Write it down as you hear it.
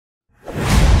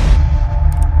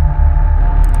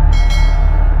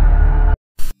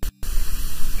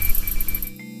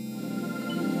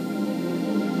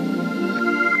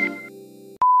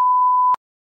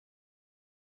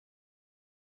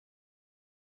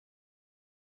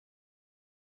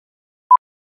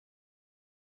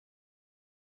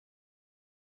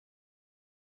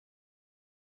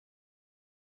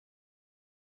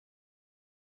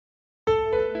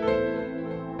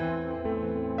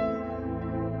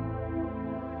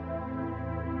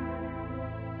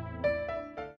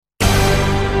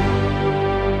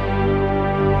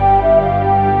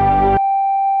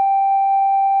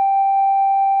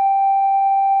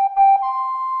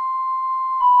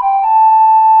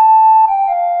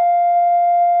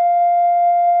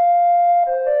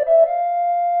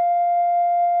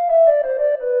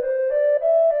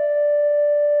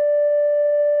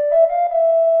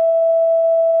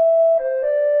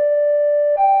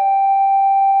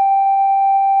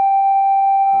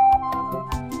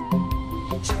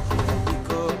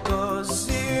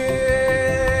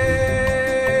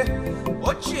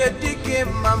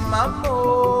mama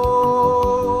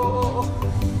mo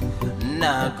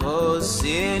nago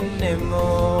sinemo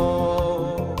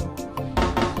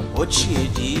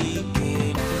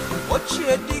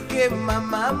ochedike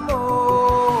mama mo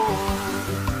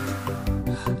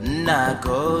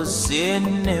nago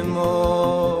sinemo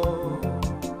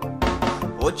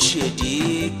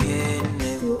ochedike.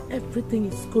 Everything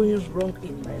is going wrong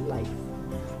in my life.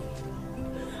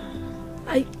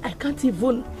 I can't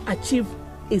even achieve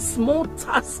a small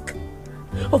task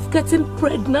of getting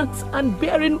pregnant and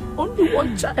bearing only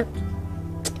one child.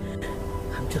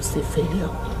 I'm just a failure.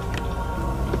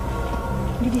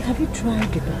 Didi, have you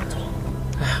tried the doctor?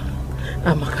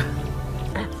 Amaka,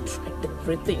 I've tried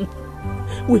everything.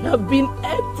 We have been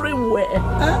everywhere.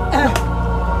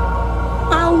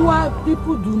 Our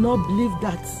people do not believe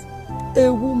that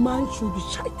a woman should be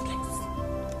childless.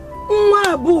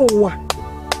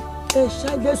 A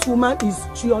childless woman is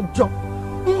your job.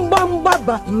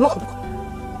 Bad luck.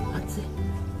 Auntie,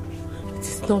 it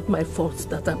is not my fault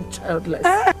that I'm childless.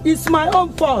 It's my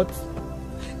own fault.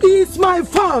 It's my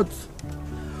fault.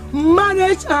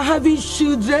 Marriage and having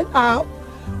children are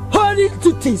holy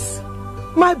duties.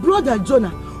 My brother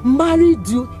Jonah married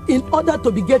you in order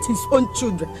to beget his own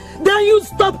children. Then you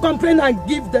stop complaining and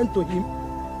give them to him.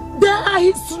 They are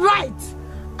his right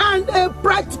and a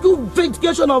practical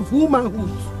vindication of womanhood.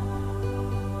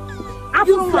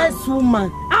 Useless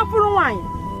woman. Apple wine.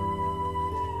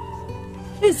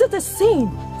 Is it a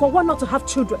sin for one not to have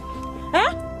children?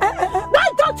 Why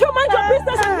don't you mind your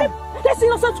business and leave this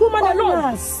innocent woman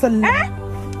alone?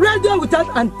 Radio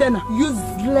without antenna.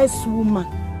 Useless woman.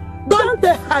 Don't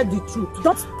tell her the truth.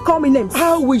 Don't call me names.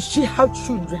 How will she have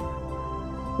children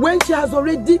when she has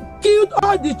already killed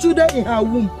all the children in her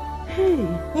womb? Hey.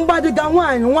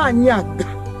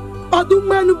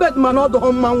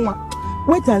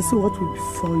 Wait and see what will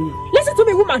befall you. Listen to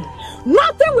me, woman.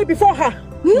 Nothing will befall her.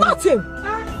 Nothing.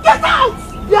 Get out!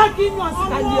 Wait,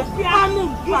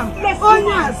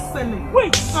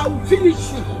 I will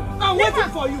finish you. I'm waiting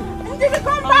for you. Did you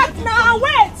come back now?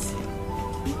 Wait.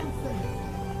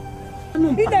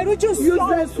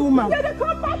 Useless woman.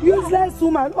 Useless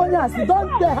woman. Oh yes, don't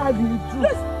tell her the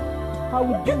truth. I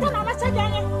will do it.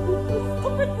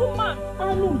 Stupid woman.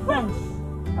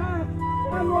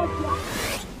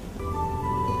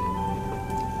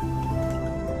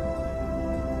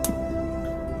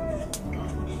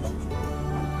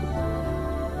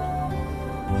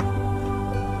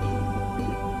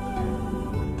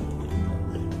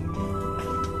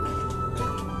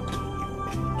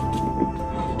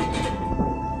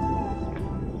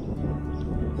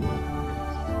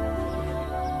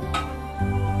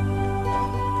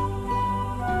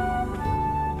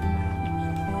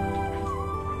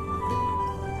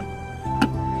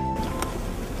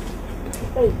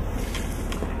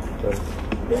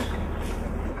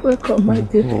 Welcome, my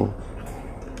dear.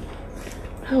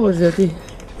 How was your day?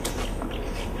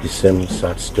 The same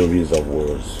sad stories of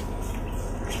wars.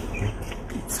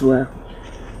 It's well.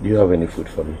 Do you have any food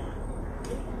for me?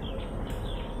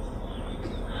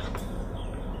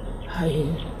 I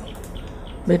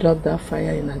made up that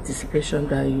fire in anticipation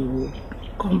that you will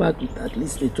come back with at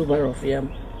least a tuber of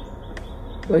yam.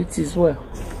 But it is well.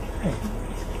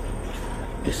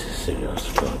 This is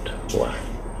serious, God. Why?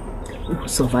 We will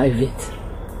survive it.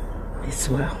 It's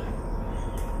well.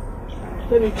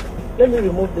 Let me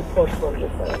remove the pot from the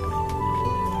fire.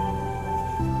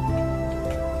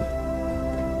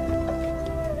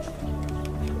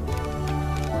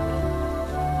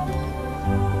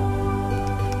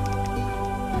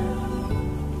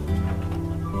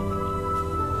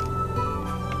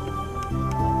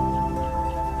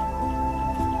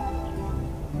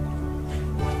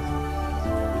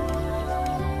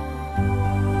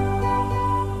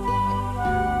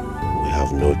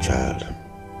 No child,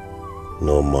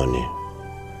 no money,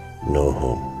 no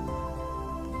home.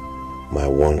 My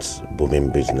once booming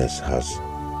business has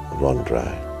run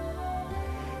dry.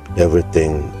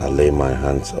 Everything I lay my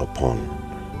hands upon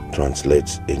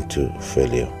translates into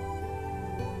failure.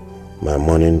 My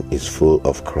morning is full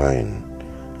of crying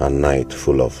and night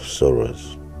full of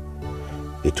sorrows.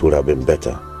 It would have been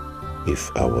better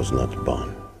if I was not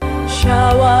born.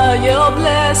 Shower your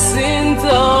blessings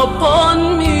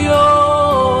upon me, oh.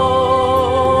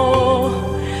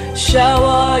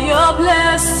 Shower your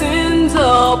blessings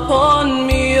upon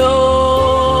me, oh.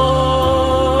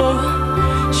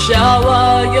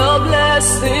 Shower your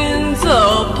blessings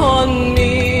upon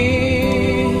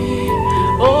me,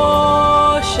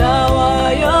 oh.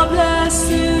 Shower your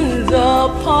blessings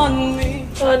upon me,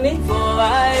 honey, for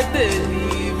I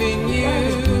believe in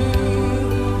you.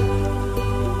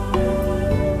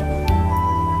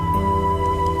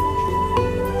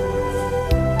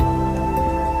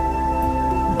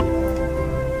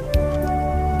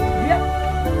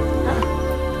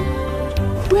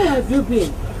 you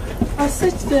been? I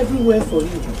searched everywhere for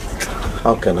you.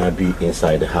 How can I be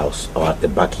inside the house or at the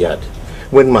backyard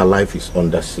when my life is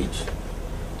under siege?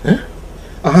 Huh?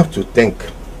 I have to think.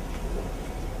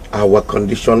 Our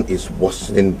condition is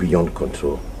worsening beyond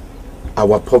control.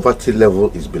 Our poverty level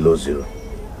is below zero.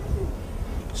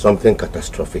 Something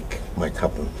catastrophic might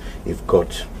happen if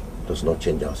God does not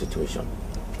change our situation.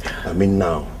 I mean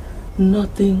now.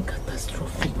 Nothing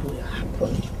catastrophic will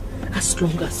happen as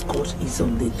long as God is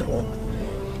on the throne.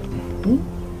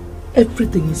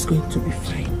 Everything is going to be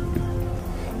fine.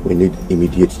 We need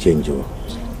immediate change,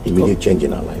 immediate change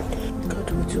in our life. God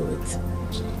will do it.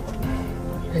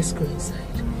 Let's go inside.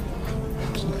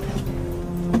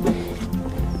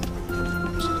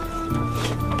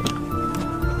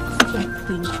 Thank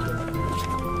you.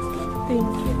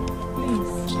 Thank you.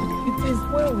 Please. It is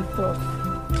well with us.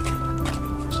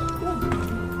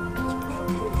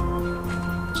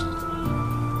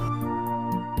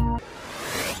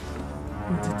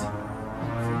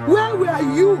 Where were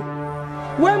you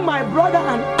when my brother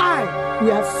and I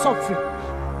were suffering?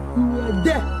 You were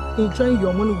there enjoying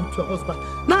your money with your husband.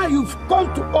 Now you've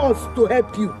come to us to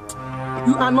help you.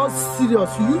 You are not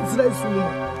serious, you useless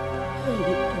woman.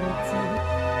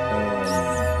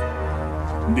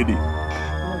 Ndidi,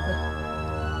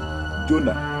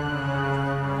 Jonah,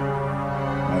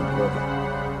 my brother,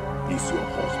 is your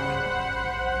husband,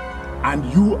 and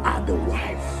you are the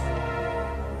wife.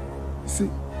 See,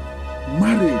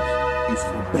 marriage is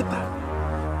for better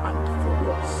and for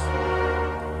worse.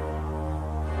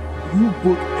 You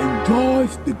both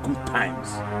enjoyed the good times.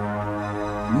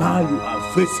 Now you are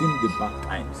facing the bad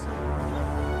times.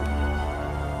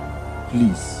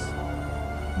 Please,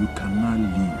 you cannot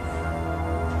leave.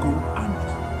 Go and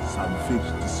salvage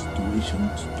the situation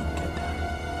together.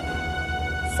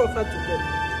 Suffer together.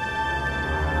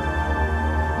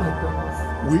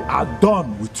 We are done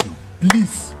with you.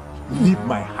 Please leave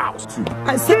my house too.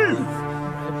 I said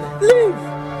leave.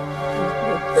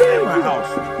 Leave my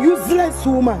house. Useless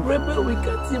woman. Rebel, we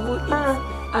can't even eat.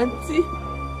 Auntie.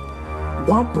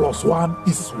 1 + 1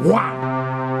 is 1.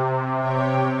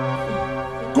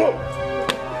 Go.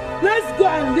 Let's go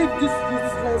and leave this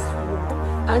useless woman.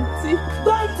 Auntie.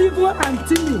 Don't even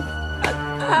auntie me.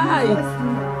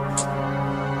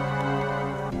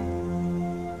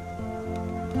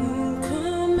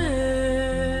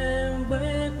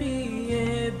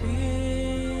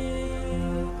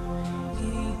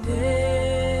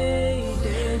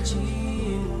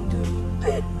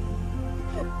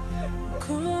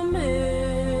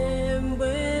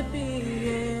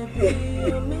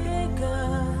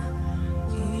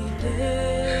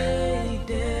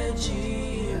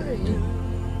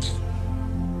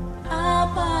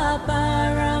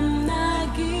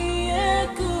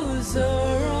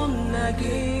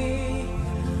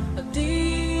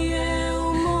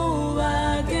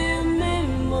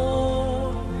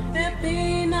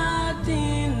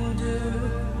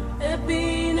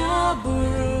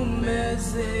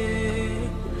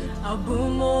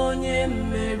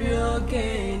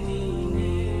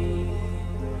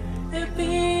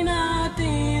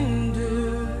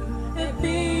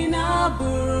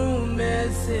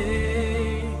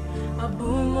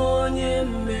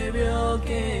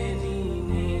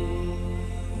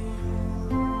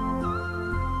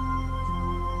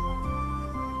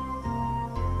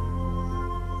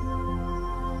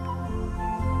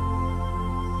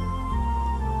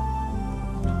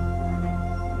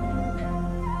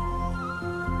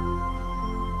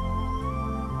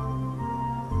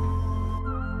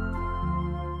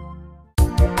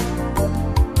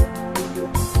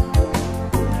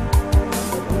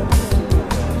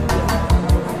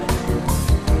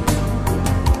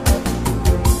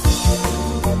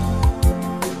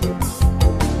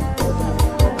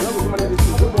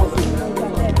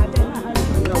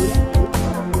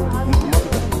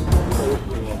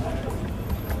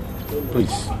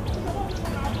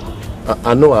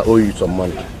 I know I owe you some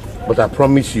money, but I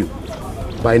promise you,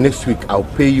 by next week, I'll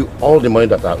pay you all the money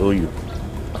that I owe you,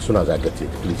 as soon as I get it,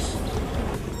 please.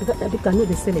 I know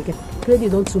they say again,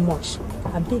 credit don't too much.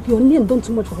 I beg, your name don't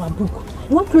too much for our book.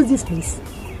 You want close this place?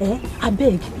 I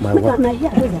beg. My wife. I hear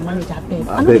the manager, I beg.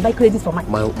 I'm not buy credit for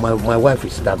my wife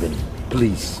is starving.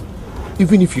 Please,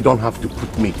 even if you don't have to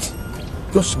put meat,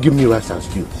 just give me rice and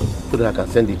stew, so that I can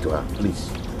send it to her, please.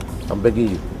 I'm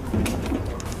begging you.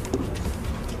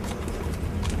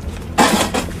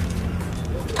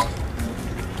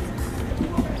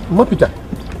 Mapita,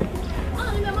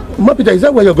 is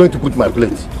that where you're going to put my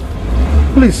plate?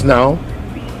 Please now.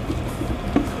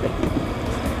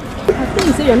 I think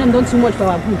you say your name don't too much for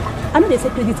our book. I know they say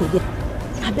credit again.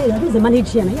 I beg, I know the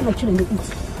manager and I hear my children they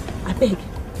eat. I beg.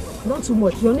 Not too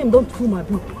much. Your name don't fool my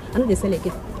book. I know they sell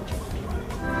again.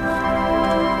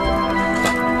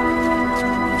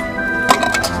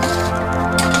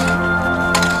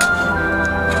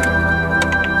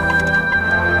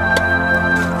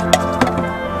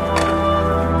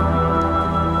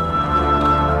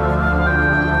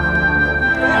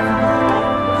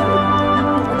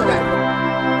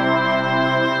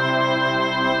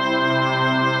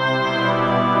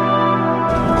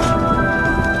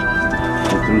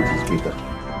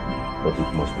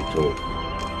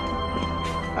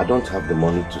 I don't have the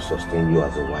money to sustain you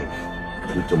as a wife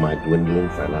due to my dwindling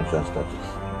financial status.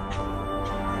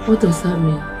 What does that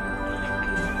mean?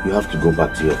 You have to go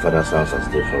back to your father's house and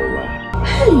stay for a while.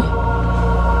 Hey!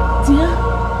 Dear,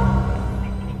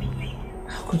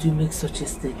 how could you make such a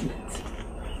statement?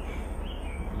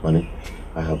 Honey,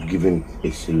 I have given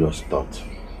a serious thought.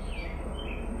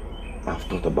 I've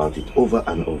thought about it over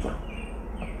and over.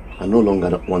 I no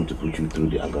longer want to put you through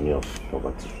the agony of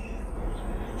poverty.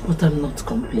 But I'm not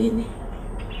complaining.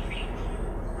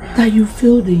 That you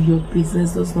failed in your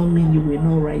business does not mean you will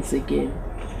not rise again.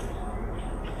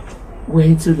 We're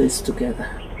into this together.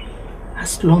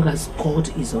 As long as God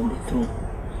is on the throne,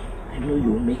 I know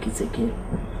you will make it again.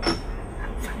 I'm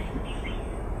fine.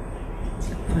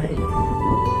 I'm fine.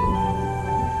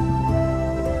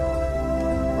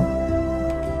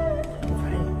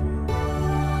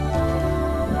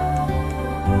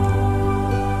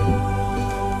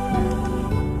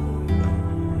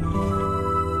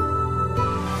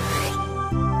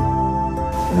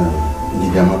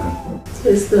 Ndidiamaka.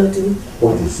 Yes, Daddy.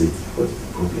 What is it? What is the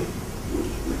problem?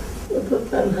 Your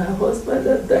daughter and her husband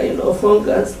are dying of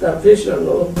hunger and starvation.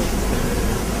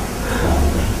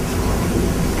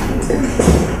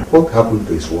 What happened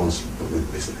to his once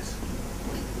big business?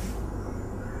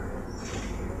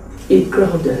 It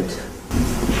grounded.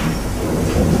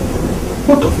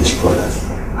 What of his brothers?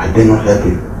 Are they not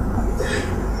helping?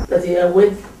 Daddy, I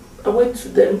went to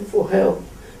them for help.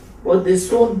 But they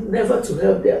swore never to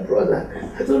help their brother.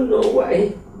 I don't know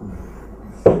why.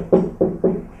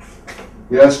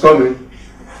 Yes, coming.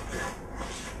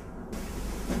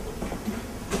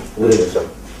 Good evening, sir.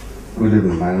 Good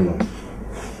evening, my in-law.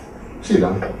 Sit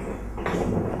down.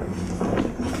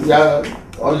 Yeah,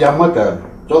 on your mother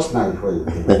just now before you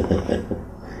came.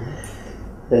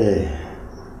 Hey.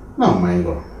 Now, my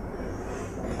in-law,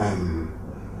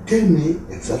 tell me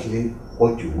exactly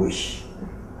what you wish.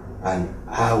 And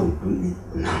I will do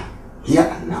it now, here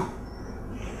and now.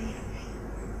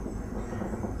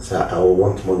 Sir, I will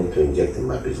want money to inject in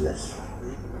my business.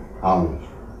 How much?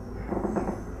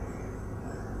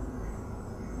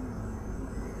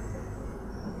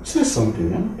 Say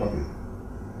something, I'm not talking.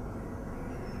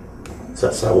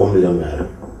 Sir, 1 million naira.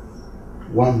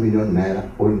 1 million naira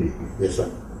only? Yes, sir.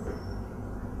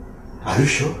 Are you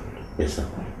sure? Yes, sir.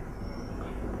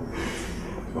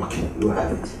 Okay, you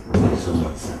have it. Thank you so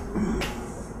much, sir.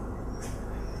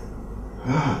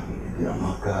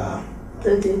 Ndidiamaka.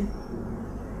 Daddy.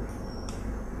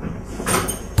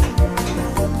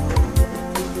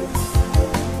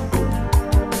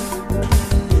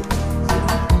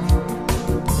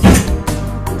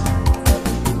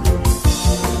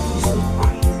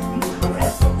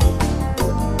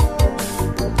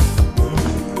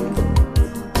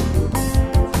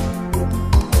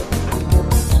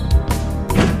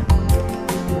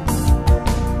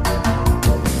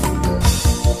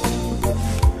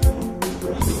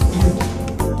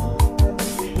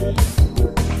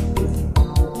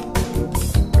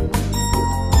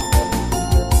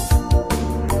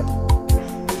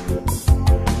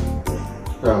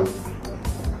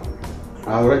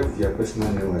 I'll write your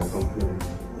personal name when I come to you.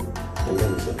 The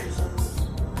name is okay, sir.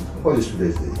 What is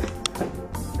today's date?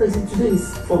 Today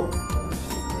is 4.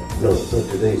 No,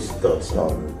 today is 3rd, sir.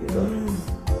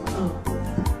 Oh.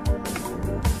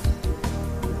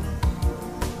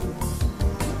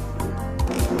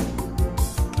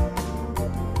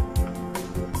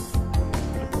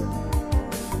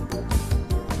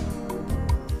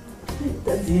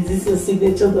 Daddy, this your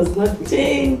signature does not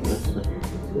change.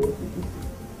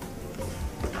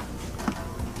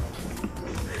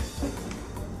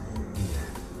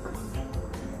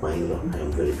 My in-law, I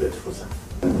am very grateful, sir.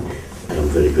 I am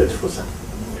very grateful, sir.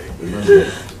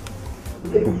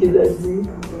 Thank you, Daddy.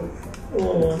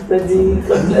 Oh, Daddy,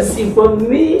 God bless you for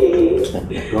me.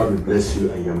 God will bless you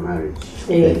and your marriage.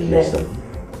 Amen. Thank you, sir.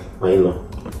 My in-law,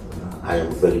 I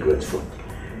am very grateful.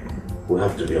 We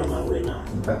have to be on our way now.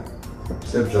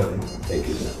 Safe journey. Thank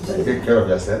you, sir. Take care of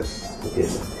yourselves. Okay,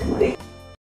 sir.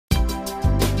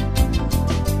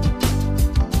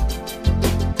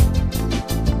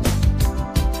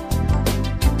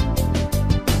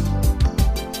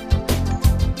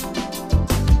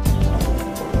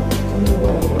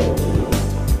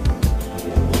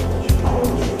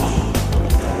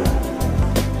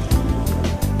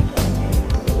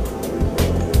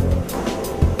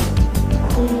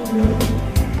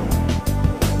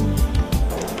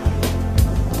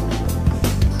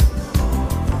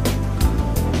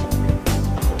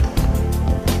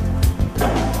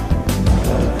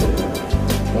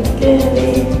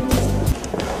 Okay.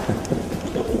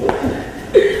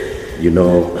 You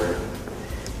know,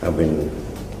 I've been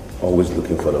always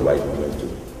looking for the right moment to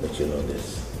let you know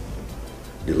this.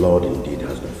 The Lord indeed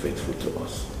has been faithful to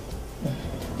us.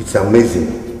 It's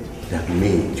amazing that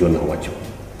me, Jonah Wacho,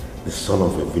 the son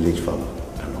of a village farmer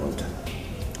and hunter,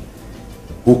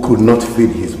 who could not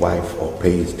feed his wife or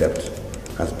pay his debt,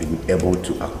 has been able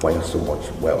to acquire so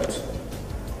much wealth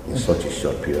in such a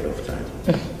short period of time.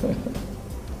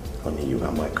 Honey, you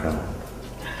are my crown.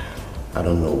 I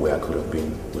don't know where I could have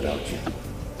been without you.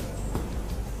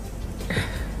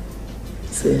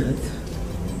 Sweetheart,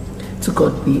 to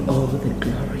God be all the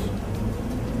glory.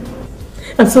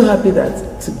 I'm so happy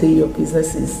that today your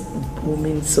business is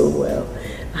booming so well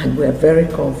and we're very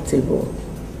comfortable.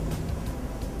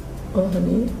 Oh,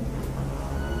 honey?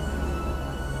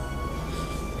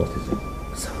 What is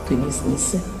it? Something is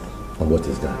missing. And what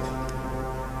is that?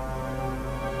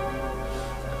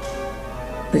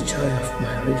 The joy of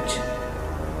marriage.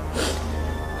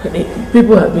 Honey,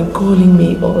 people have been calling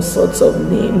me all sorts of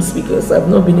names because I've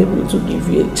not been able to give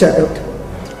you a child.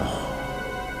 Oh,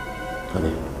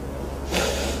 honey,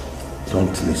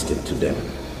 don't listen to them.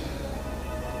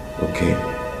 Okay?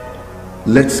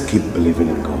 Let's keep believing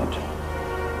in God.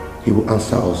 He will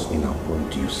answer us in our own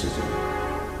due season.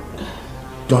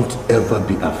 Don't ever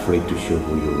be afraid to show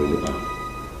who you really are.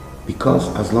 Because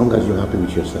as long as you're happy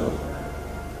with yourself,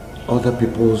 other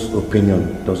people's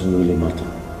opinion doesn't really matter.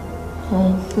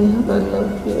 Oh, sweetheart, I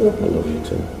love you. I love you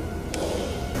too.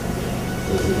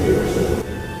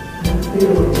 See you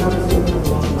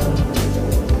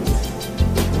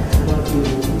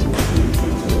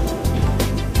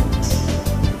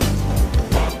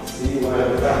when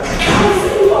I'm back.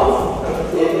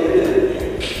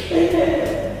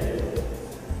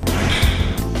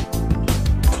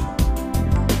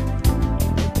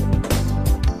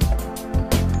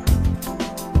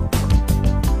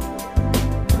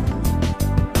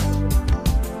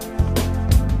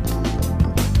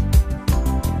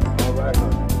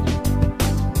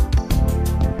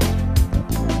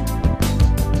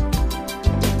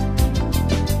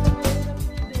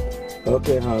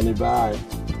 Okay, honey, bye.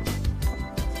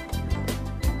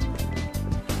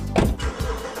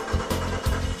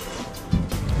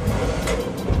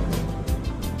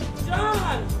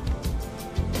 John!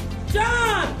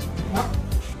 John! Huh?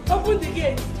 Open the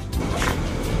gate.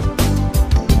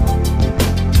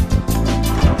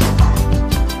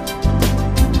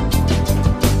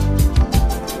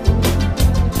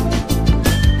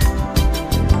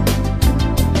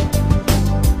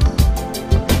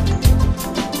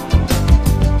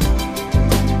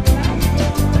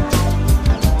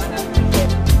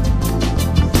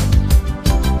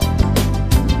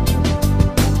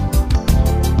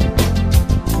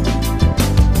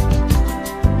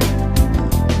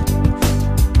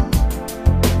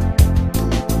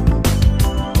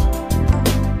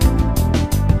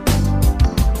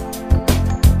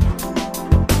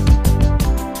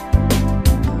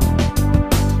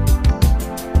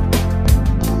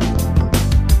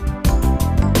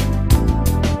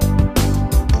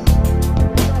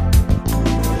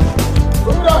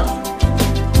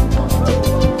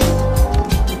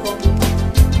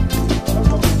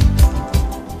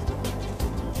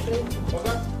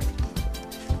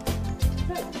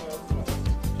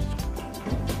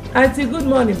 Auntie, good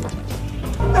morning.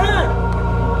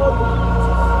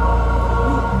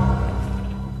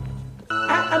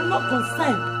 I'm not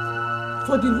concerned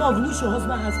for the love which your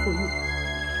husband has for you.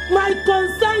 My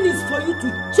concern is for you to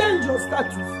change your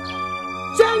status.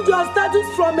 Change your status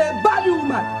from a bad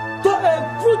woman to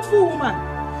a fruitful woman.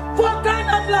 For crying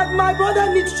out loud, my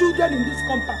brother needs children in this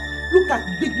compound. Look at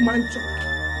big mansion,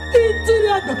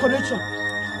 interior decoration,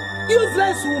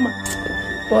 useless woman.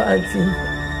 But Auntie,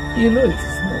 you know it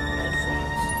is not my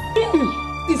fault.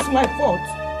 It's my fault.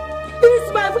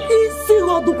 It's my fault. It's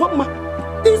your fault.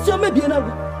 It's your maybe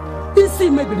another. It's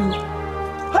maybe you.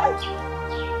 Hey,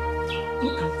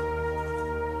 look at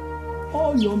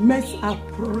all your mess are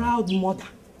proud mother.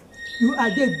 You are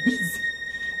there busy.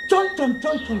 Chon.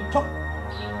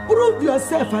 Prove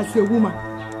yourself as a woman.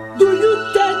 Do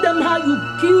you tell them how you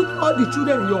killed all the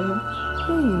children in your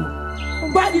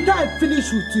womb? By the time I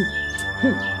finish with you.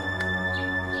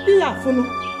 Do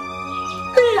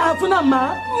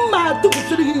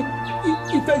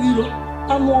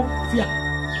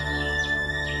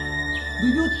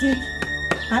you think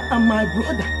I am my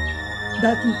brother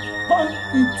that will turn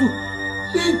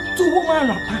into woman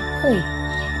rapper?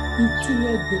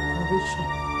 Interior decoration.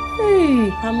 Hey,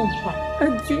 I'm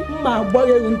my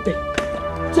boy unte.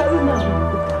 Cherry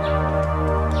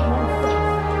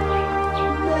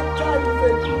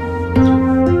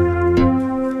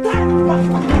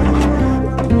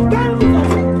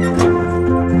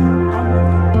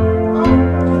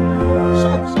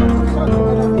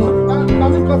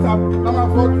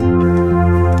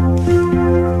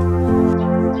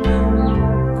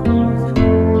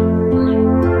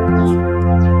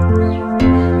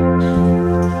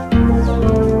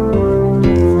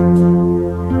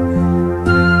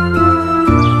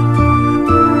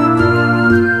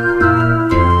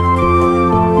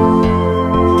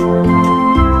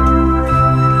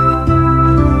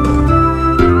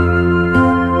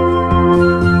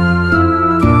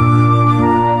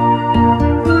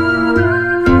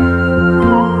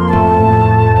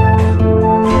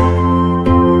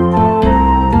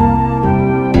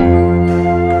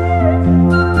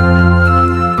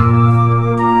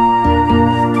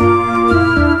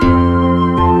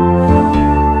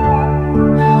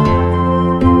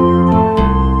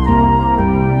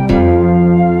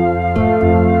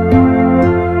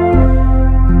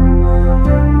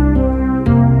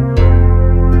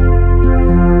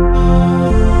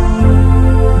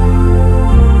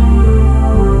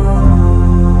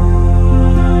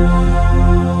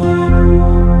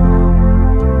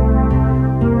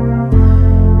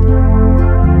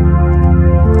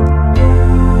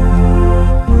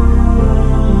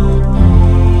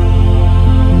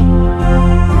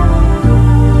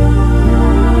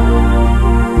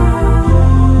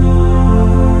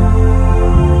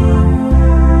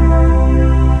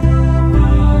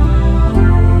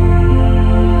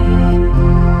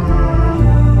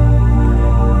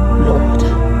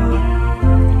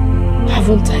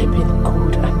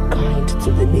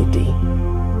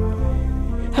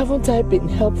Haven't I been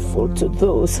helpful to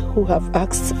those who have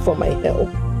asked for my help?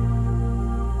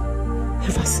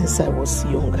 Ever since I was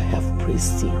young, I have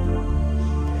praised you.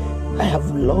 I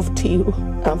have loved you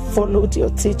and followed your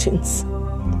teachings.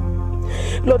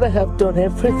 Lord, I have done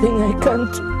everything I can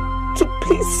to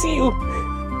please you,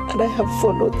 and I have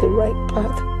followed the right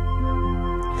path.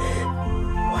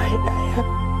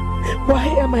 Why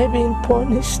am I being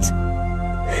punished?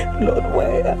 Lord,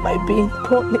 why am I being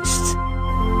punished?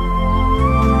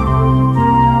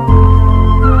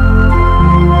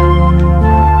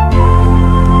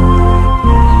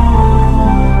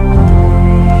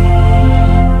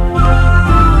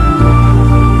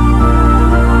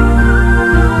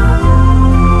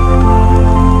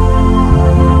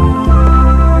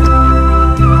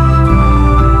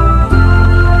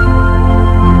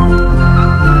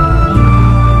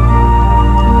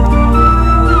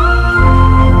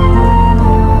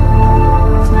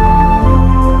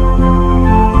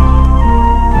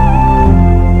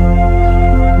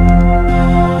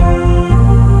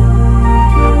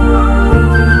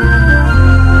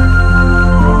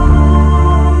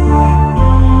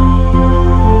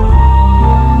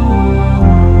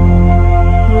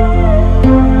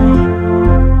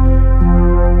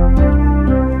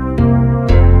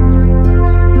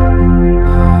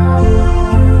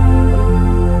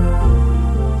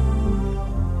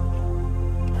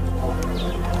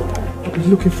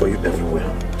 Looking for you everywhere.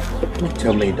 Don't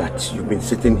tell me that you've been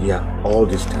sitting here all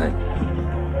this time.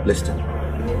 Listen,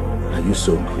 are you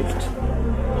so grieved?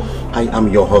 I am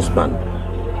your husband.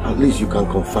 At least you can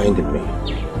confide in me.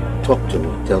 Talk to me.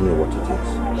 Tell me what it is.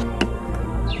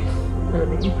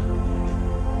 Honey,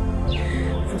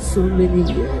 for so many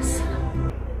years,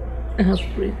 I have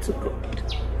prayed to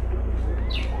God.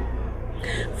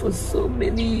 For so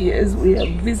many years, we have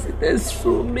visited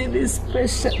so many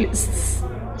specialists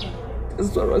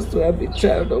for us to have a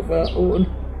child of our own.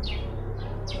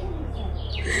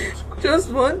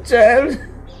 Just one child.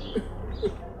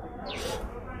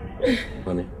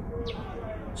 Honey,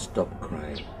 stop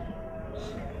crying.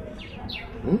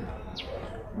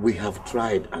 We have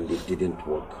tried and it didn't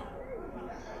work.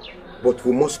 But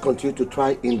we must continue to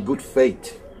try in good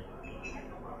faith.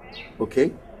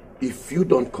 Okay? If you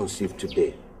don't conceive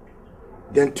today,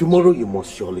 then tomorrow you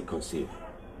must surely conceive.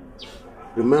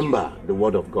 Remember, the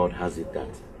word of God has it that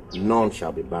none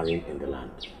shall be barren in the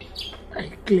land. I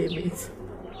claim it.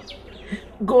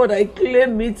 God, I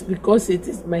claim it because it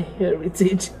is my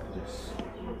heritage.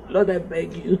 Lord, I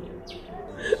beg you,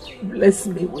 bless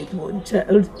me with one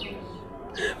child.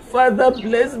 Father,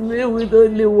 bless me with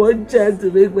only one child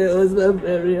to make my husband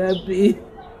very happy.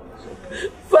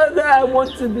 Father, I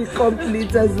want to be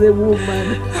complete as a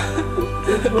woman.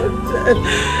 Just one child.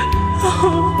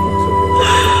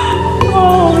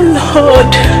 Oh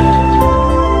Lord,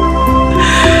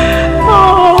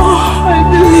 oh, I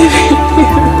believe in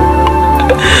you.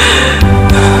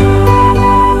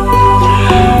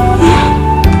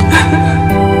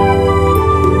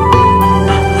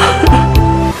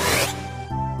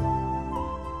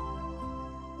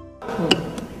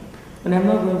 And I'm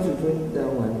not going to drink that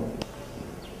one.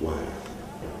 Why?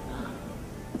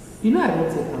 You know I don't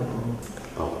take alcohol.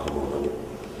 Oh, come on, honey.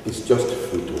 It's just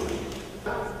fruit wine.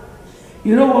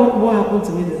 You know what happened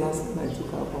to me the last time I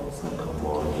took alcohol? Come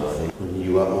on, honey.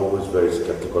 You are always very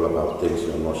skeptical about things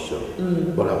you're not sure.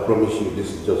 But I promise you,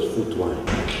 this is just fruit wine.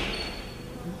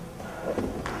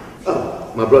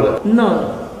 Oh, my brother.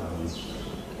 No.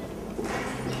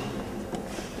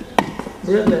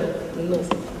 Brother, no.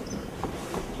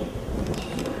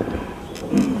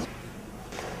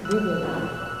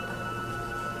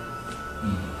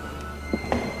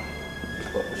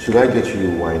 Should I get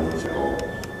you wine?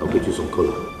 I'll get you some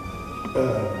cola.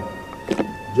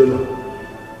 Jonah,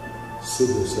 save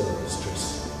yourself the stress.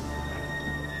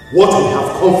 What we have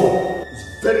come for is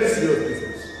very serious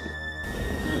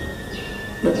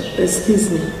business. Excuse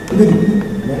me.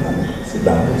 Sit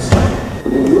down.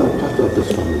 You are part of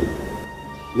this family.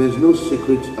 There's no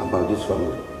secret about this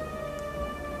family.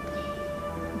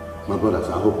 My brothers,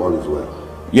 I hope all is well.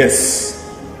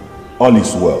 Yes, all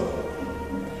is well.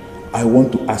 I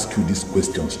want to ask you this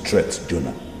question straight,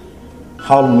 Jonah.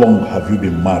 How long have you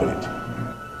been married?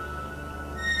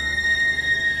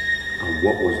 And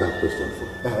what was that question for?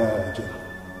 Jonah,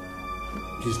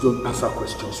 please don't answer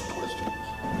questions with questions.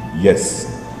 Yes,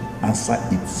 answer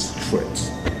it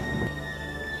straight.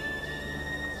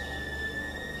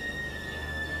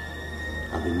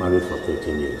 I've been married for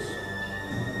 13 years.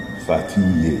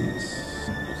 13 years.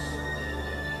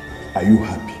 Are you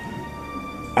happy?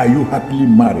 Are you happily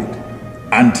married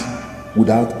and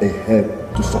without a heir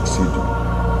to succeed you?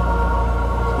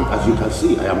 As you can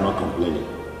see, I am not complaining.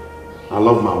 I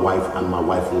love my wife and my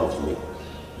wife loves me.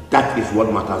 That is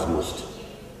what matters most.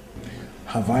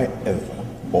 Have I ever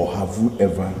or have you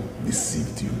ever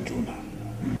deceived you, Jonah?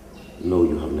 No,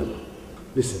 you have never.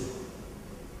 Listen,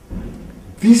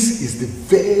 this is the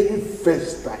very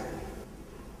first time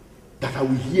that I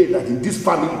will hear that in this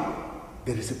family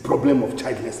there is a problem of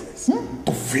childlessness.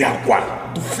 To fear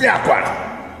God.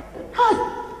 Hi.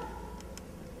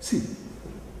 See,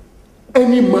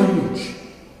 any marriage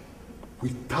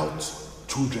without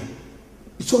children,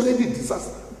 it's already a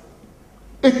disaster.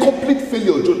 A complete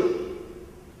failure, Jonah.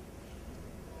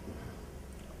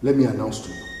 Let me announce to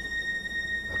you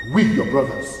that we, your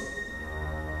brothers,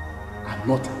 are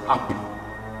not happy.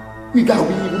 Neither are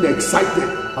we even excited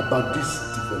about this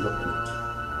development.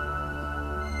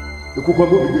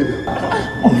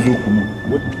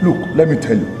 Look, let me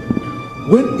tell you.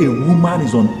 When a woman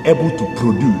is unable to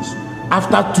produce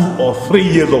after 2 or 3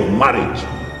 years of marriage,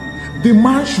 the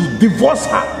man should divorce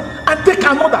her and take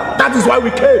another. That is why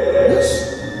we came. Yes.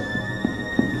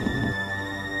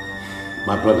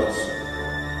 My brothers,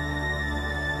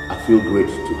 I feel great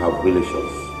to have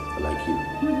relations like you,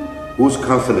 whose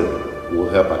counseling will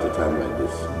help at a time like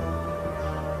this.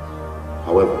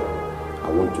 However, I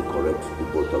want to correct the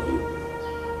both of you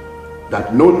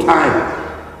that no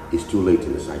time is too late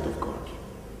in the sight of God.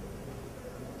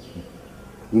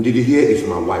 Ndidi here is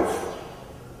my wife.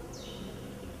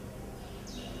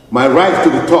 My rise to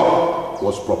the top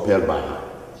was propelled by her.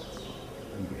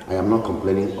 I am not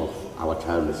complaining of our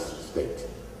childless state.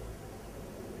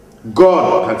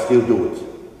 God can still do it,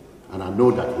 and I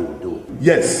know that He will do it.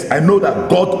 Yes, I know that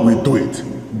God will do it,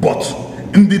 but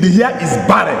Ndidi here is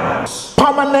barren.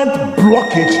 Permanent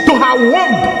blockage to her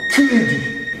womb. Ndidi.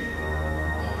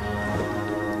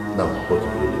 Now, both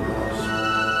of you leave my house.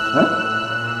 Huh?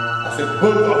 I said,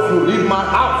 both of you leave my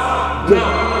house.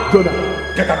 Now. Jonah,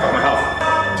 get out of my house.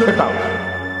 Get out.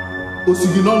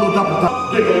 Osigi no no daputa.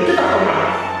 Get out of my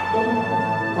house.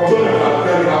 Jonah, I'm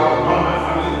very loud about my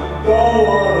family. Don't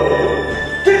worry.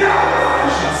 Get out!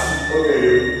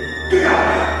 Okay. Get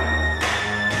out!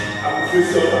 I will fix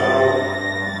your house.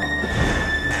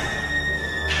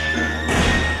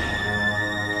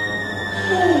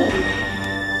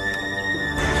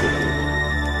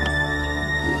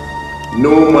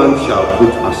 No man shall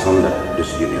put asunder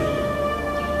this union.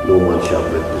 No man shall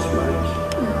break this marriage.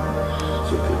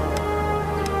 It's okay.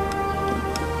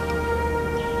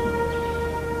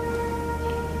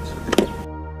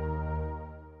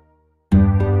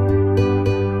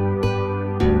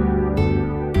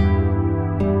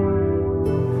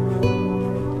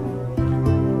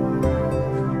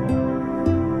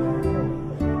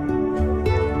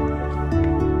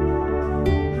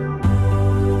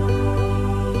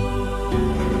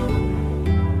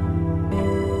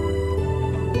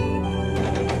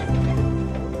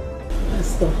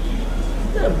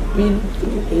 Been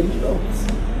through a lot.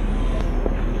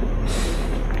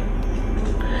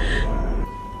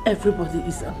 Everybody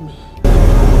is on me.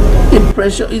 The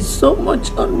pressure is so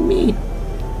much on me.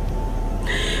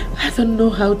 I don't know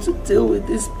how to deal with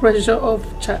this pressure of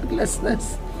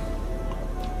childlessness.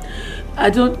 I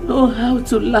don't know how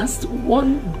to last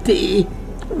one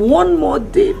more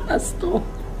day, Pastor.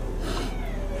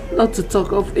 Not to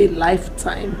talk of a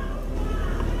lifetime.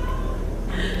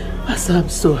 Pastor, I'm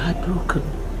so heartbroken.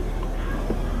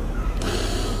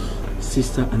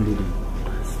 Sister Ndidi,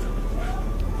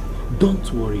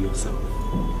 don't worry yourself.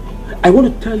 I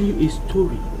want to tell you a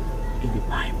story in the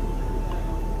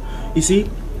Bible. You see,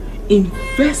 in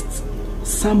 1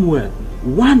 Samuel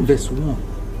 1 verse 1,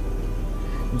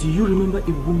 do you remember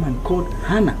a woman called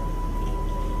Hannah?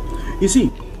 You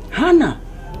see, Hannah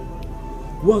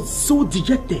was so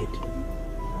dejected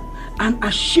and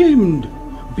ashamed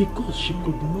because she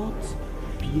could not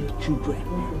bear children.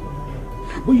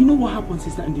 But you know what happened,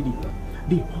 Sister Ndidi?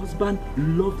 The husband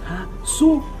loved her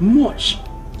so much.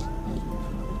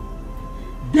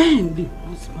 Then the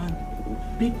husband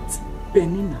picked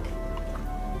Penina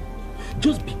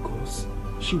just because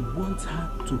she wants her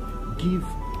to give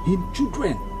him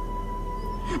children.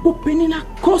 But Penina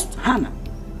caused Hannah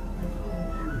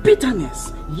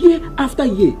bitterness year after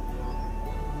year.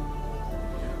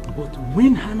 But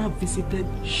when Hannah visited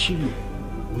Shiloh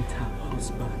with her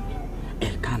husband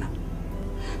Elkanah,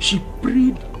 she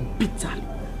prayed bitterly.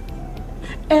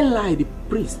 Eli the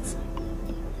priest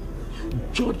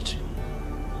judged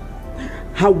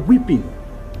her weeping.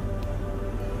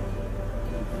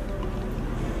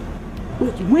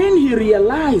 But when he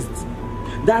realized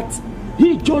that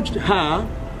he judged her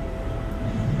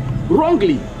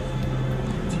wrongly,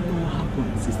 do you know what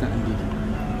happened, Sister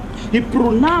Ndidi? He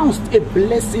pronounced a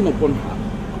blessing upon her.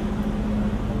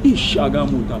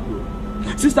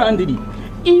 Sister Ndidi,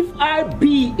 if I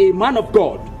be a man of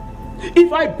God,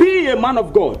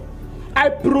 I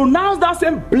pronounce that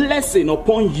same blessing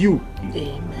upon you.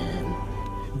 Amen.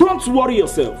 Don't worry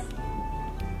yourself.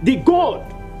 The God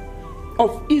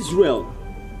of Israel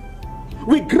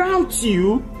will grant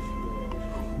you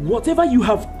whatever you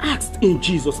have asked in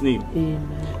Jesus' name.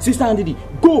 Amen. Sister Ndidi,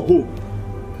 go home.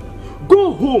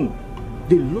 Go home.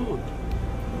 The Lord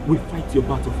will fight your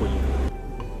battle for you.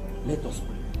 Let us pray.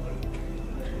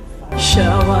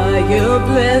 Shower your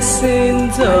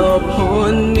blessings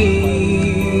upon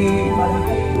me.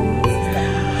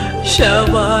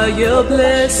 Shower your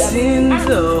blessings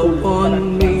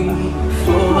upon me,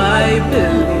 for I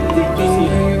believe in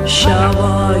you.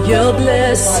 Shower your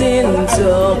blessings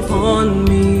upon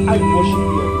me.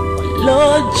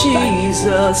 Lord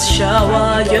Jesus,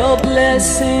 shower your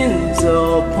blessings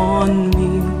upon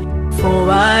me, for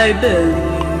I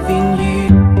believe in you.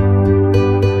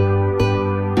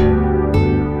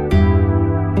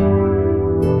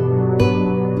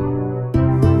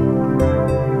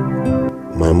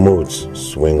 My moods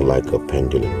swing like a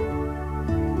pendulum,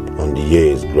 and the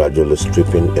years gradually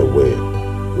stripping away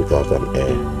without an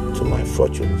heir to my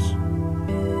fortunes.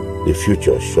 The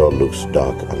future sure looks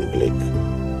dark and bleak,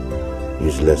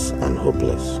 useless and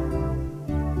hopeless.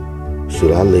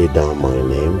 Should I lay down my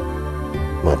name,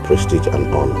 my prestige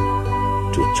and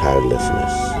honor to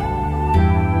childlessness?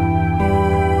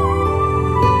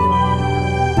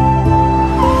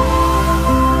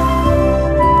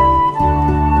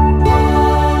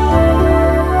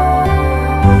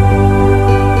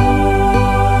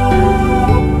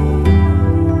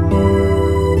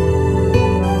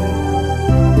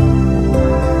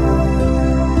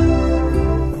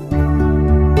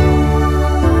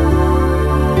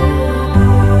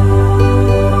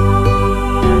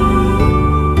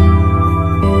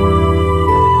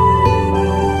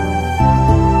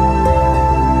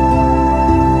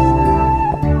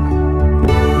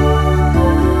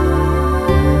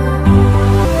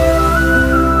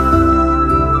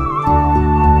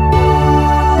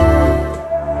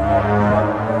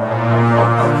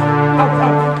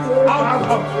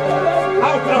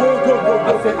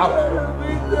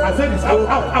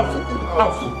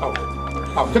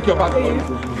 Take your bag.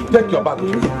 Take your bag.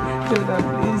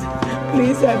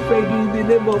 Please, I pray you in the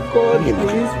name of God.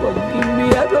 Please forgive me.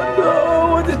 I don't know.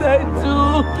 What did I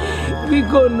do?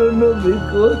 Because no,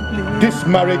 because please. This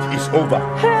marriage is over.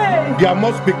 Hey! There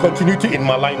must be continuity in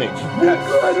my lineage. Yes.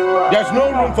 There's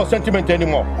no room for sentiment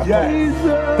anymore. Yes.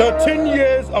 13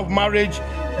 years of marriage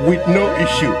with no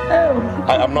issue.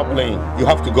 I am not playing. You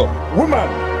have to go. Woman,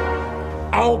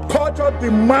 our culture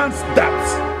demands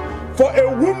that for a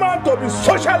woman to be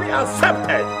socially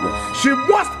accepted, she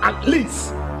must at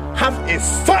least have a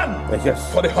son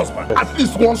for the husband. At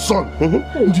least one son.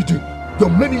 Ndidi, the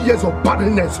many years of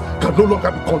barrenness can no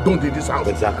longer be condoned in this house.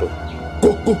 Exactly.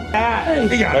 Go.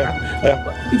 Take your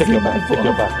bag. Take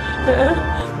your bag.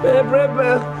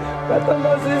 But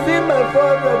almost is it my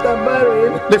fault that I'm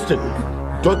married? Listen,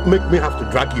 don't make me have to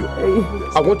drag you.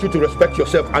 I want you to respect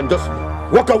yourself and just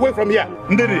walk away from here.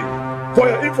 Ndidi, for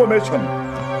your information,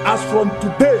 as from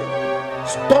today,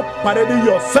 stop parading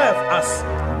yourself as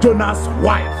Jonah's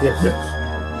wife.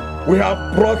 Yes. We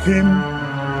have brought him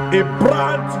a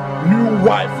brand new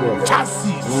wife.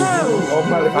 Chassis.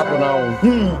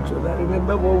 Jonah,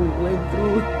 remember what we went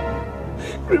through.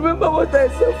 Remember what I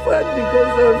suffered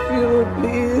because of you.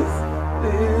 Please.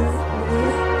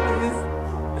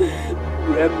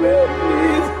 Remember,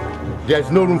 please.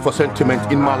 There's no room for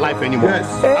sentiment in my life anymore. Yes.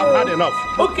 I've had enough.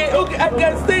 Okay, I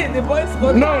can stay in the boys'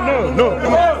 school. No.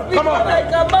 Come on. I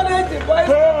can manage the boys'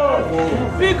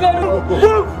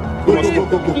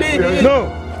 school. Please. No.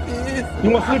 You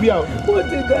must leave here. What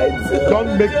did I do?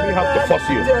 Don't make me have to force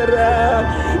you.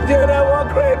 Jera, what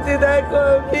crime did I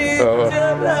commit?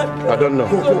 I don't know.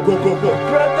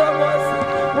 Brother was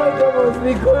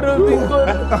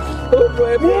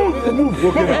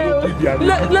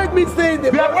Let me stay in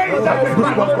the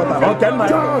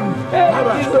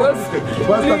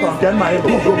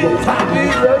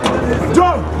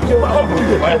John!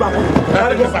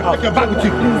 Take your bag with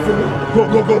you.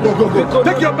 Go.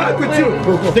 Take your bag with you.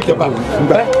 Take your bag.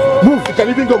 Move. You can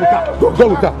even go with her. Go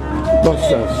with her.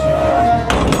 Nonsense.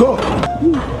 Go.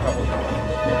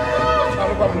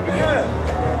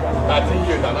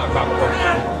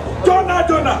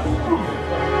 Jonah.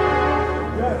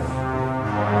 Yes.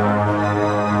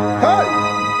 Hey.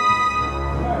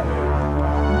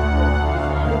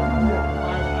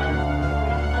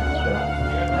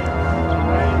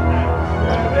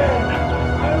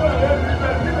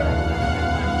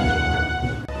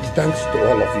 Thanks to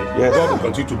all of you. Yes. God will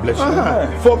continue to bless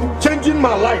you. For changing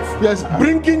my life. Yes.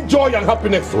 Bringing joy and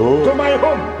happiness to my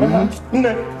home.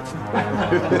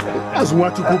 That's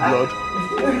what you good blood.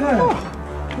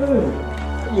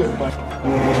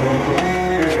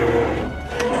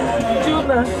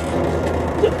 Jonah.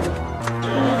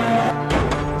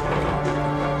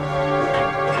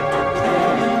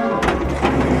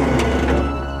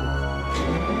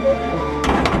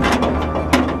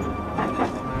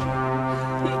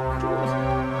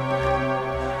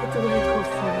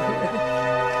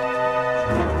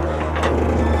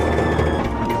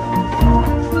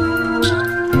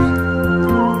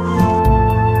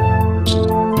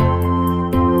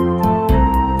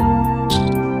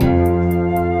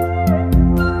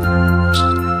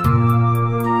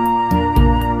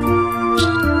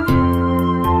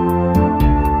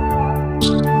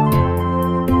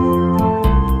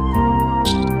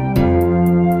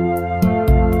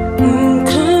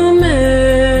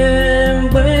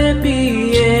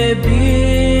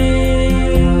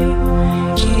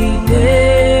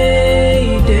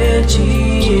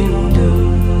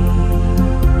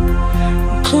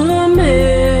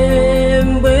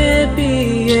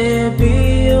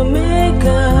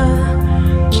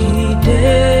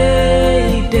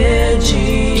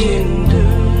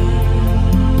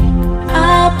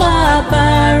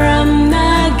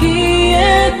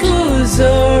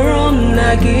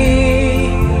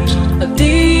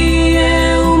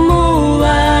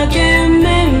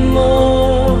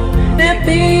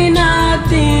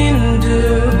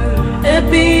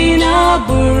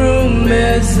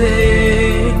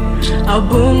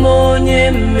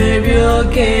 Abumonye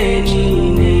merioke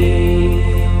nine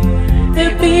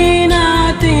Epina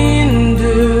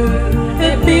tindu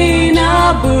Epina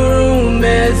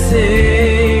burumese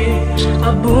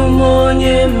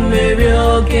Abumonye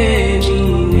merioke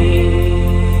nine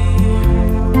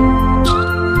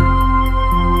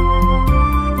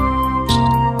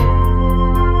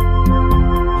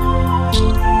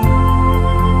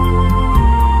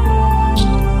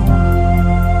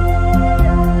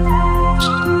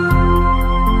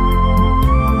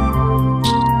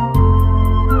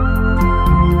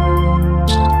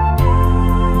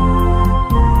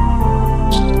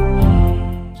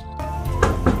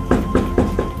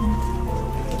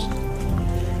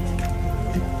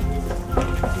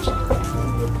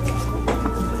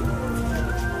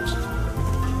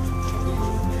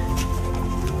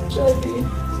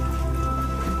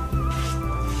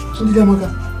Ndidiamaka.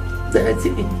 Daddy.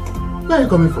 Where are you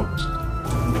coming from?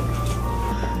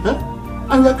 Huh?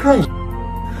 And you're crying.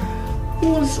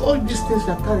 What's all these things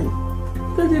you're carrying?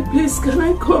 Daddy, please, can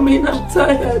I come in? I'm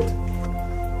tired.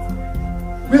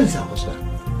 Where is your husband?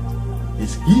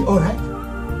 Is he alright?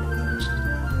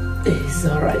 He's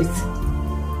alright.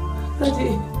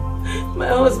 Daddy, my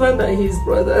husband and his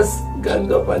brothers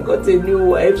ganged up and got a new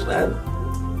wife and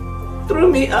threw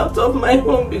me out of my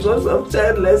home because of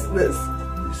childlessness.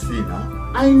 You see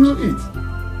now? I knew it.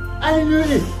 I knew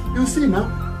it. You see now?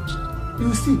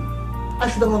 You see? I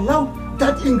should have allowed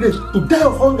that ingrate to die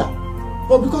of hunger.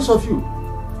 But because of you.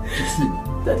 You see?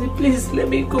 Daddy, please let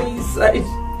me go inside.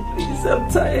 Please, I'm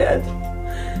tired.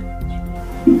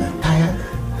 You're tired?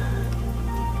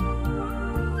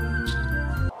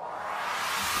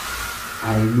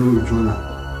 I know Jonah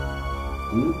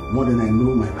more than I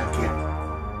know my backyard.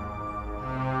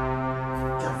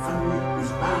 Their family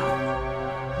is bad.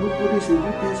 Nobody's in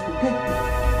good place to take them.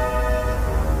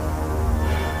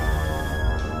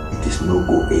 It is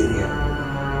no-go area.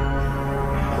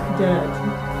 Dad.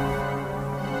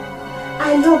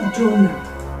 I love Jonah.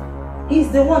 He's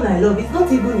the one I love. It's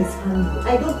not even his family.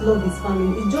 I don't love his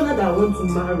family. It's Jonah that I want to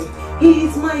marry. He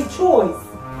is my choice.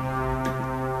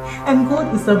 And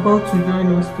God is about to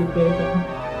join us together.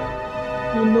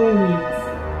 You know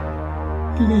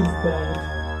it. Please, Dad.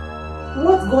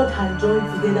 What God has joined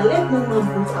together, let no man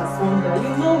put asunder.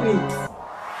 You know it.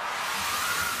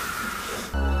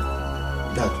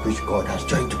 That which God has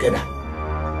joined together,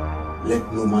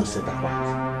 let no man set apart.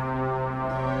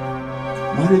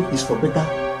 Marriage is for better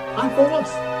and for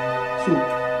worse. So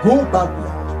go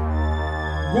backward.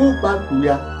 Go back to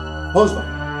your husband.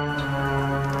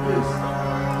 Yes.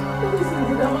 This is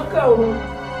Ndidiamaka.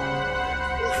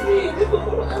 It's me.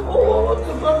 I want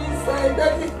to come inside.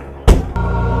 Daddy.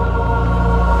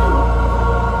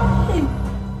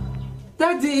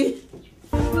 Daddy.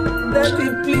 Daddy,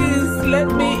 please let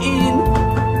me in.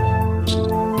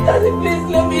 Daddy, please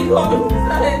let me come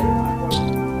inside.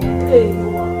 Hey.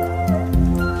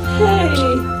 Hey.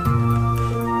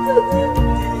 Daddy,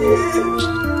 please.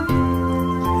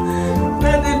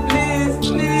 Daddy, please,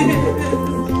 please.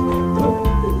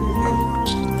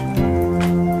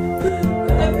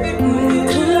 Daddy,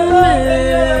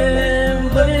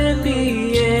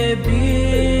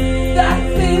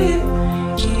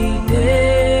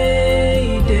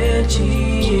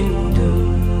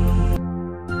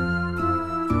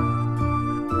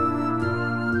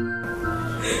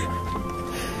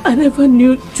 I never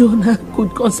knew Jonah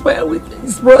could conspire with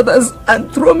his brothers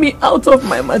and throw me out of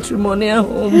my matrimonial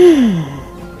home.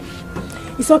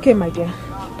 It's okay, my dear.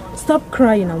 Stop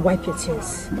crying and wipe your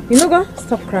tears. You know, God?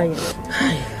 Stop crying.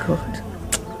 My God,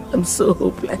 I'm so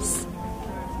hopeless.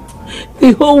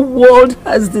 The whole world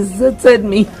has deserted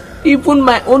me, even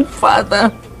my own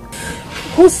father.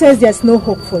 Who says there's no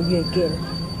hope for you again?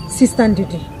 Sister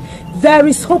Ndidi, there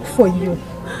is hope for you.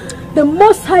 The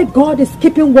Most High God is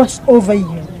keeping watch over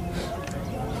you.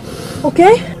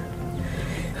 Okay?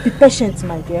 Be patient,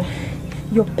 my dear.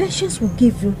 Your patience will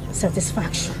give you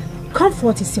satisfaction.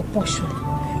 Comfort is your portion.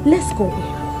 Let's go.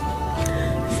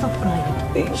 Stop crying.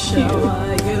 Thank you.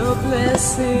 Shower your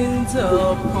blessings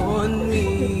upon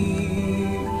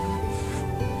me.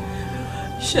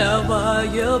 Shower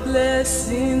your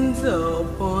blessings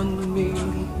upon me,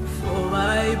 for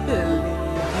I believe.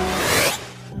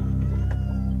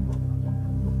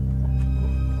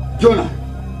 Jonah,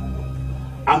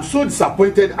 I'm so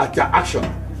disappointed at your action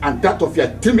and that of your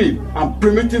timid and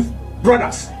primitive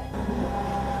brothers.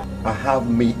 I have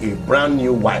me a brand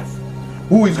new wife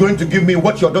who is going to give me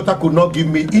what your daughter could not give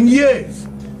me in years.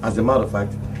 As a matter of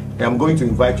fact, I am going to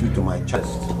invite you to my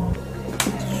chest.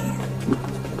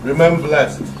 Remain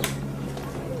blessed.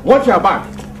 Watch your back.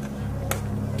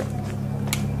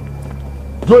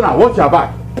 Jonah, watch your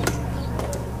back.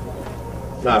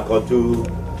 Nah, Kotu.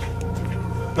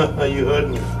 You heard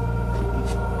me.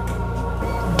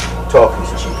 Talk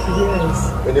is cheap.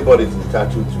 Yes. Anybody is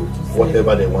entitled to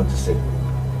whatever they want to say.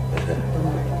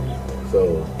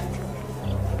 So,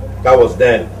 that was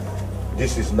then.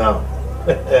 This is now.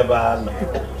 Ever now.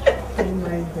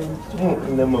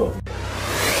 No more.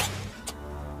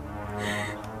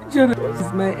 Jonah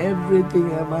is my everything,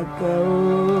 Amaka.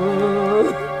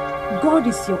 God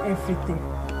is your everything.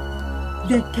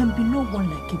 There can be no one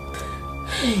like him.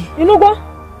 You know what?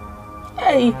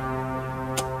 Hey.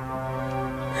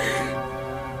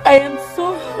 I am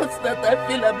so hurt that I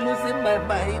feel I'm losing my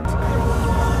mind.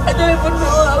 I don't even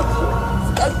know how to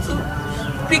start to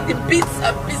pick the bits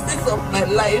and pieces of my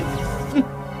life.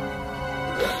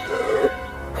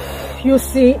 You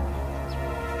see,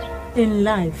 in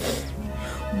life,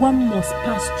 one must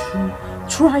pass through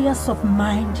trials of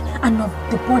mind and of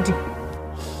the body.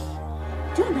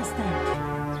 Do you understand?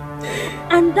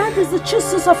 And that is the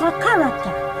choices of our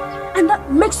character. And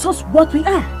that makes us what we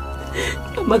are.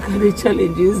 Amaka, the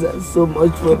challenges are so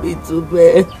much for me to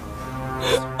bear.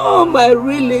 All my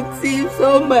relatives,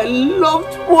 all my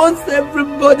loved ones,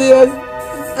 everybody has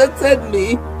deserted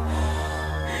me.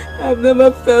 I've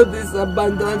never felt this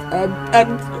abandoned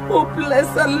and hopeless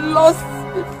and lost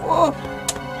before.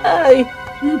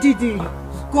 Ndidi,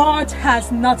 God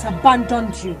has not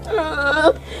abandoned you.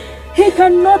 He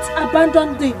cannot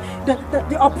abandon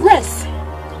the oppressed.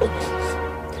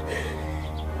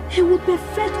 He will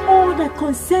perfect all that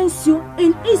concerns you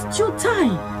in His due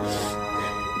time.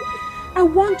 I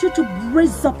want you to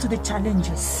brace up to the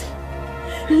challenges.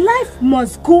 Life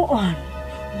must go on,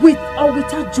 with or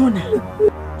without Jonah.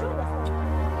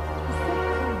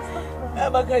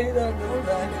 Amaka, you don't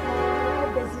understand.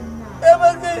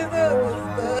 Amaka, you don't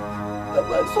understand.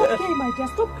 It's okay, my dear.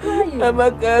 Stop crying.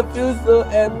 Amaka, I feel so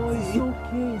empty. It's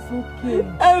okay, it's okay.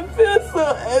 I feel so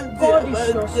empty. God is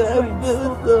your Amaka, strength. I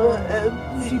feel so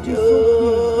empty. It's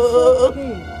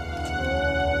okay.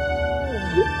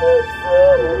 It's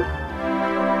okay.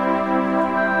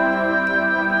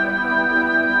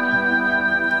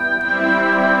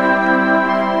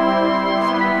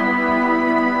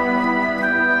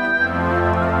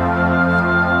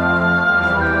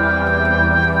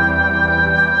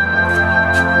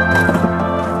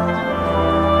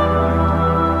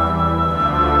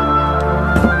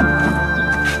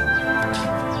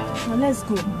 Let's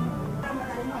go.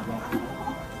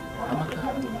 Amaka,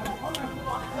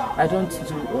 I don't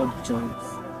do odd jobs.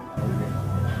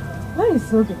 That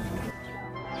is okay.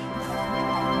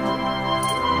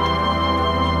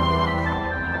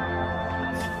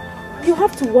 You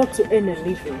have to work to earn a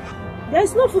living. There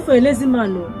is no food for a lazy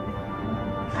man, no.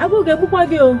 I will get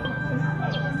Bupage. I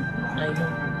know.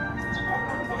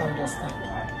 I understand.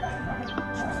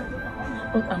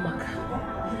 But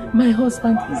Amaka, my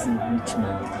husband is a rich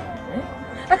man.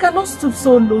 I cannot stoop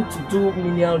so low to do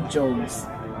menial jobs.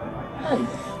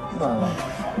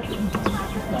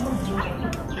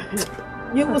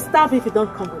 You will starve if you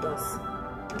don't come with us.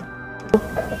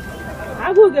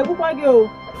 I will get Bupage.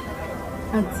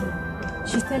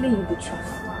 Auntie, she's telling you the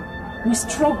truth. We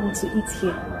struggle to eat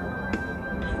here.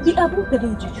 We are both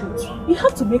telling you the truth. You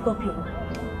have to make up your mind.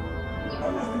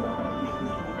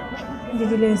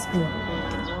 Baby, let's go.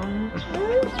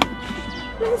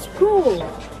 Let's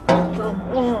go. Come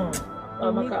on.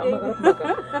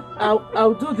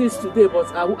 I'll do this today, but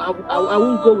I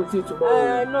won't go with you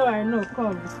tomorrow. I know.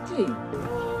 Come. Hey.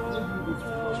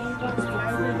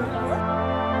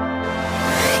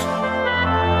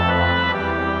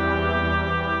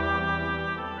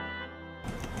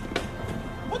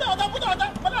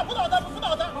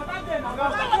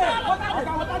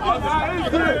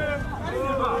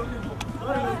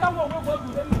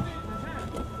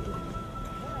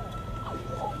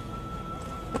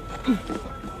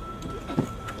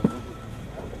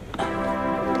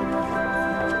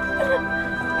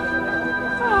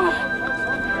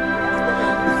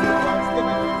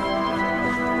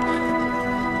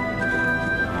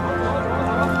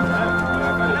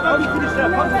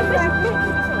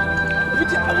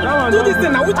 Do this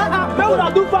thing now. Why would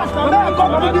I do fast now?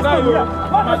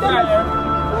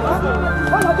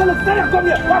 Come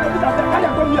here. Why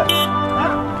come here?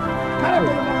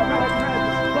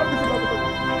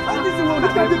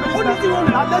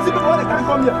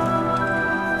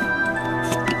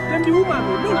 Then the woman,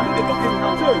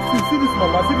 see this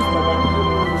mama.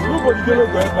 Nobody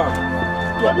going back.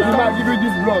 If I give you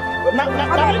this blood. Now,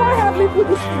 help me put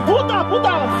this. Put that. No, put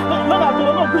up.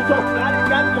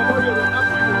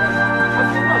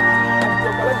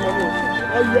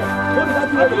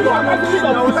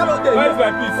 Where's my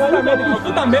piece?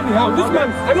 Put that man in house. This man,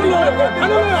 I don't know how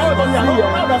to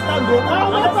understand, bro.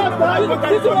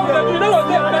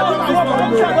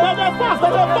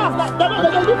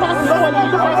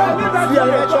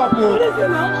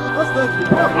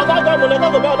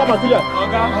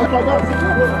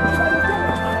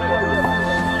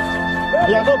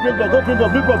 Yeah, go bring up. You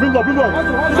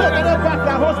say, can I pass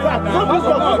that horse back? Go bring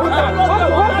up.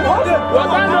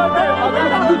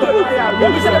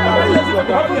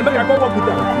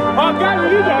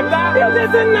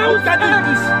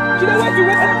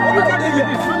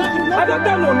 I don't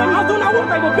know now. I don't know what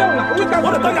I will do now. We can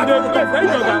go to the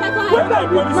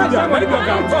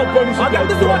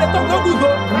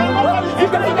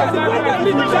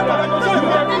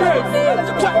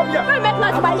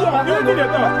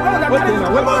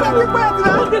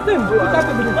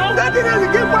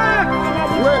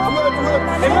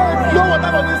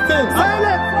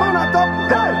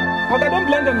I don't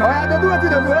blend them now. I don't do it to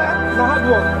them. No hard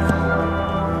work.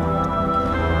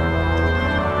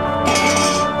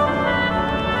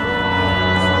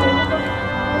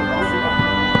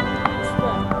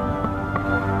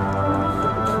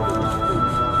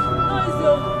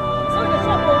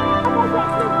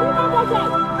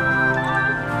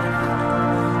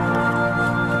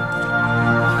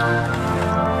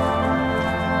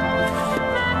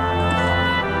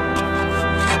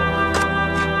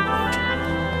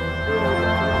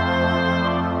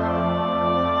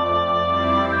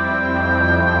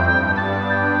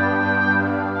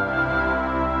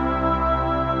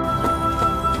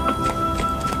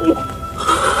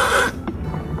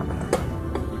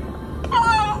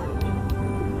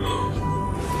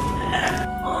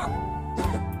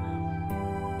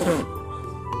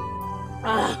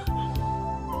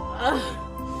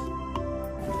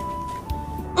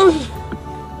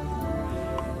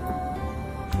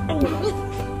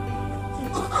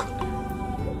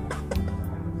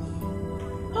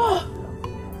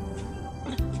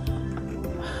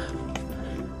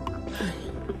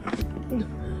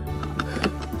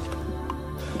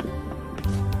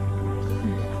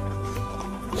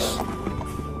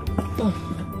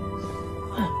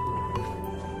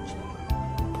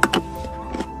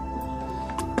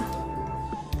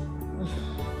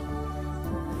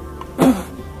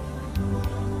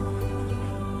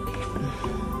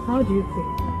 How do you feel?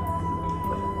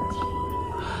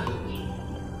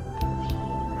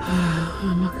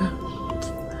 Amaka,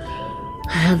 I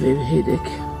have a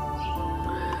headache.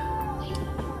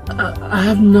 I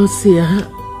have nausea.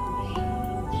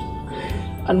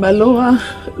 And my lower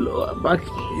back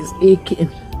is aching.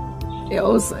 There are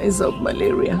all signs of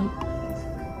malaria.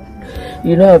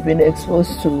 You know, I've been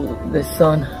exposed to the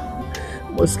sun,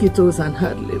 mosquitoes and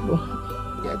hard labor.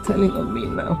 They're telling on me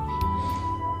now.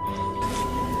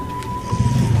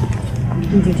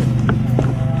 Ndidi,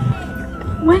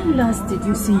 when last did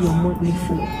you see your monthly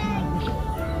flow?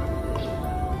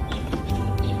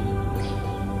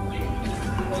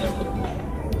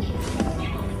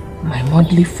 My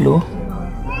monthly flow?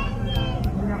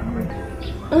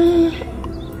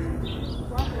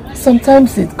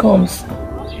 Sometimes it comes,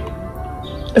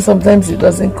 sometimes it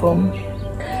doesn't come.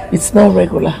 It's not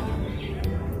regular.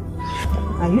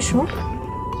 Are you sure?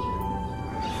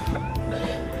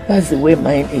 That's the way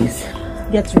mine is.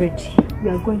 Get ready. We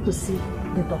are going to see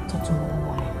the doctor tomorrow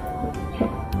morning.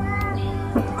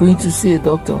 Going to see a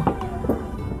doctor?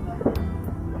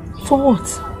 For what?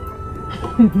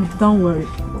 Don't worry,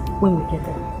 when we get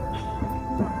there.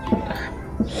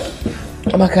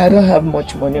 Amaka, I don't have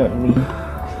much money on me.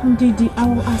 Ndidi, I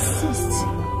will assist.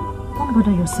 Don't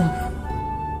bother yourself.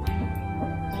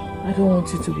 I don't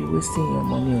want you to be wasting your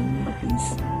money on me,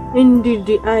 please.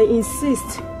 Ndidi, I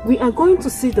insist. We are going to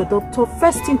see the doctor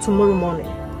first thing tomorrow morning.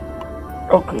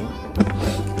 Okay.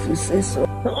 If you say so.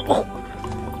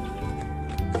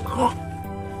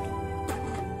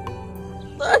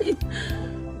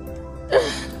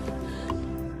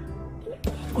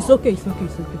 It's okay, it's okay,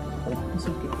 it's okay. It's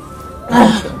okay.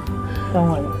 Don't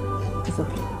worry. It's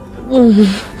okay.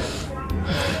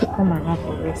 Come and have a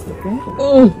rest, okay?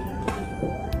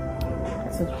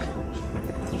 It's okay.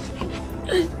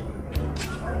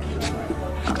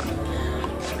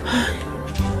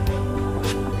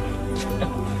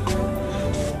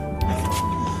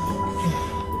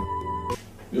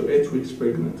 You're 8 weeks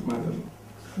pregnant, madam.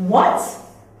 What?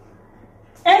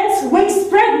 8 weeks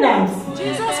pregnant?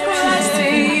 Jesus Christ,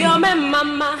 you're my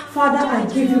mama. Father, I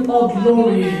give you all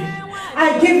glory.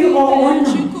 I give you all honor.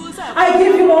 I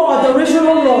give you all adoration,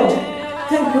 O Lord.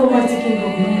 Thank you, Almighty King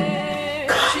of glory.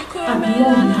 At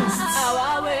long last.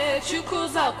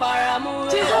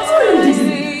 Jesus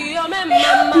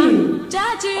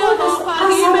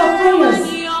Christ,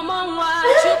 you're my mama.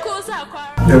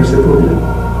 There is a problem.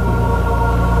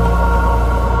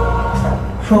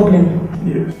 Problem?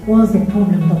 Yes. What's the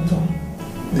problem, doctor?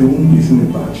 The womb is in a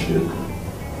bad shape.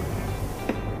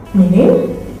 Meaning?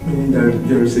 Meaning that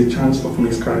there is a chance of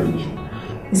miscarriage.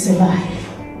 It's a lie.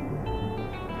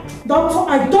 Doctor,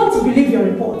 I don't believe your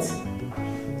report.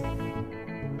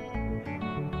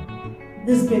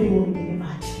 This baby will be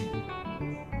delivered.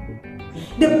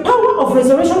 The power of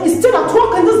resurrection is still at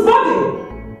work in this body.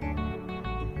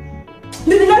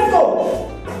 Lily, let's go.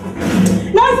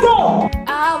 Let's go.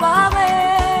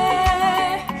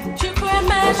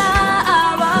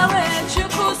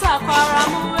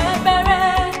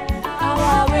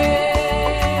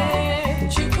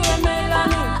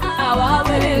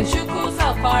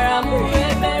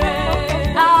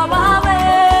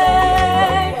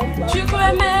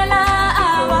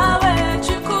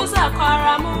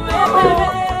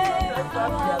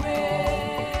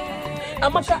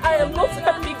 Amaka, I am not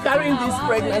happy carrying this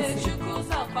pregnancy.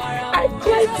 I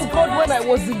cried to God when I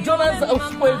was in Jonah's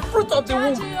house for a fruit of the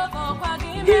womb.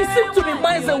 He seemed to be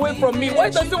miles away from me. Why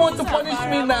does he want to punish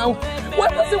me now? Why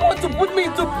does he want to put me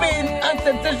into pain and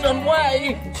temptation?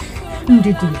 Why?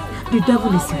 Ndidi, the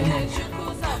devil is lying.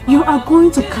 You are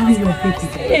going to carry your baby.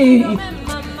 Hey,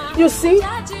 you see?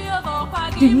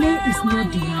 Delay is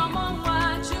not denial.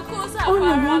 All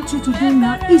I want you to do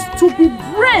now is to be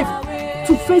brave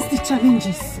to face the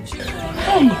challenges.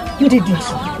 Hey, Ndidi,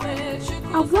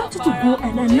 I want you to go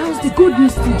and announce the good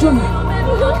news to Jonah.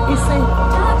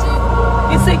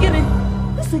 It's again.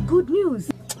 That's a good news.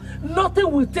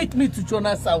 Nothing will take me to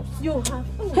Jonah's house. You have.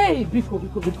 Hey, Biko.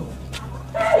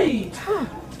 Hey!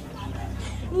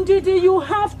 Ndidi, you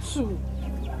have to.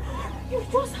 You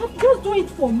just do it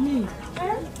for me.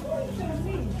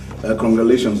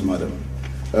 Congratulations, madam.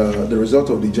 The result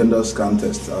of the gender scan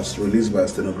test as released by a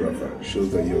stenographer shows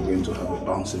that you're going to have a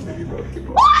bouncing baby boy.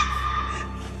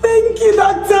 Thank you,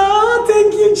 doctor.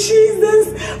 Thank you,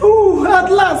 Jesus. Oh,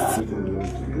 at last.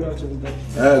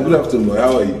 Good afternoon, boy.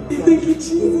 How are you? Thank you,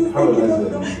 Jesus. How are you?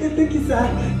 Thank you, sir.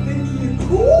 Thank you.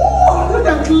 Oh,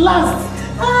 at last.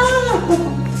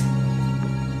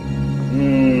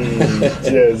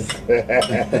 Yes.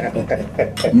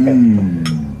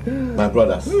 My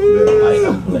brothers, I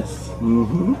am blessed.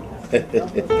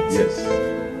 Yes.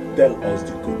 Tell us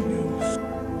the good news.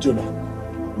 Jonah,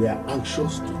 we are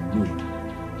anxious to know.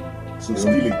 So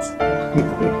spill it.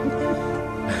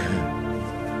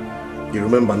 You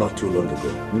remember not too long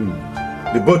ago,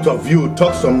 the both of you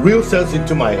talked some real sense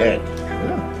into my head.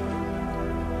 Yeah.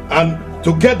 And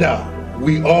together,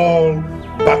 we all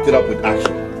backed it up with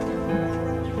action.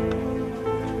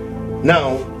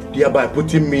 Now, thereby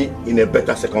putting me in a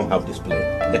better second half display.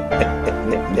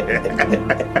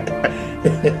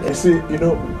 You see,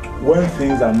 when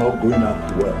things are not going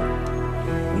out well,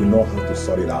 we know how to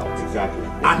sort it out. Exactly.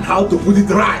 And how to put it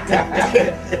right.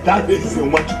 That is a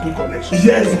magical connection.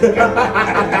 Yes.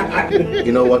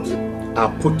 You know what? I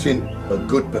put in a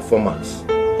good performance.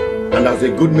 And as a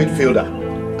good midfielder,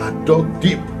 I dug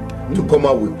deep to come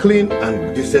out with clean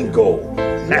and decent goal.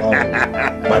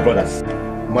 My brothers,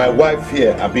 my wife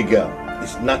here, Abigail,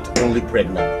 is not only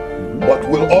pregnant, but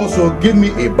will also give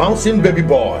me a bouncing baby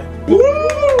boy. Woo!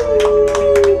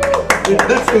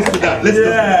 Let's go to that. Let's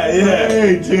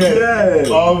go. Yeah.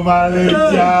 Oh, my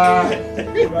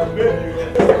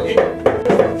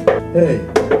Hey.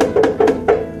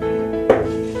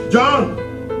 John!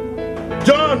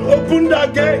 John, open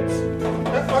that gate!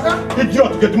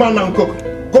 Idiot, get man and cook.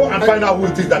 Go and find out who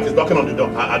it is that is knocking on the door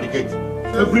at the gate.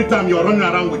 Every time you're running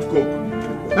around with coke.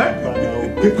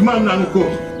 Get man and cook.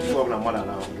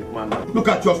 Look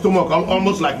at your stomach,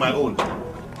 almost like my own.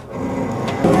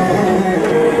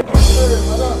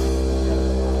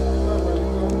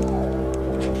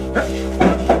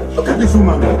 Look at this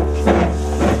woman.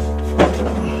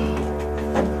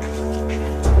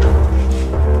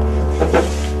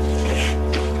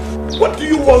 What do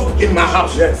you want in my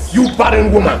house? Yes. You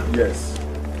barren woman. Yes.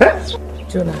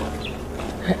 Jonah,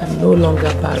 I am no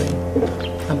longer barren.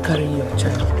 I'm carrying your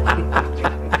child.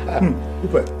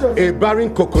 A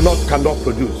barren coconut cannot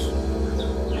produce.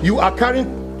 You are carrying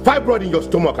fibroid in your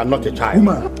stomach and not a child.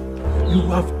 Woman, you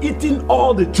have eaten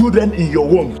all the children in your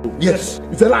womb. Yes.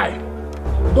 It's a lie.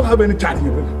 You don't have any child in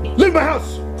your womb. Leave my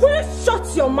house. Please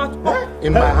shut your mouth up.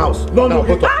 In my house. No.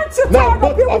 Both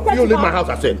of you leave my house,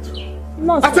 I said.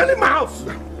 No, I said leave my house.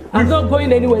 I'm not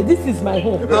going anywhere. This is my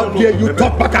home. How dare you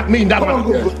talk back at me in that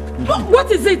manner? What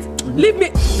is it? Leave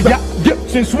me. Yeah,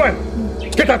 since when?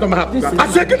 Get out of my house. I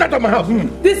said get out of my house.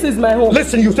 This is my home.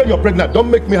 Listen, you said you're pregnant.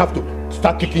 Don't make me have to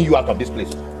start kicking you out of this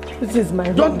place. This is my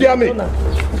home. Don't dare me. Leave.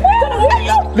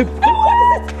 Leave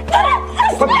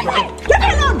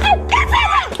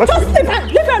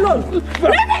me alone.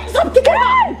 Stop kicking her.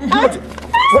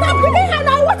 Stop kicking her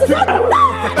now. What is happening?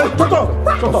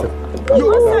 Shut up.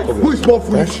 Who is more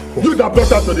foolish? You that brought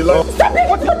her to the light. Stop it.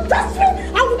 Don't touch me.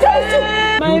 I will tell you.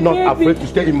 You're not afraid to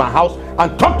stay in my house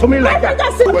and talk to me like that.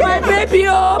 My baby,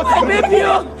 oh, my baby,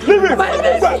 oh. Leave it. My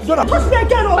baby. Touch me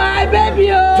again, oh. My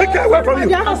baby, oh. Take her away from you.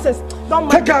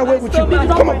 Take her away with you.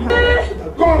 Come on.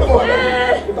 Come on.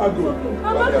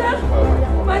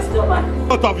 My stomach.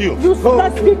 Both of you.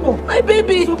 Useless people. My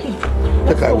baby.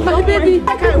 Take her away. My baby.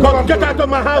 Come, get out of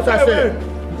my house, I said.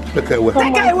 Take her away.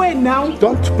 Take her away now.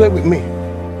 Don't play with me.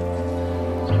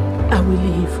 I will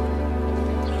leave.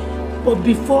 But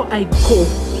before I go,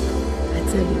 I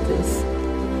tell you this.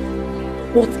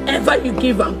 Whatever you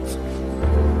give out,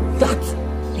 that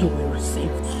you will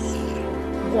receive.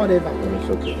 Whatever.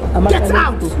 Get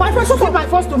out! My first was my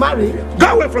first to marry. Go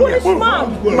away from here.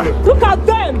 Man, look at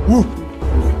them.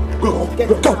 Go.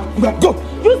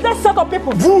 Useless set of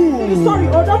people. Sorry,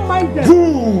 don't mind them.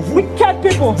 Wicked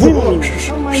people.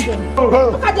 Don't mind them.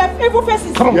 Look at their evil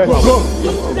faces. Come on, go.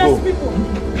 Useless people.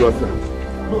 Go.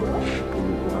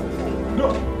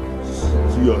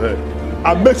 See your head.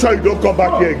 And make sure you don't come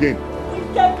back here again.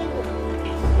 Wicked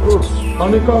people.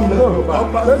 Honey, come, let's go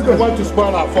back. Let's go. Want to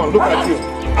spoil our fun. Look at you.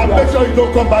 And make sure you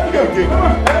don't come back here again.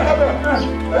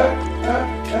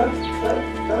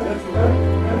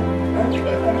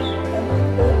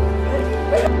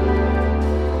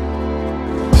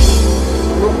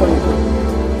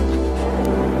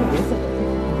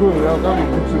 Good, I'll come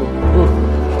with you. Good.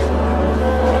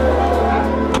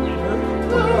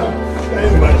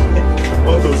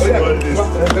 All those stories.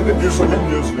 Let me do some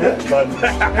news.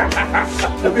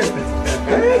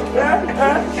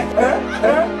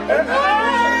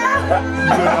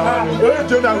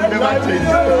 Jonah will never change.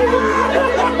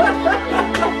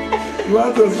 You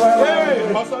want to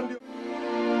smile?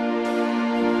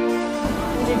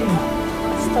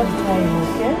 Stop crying,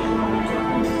 okay?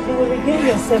 You will regain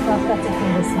yourself after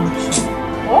taking this action.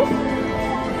 Oh?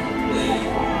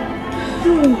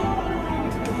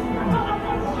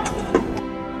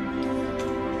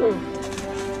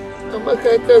 Amaka,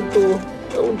 I can't go.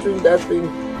 I won't drink that thing.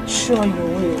 Sure you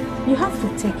will. You have to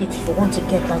take it if you want to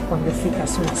get back on your feet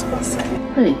as soon as possible.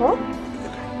 Hey. Huh?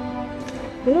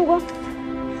 You know what?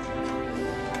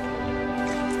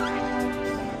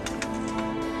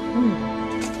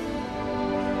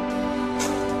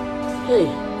 Hey.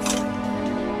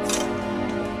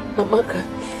 Amaka.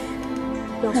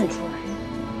 Just try.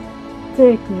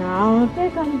 Take now.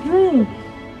 Take and drink.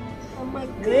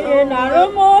 Hey,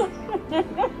 Naromo.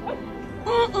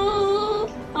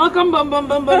 Come, bam.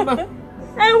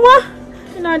 Hey, what?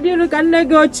 Nadiru can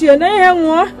negotiate. Hey,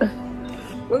 what?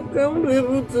 I can't be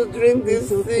able to drink this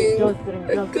thing. Just drink.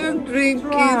 I can't drink it.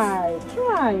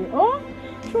 Try. Oh,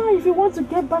 try if you want to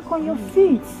get back on your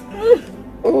feet.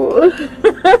 Oh.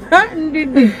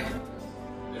 Ndidi.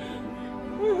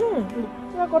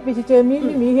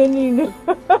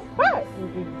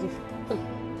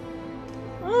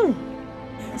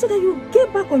 So that you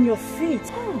get back on your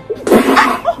feet.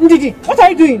 Ndidi, what are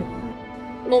you doing?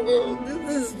 No,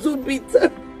 this is too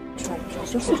bitter. Try,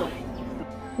 just try.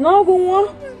 No, go on.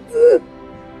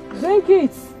 Drink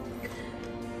it.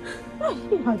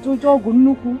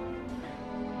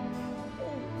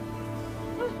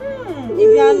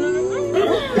 Viviana.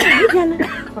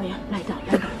 Oh yeah, lie down.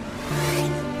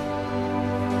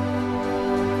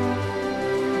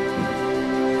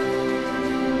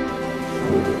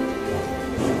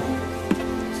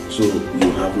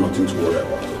 nothing to worry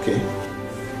about, okay?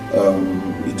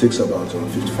 It takes about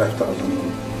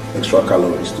 55,000 extra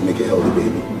calories to make a healthy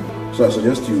baby. So I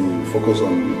suggest you focus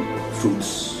on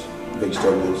fruits,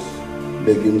 vegetables,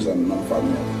 legumes, and non-fat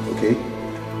milk, okay?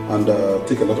 And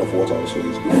take a lot of water also,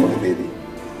 it's good for the baby.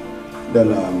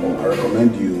 Then I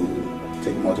recommend you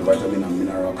take multivitamin and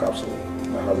mineral capsule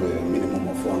that has a minimum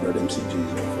of 400 mcg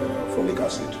of folic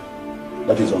acid.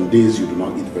 That is on days you do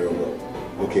not eat very well,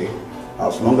 okay?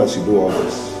 As long as you do all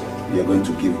this, you are going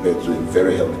to give birth to a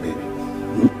very healthy baby.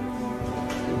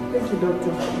 Thank you,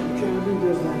 doctor. Okay, I'll do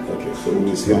just that. Okay, so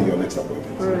we'll see you on your next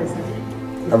appointment. All right, sir.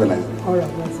 Have a nice day. All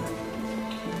right, bye, sir.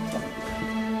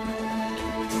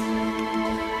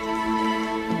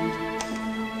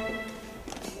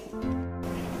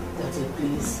 Daddy,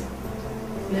 please,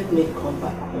 let me come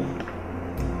back home.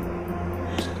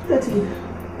 Daddy,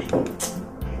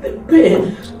 the pain,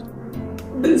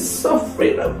 the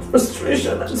suffering and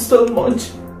frustration and so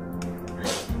much.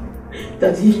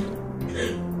 Daddy,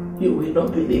 you will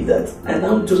not believe that I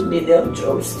now do menial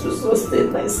jobs to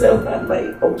sustain myself and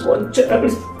my unborn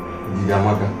child.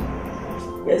 Ndidiamaka.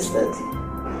 Yes, Daddy.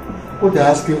 What they're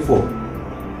asking for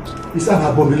is an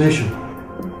abomination.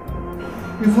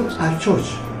 Even at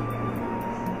church,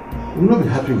 we will not be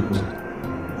happy with me.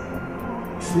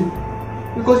 See?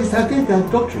 Because it's against their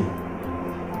doctrine.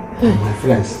 And my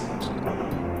friends,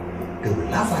 they will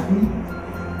laugh at me.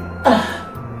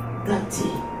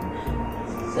 Daddy,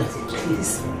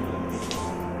 please.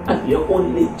 I'm your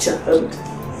only child.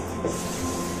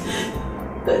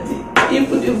 Daddy,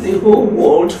 even if the whole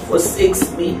world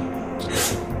forsakes me,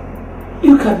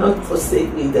 you cannot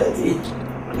forsake me, Daddy.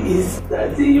 Please,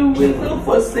 Daddy, you will not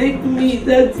forsake me,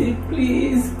 Daddy,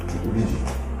 please.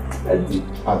 Daddy.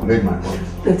 I've made my point.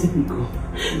 Daddy, Biko.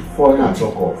 Before you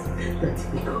talk off. Daddy,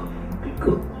 Biko.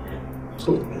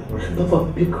 Papa,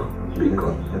 Biko.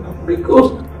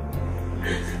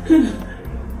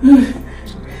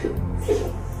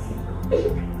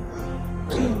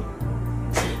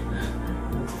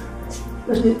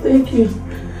 Daddy, thank you.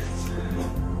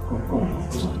 Come.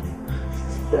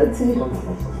 Daddy.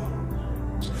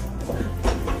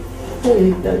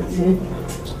 Hey, Daddy.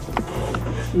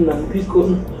 Biko.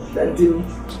 Daddy.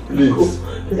 Please.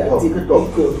 Daddy,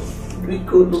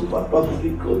 Biko, no, Papa,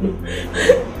 Biko, no.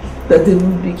 Daddy,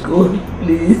 Biko,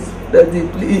 please. Daddy,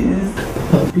 please.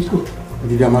 Biko.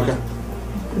 Ndidiamaka.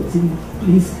 Daddy,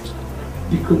 please.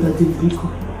 Biko, Daddy, Biko.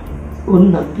 Oh,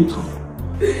 no, Biko.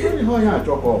 How you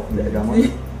talk off, Ndidiamaka?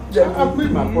 I've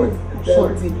made my point.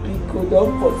 Sorry. Daddy, Biko,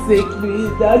 don't forsake me.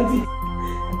 Daddy,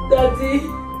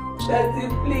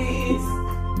 please.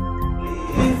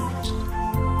 Please.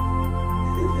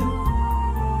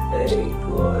 Hey,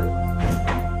 God.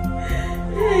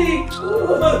 Hey,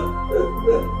 God.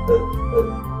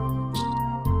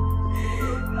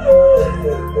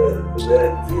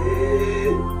 Daddy.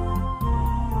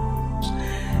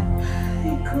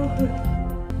 Hey, God.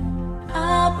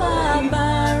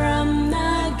 Ababaram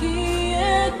nagi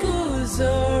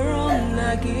ekuzorom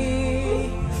nagi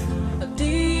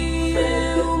die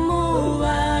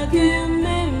umuwage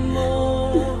memo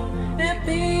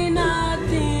epina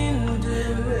tindu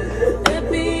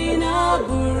epina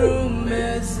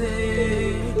burumeze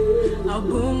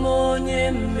abumonye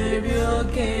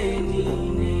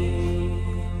meriokenine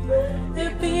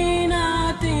epina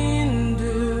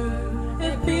tindu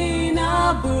epina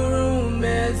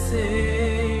burumeze.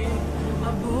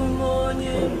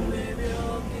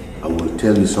 I will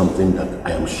tell you something that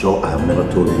I am sure I have never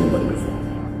told anybody before.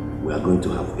 We are going to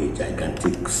have a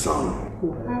gigantic son.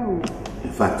 Wow.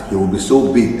 In fact, he will be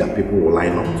so big that people will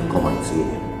line up to come and see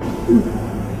him.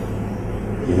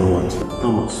 You know what?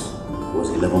 Thomas was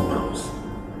 11 pounds,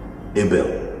 Abel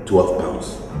 12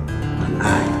 pounds, and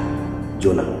I,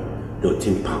 Jonah,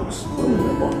 13 pounds when we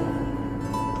were born.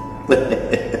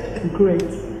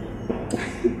 Great.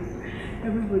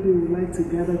 Everybody would like to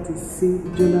gather to see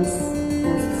Jonah's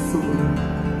first son.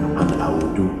 And I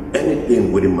will do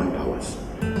anything within my powers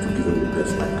to give him the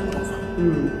best I can offer.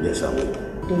 Yes, I will.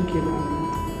 Thank you,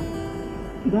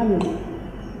 darling.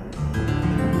 I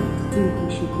think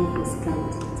we should go for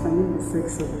scout. I know the sex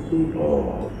of the baby.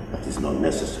 Oh, that is not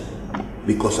necessary.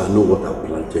 Because I know what I've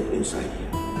planted inside him.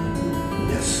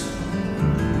 Yes.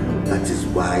 That is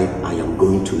why I am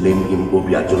going to name him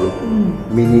Obiajolo,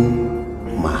 meaning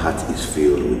my heart is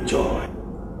filled with joy.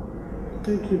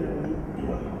 Thank you, darling.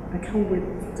 I can't wait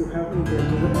to have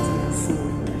Obiajolo as my son.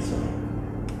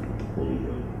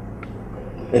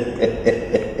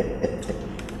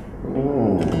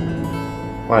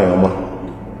 Why, Mama?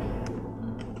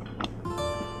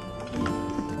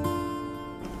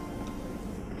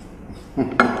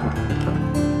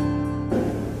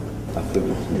 I feel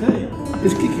it.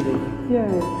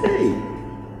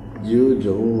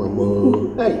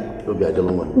 Mama. Hey, don't be a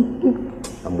dumb one.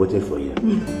 I'm waiting for you. Do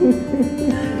you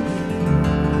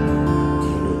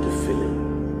know the feeling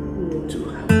to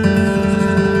have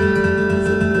as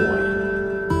a boy?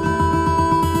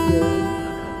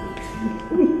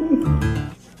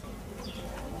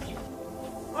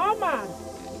 Oma!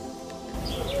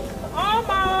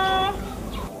 Oma!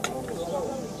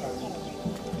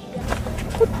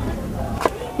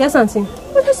 Yes, Auntie.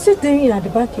 What are you still doing at the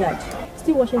backyard?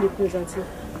 Still washing the clothes, Auntie.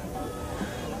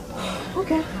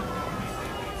 Okay.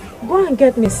 Go and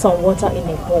get me some water in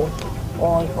a bowl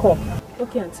or a cup.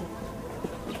 Okay, Auntie.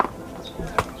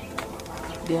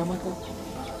 Ndidiamaka,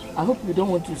 I hope you don't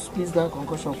want to squeeze that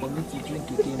concussion for me to drink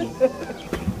again.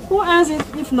 Who has it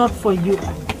if not for you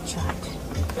and the child?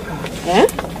 Eh?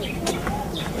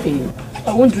 Hey,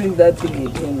 I won't drink that thing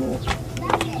again. No.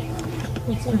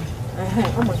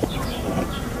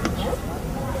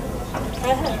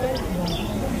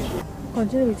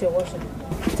 Continue with your washing.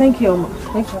 Thank you, Oma.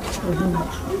 Thank you.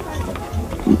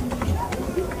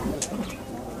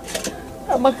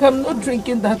 Amaka, I'm not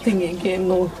drinking that thing again,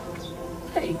 no.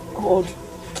 Hey, God.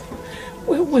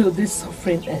 When will this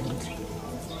suffering end?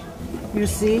 You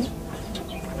see,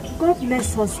 God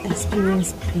lets us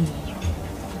experience pain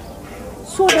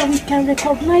so that we can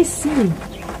recognize Him.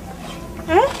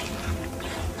 Eh?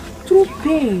 Through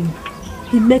pain,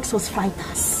 He makes us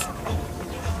fighters.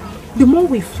 The more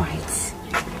we fight,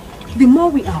 the more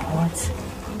we are hurt,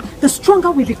 the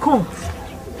stronger we become.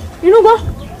 You know what?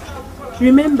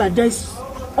 Remember, there's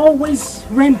always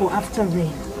rainbow after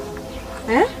rain.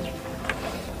 Eh?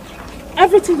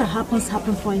 Everything that happens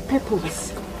for a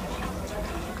purpose.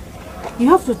 You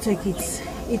have to take it.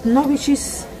 It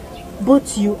nourishes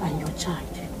both you and your child.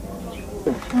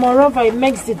 Moreover, it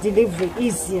makes the delivery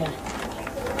easier.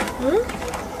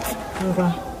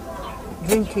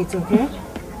 Drink it, okay?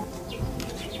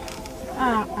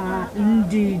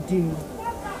 Ndidi.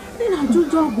 Drink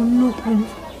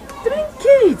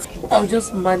it. I'll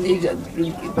just manage and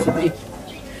drink it today.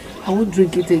 I won't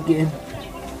drink it again.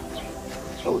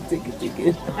 I will take it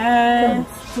again.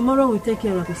 Tomorrow we'll take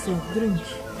care of yourself. Drink.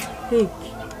 Take.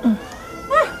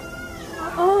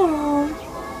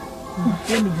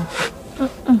 Let me help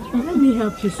you. Let me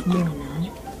help you small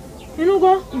now. You know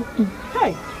what?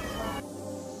 Hey.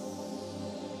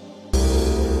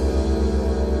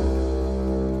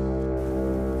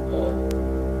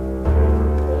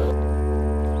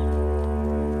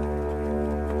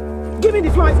 Give me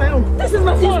the flower, it's my own. This is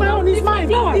my flower. It's my own, it's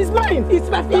mine. It's mine. It's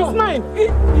my flower. It's mine.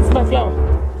 It's my flower.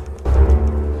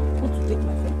 Want to take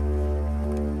my flower?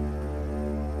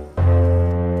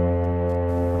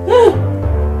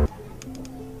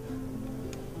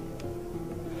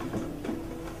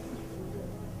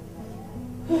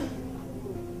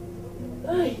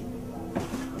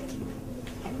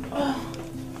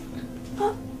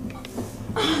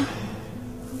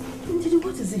 Ndidi,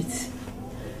 what is it?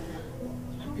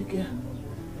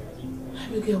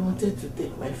 Abigail wanted to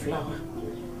take my flower.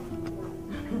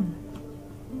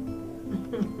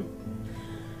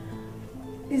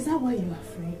 Is that why you're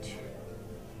afraid?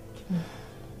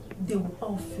 They will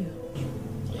all fail.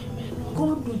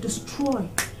 God will destroy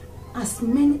as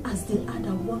many as they are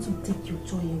that want to take your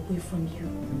joy away from you.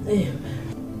 Amen.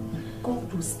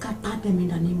 God will scatter them in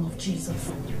the name of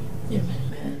Jesus.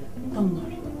 Amen. Don't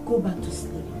worry. Go back to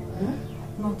sleep.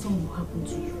 Nothing will happen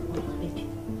to you.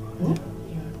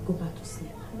 Go back to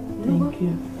sleep. Thank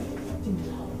you.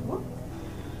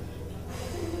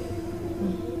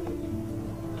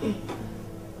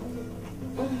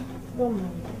 Don't worry.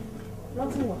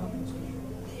 Nothing will happen to you.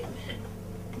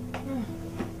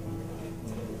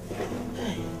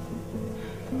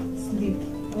 Sleep.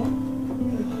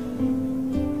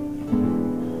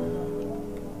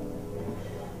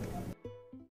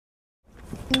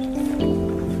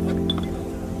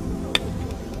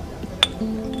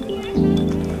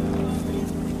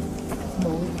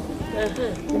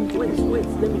 Wait,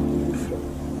 let me do this one.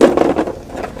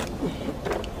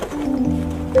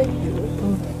 Thank you.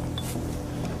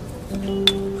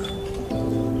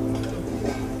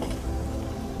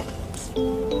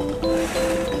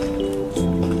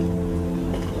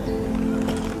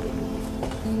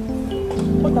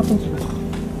 What happened to you?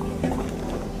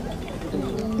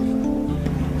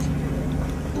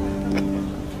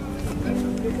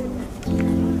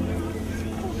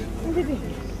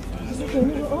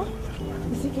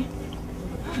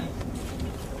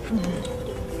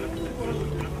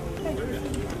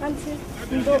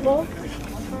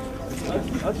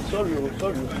 Sorry.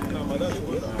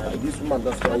 This woman,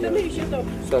 that's why. Let me shut up.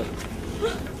 Sir.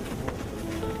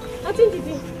 I think it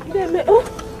is.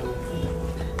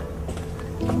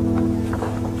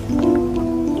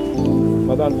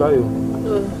 Madam, try you.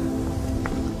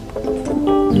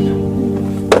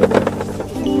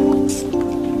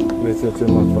 Wait, your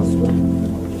mouth first.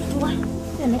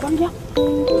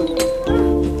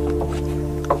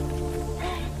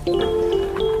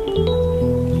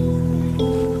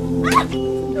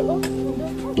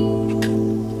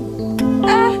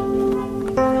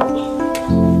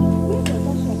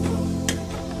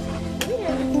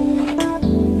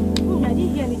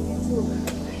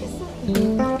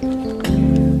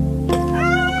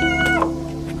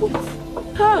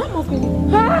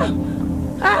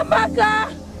 Amaka!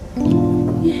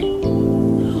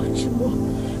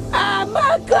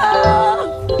 Amaka!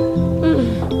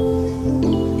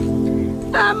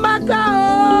 Amaka!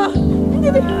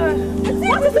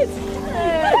 What is it?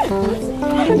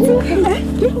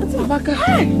 Amaka!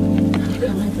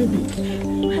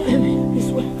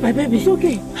 My baby. It's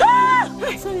okay.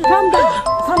 Sorry, calm down.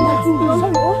 Calm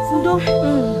down.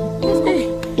 Sorry.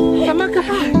 Amaka.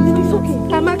 It's okay.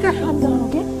 Amaka. Calm down,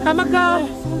 okay? Amaka.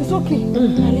 It's okay.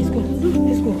 Let's go.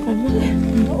 Let's go.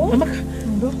 Amaka.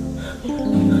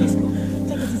 Let's go.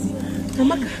 Take it easy.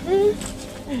 Amaka.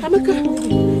 Amaka.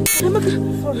 Amaka.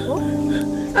 Sorry.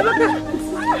 Amaka.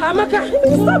 Amaka.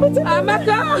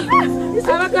 Amaka.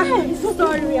 Amaka.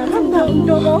 Sorry. Calm down.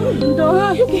 No.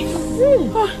 Okay.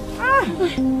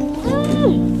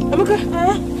 Amaka.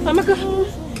 Amaka.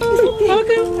 It's okay.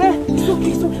 Amaka. It's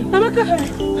okay. It's okay. Amaka.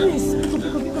 Please.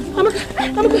 Amaka.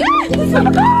 Amaka.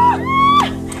 Amaka.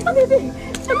 Baby.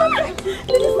 Amaka.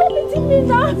 Did you stop beating me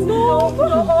now? No.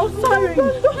 Sorry.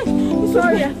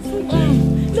 Sorry.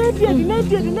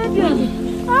 Maybe.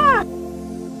 Ah.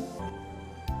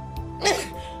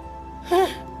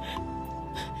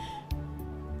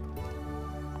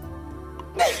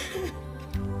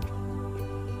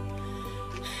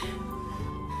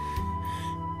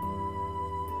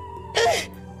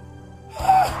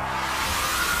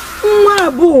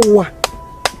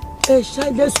 A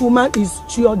childless woman is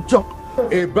your job.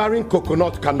 A barren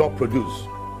coconut cannot produce.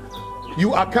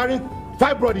 You are carrying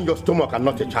fibroid in your stomach and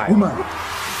not a child. Woman.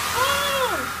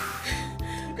 Oh!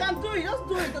 You can do it. Just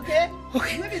do it, okay?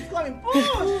 Okay. Maybe it's coming. Push!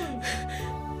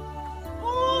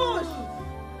 Push!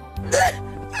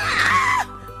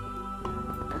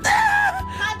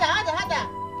 Harder.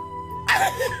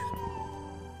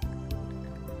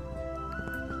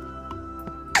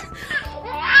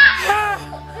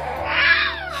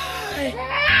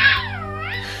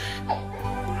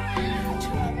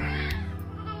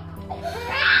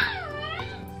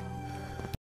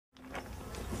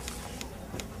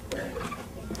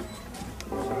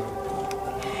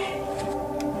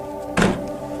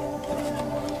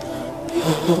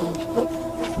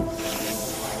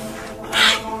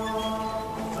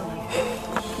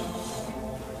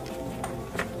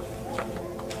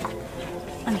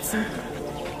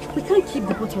 We can't keep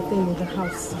the both of them in the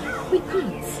house. We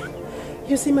can't.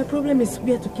 You see, my problem is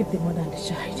where to keep the mother and the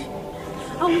child.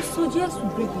 I will suggest we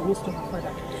break the news to her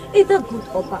father, either good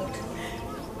or bad.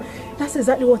 That's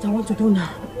exactly what I want to do now.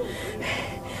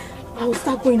 I will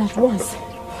start going at once.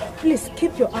 Please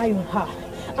keep your eye on her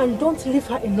and don't leave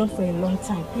her alone for a long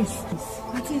time, please.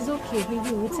 It is okay,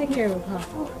 baby. We'll take care of her.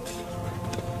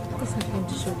 This is going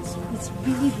to show this one. It's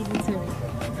really terrible.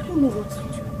 I don't know what to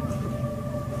do.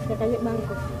 Like I get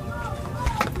mango.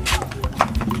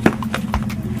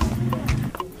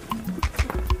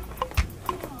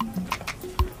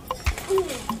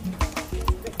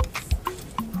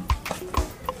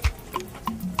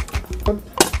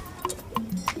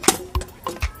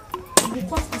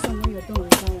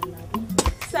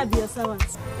 Serve your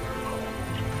servants.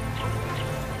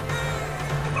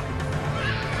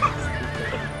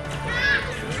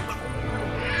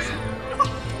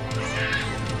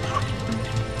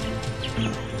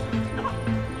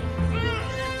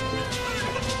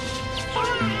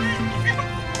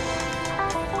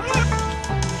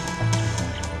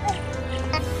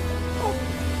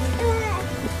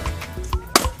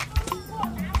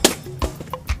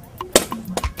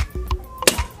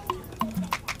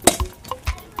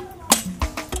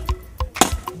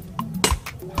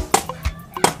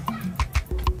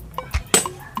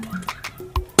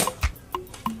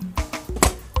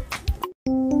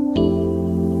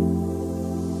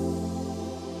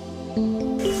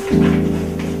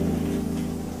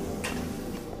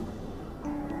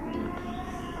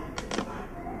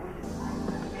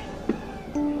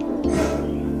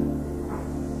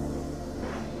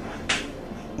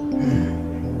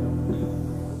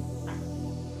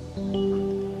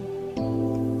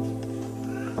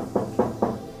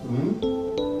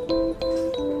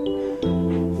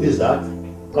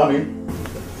 Come in.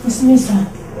 It's me, sir.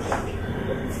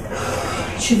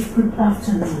 Chief, good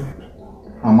afternoon.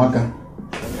 Amaka.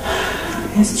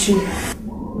 Yes, Chief.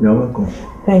 You're welcome.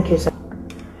 Thank you, sir.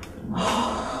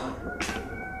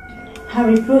 Her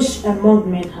reproach among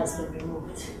men has been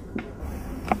removed.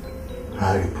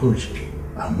 Her reproach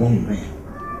among men?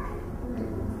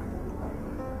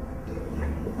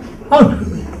 How do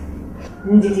you mean?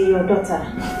 Ndidi, your daughter,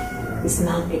 is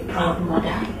now a proud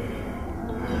mother.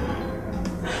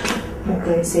 But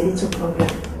there is a little problem.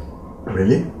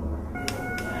 Really?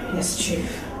 Yes,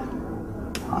 Chief.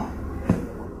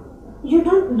 You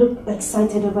don't look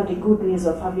excited over the good news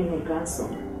of having a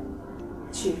grandson,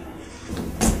 Chief.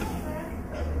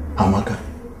 Amaka?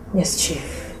 Yes,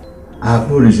 Chief. I have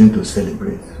no reason to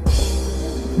celebrate.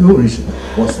 No reason.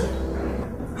 What's that?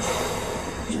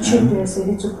 Chief, there's a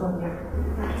little problem.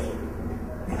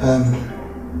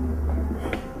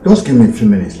 Just give me a few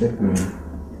minutes. Let me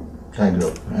tidy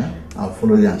up. I'll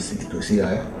follow you and see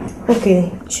her.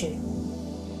 Okay, Chief.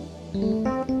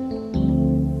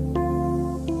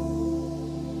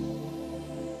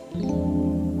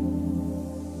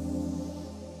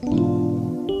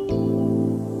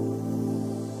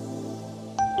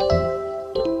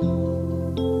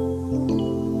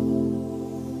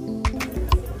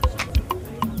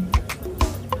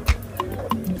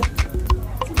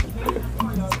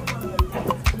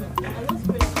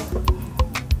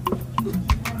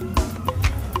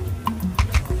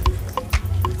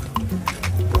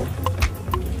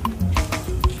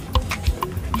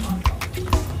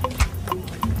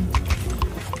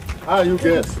 How are you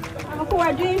guys? Uncle,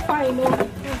 we're doing fine.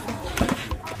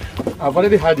 I've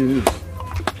already had the news.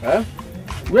 Eh?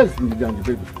 Where's Ndidi and the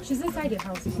baby? She's inside the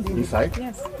house. Inside?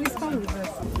 Yes, please come with us.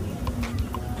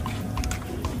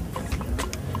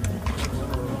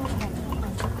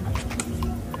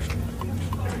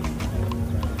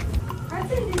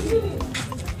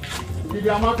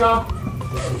 Ndidiamaka!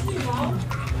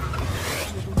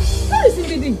 Where is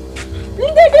Ndidi?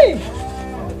 Ndidi!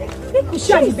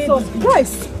 Jesus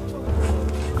Christ!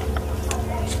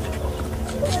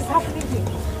 What is happening here?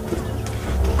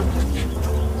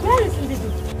 Where is Ndidi?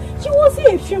 She was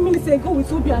here a few minutes ago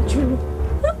with Obi and Chulu.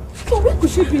 So where could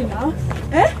she be now?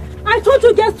 Eh? I told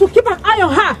you guys to keep an eye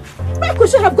on her. Where could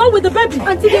she have gone with the baby?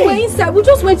 Until they were inside, we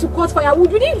just went to cut firewood.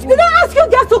 Did I ask you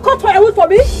guys to cut firewood for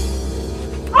me?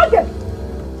 Okay.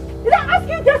 Did I ask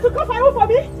you guys to cut firewood for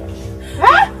me?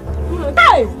 Eh?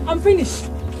 Hey! I'm finished.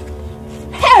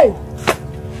 Hey!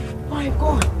 My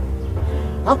God!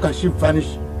 How can she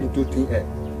vanish into thin air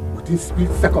within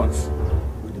split seconds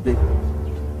with the baby?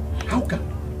 How can?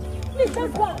 Please,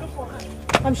 let's go and look for her.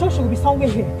 I'm sure she will be somewhere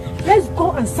here. Let's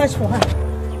go and search for her.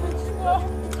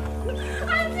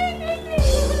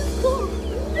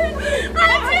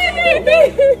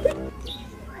 Auntie!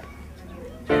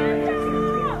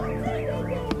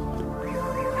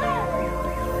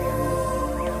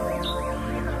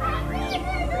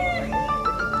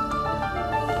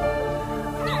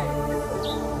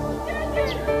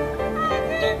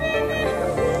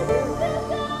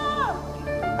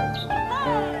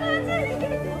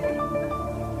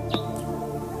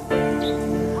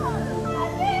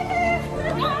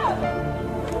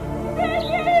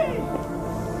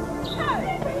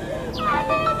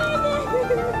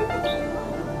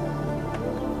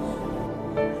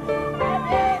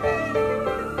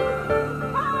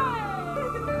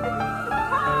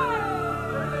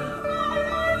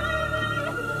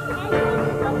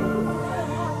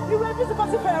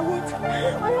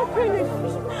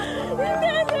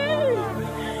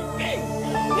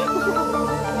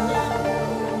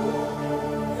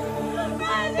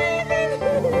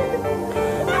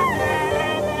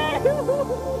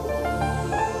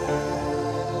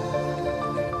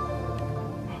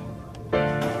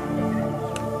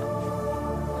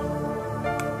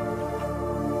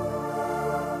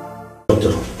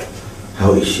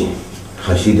 How is she?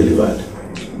 Has she delivered?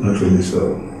 Not really,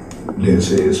 sir.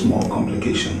 There's a small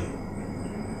complication.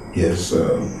 Yes,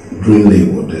 during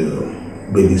labor,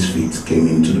 the baby's feet came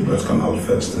into the birth canal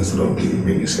first instead of the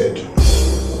baby's head.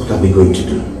 What are we going to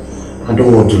do? I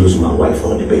don't want to lose my wife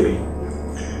or the baby.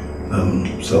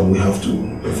 So we have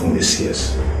to perform a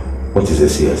CS. What is a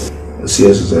CS? A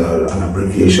CS is an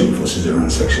abbreviation for cesarean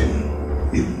section.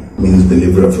 It means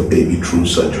delivery of a baby through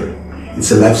surgery.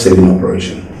 It's a life-saving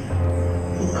operation.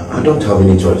 I don't have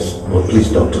any choice, but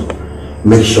please, doctor,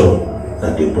 make sure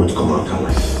that they both come out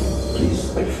alive.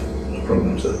 Please. No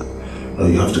problem, sir.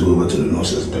 You have to go over to the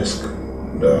nurse's desk.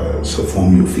 There's a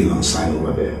form you fill and sign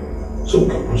over there, so we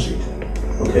can proceed.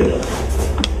 Okay, doctor.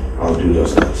 I'll do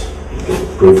just that.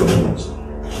 Okay, pray for me, sir.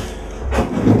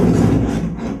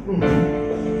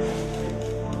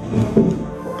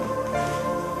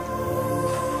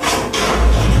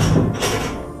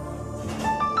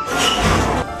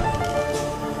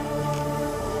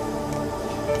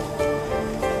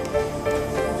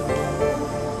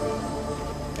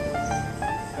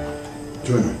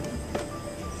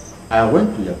 I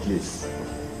went to your place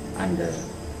and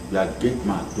your gate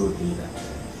man told me that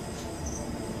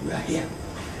you are here.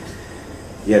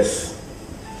 Yes.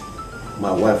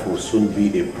 My wife will soon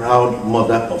be a proud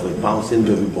mother of a bouncing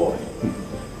baby boy.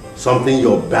 Something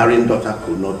your barren daughter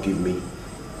could not give me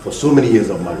for so many years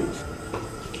of marriage.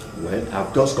 Well,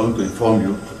 I've just come to inform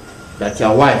you that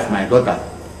your wife, my daughter,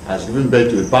 has given birth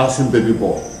to a bouncing baby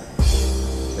boy.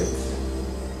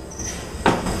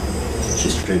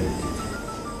 She's straight.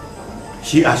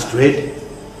 She has strayed.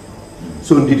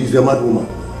 So Ndidi is a mad woman.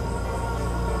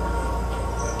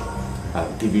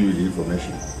 I'll give you the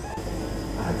information.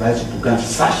 I advise you to go and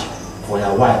search for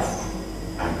your wife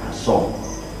and her son.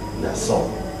 Your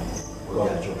son.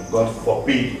 God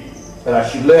forbid that I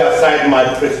should lay aside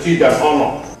my prestige and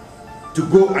honor to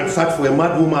go and search for a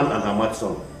mad woman and her mad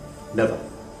son. Never.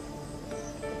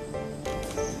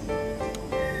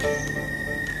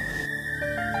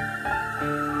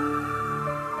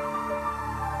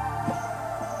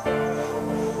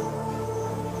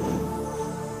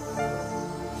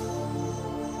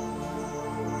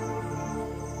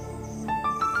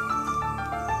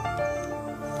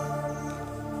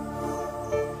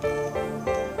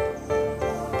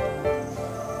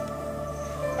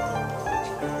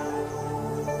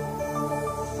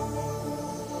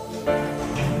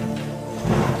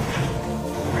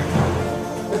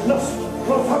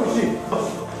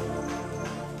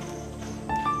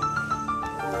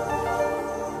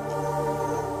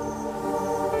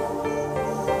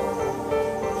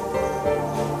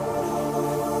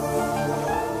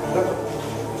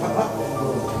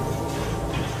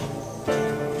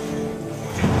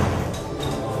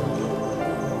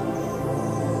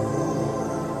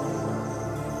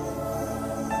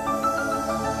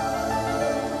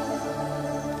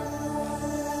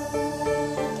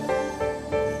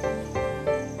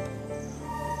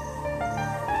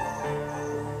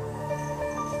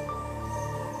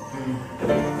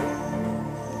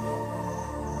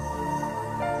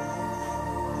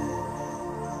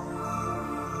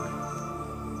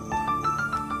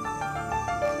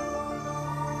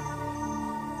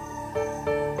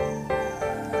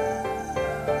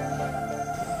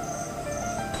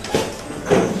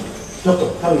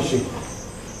 Doctor, how is she?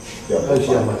 How is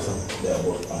she and my son? They are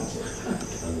both fine, sir.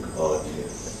 Thank God,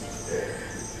 yes.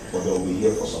 But they'll be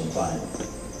here for some time,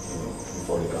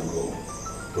 before they can go.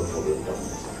 Don't forget that.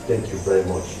 Thank you very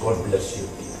much. God bless you.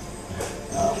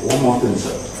 One more thing,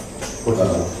 sir. What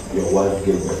is it? Your wife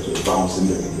gave birth to a bouncing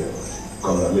baby girl.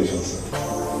 Congratulations, sir.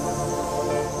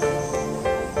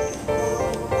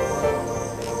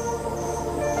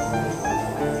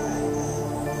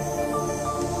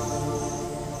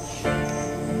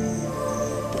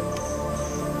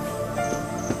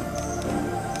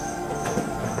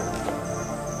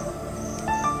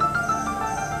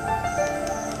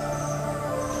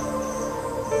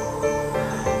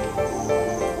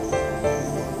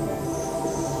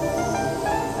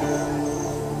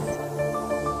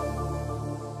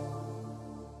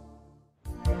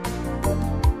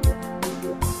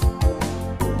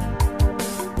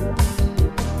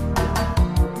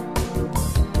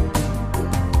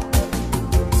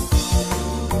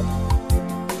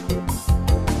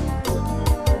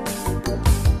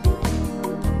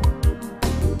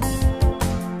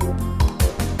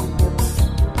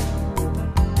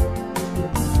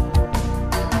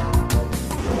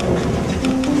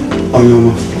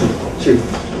 Chief.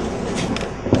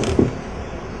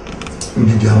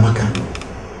 Ndidiamaka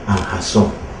and her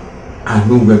son are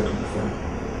nowhere to be found.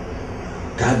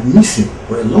 They are missing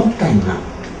for a long time now.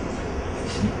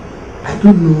 I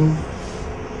don't know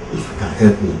if you can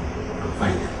help me to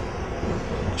find them.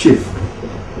 Chief,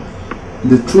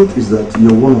 the truth is that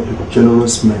you're one of the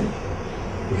generous men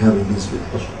we have in this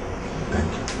village.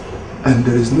 Thank you. And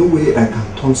there is no way I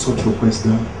can turn such request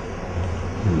down.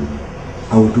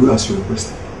 I will do as you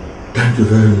requested. Thank you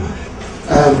very much.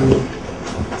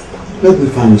 Let me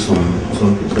find some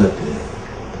things that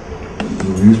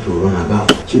you used to run about.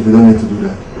 Chief, you don't need to do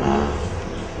that.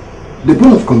 The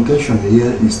point of contention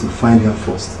here is to find her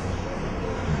first.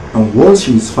 And once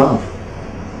she is found,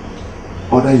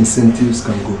 other incentives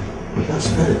can go. But that's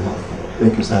fair enough.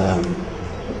 Thank you, sir.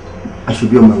 I should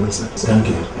be on my way, sir. Thank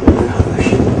you.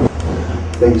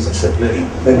 Thank you, sir.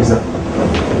 Thank you, sir.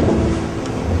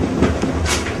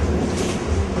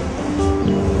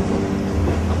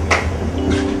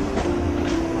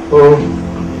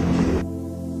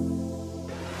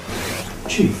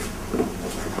 Chief,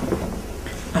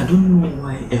 I don't know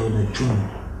why Elder John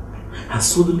has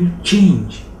suddenly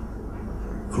changed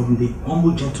from the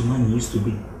humble gentleman he used to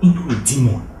be into a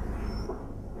demon.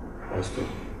 Pastor,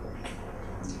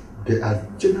 They are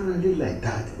generally like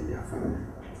that in their family.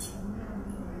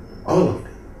 All of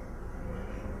them.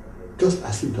 Just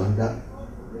as if they're under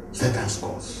Satan's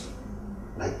cause.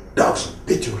 Like dogs of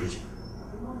petty origin.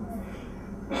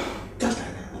 Just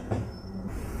like that.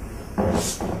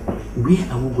 Where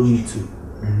are we going to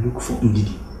look for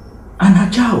Ndidi and her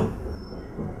child?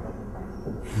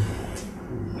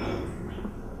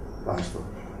 Pastor,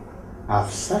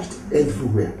 I've searched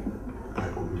everywhere. I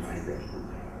couldn't find them.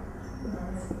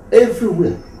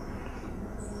 Everywhere.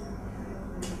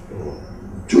 Oh,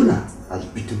 Jonah has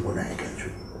beaten more than he can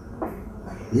chew.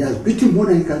 He has beaten more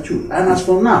than he can chew. And as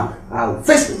for now, I'll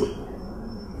face it.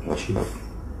 Chief,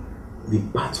 the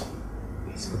battle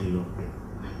is for the Lord.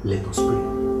 Let us pray.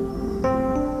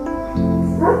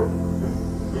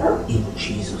 In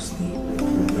Jesus' name,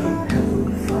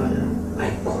 Heavenly Father, I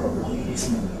call upon you this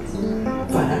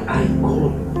moment. Father, I call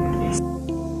upon you this.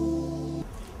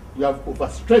 You have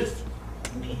overstretched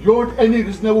beyond any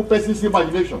reasonable person's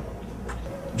imagination.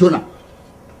 Jonah,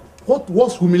 what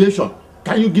worse humiliation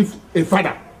can you give a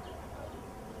father?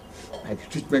 Like the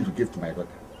treatment you gave to my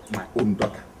daughter, my own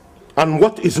daughter. And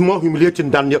what is more humiliating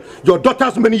than your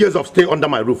daughter's many years of stay under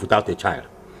my roof without a child?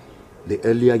 The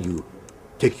earlier you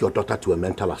take your daughter to a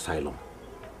mental asylum,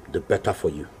 the better for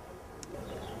you.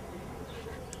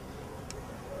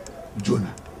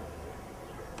 Jonah,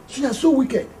 you are so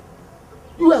wicked.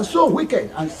 You are so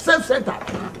wicked and self-centered.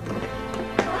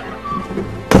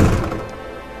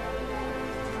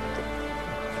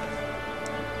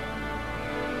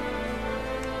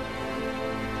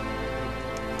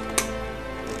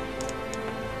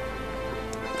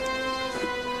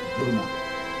 Jonah.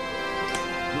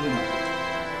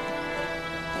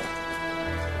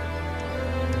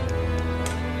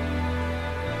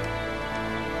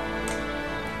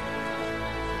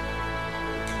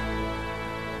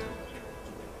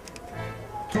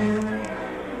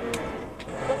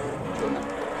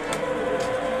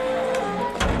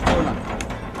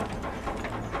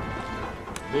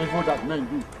 The evil that men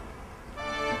do.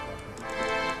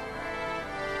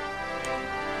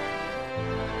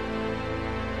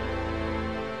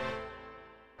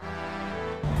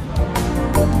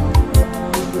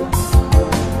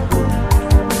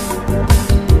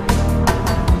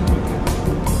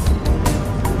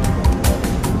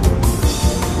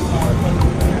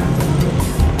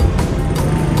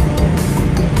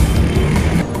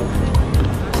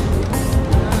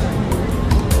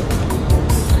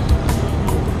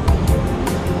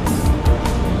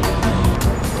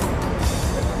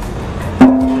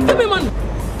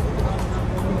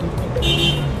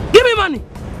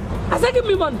 Give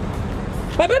me money.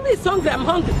 My baby is hungry. I'm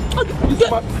hungry. Okay.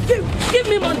 Give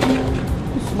me money.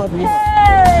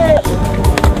 Hey!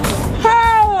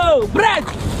 Oh, bread.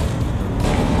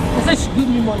 I said she give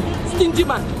me money. Stingy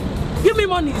man. Give me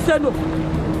money. He said no.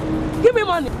 Give me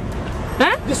money.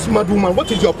 Eh? This mad woman,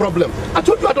 what is your problem? I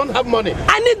told you I don't have money.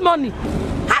 I need money.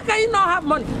 How can you not have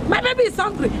money? My baby is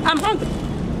hungry. I'm hungry.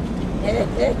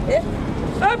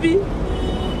 Baby.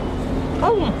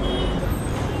 Oh.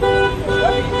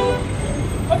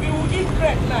 Okay, we'll eat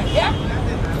bread now, yeah?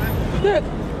 Good.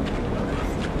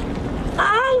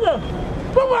 I'm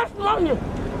too much money.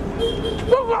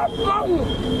 Too much money.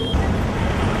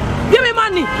 Give me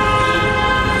money.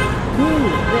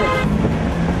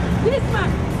 This man.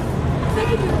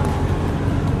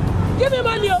 Give me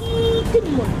money. Give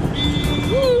me money.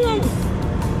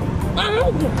 I'm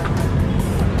hungry.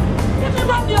 Give me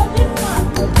money, this man.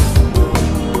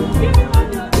 Give me money.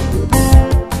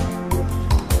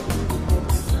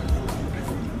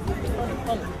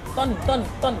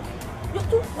 Tony, you're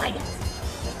too quiet.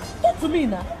 Talk to me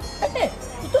now. Hey,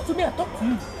 you talk to me, I talk to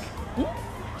you.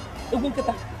 You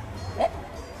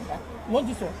want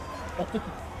this one? I'll take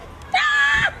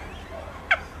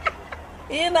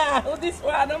it. Ina, this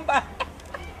one number.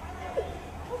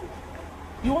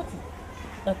 You want it?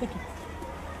 I'll take it.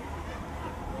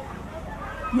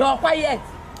 You're quiet.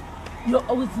 You're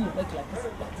always in your leg like this.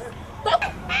 Talk.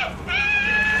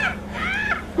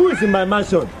 Who is in my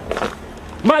mansion?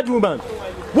 Mad woman,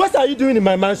 what are you doing in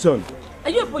my mansion? Are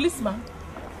you a policeman?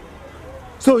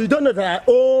 So you don't know that I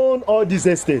own all these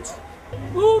estates?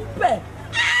 Upe!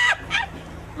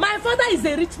 My father is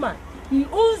a rich man. He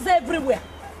owns everywhere.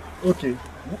 Okay.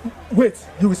 Wait,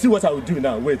 you will see what I will do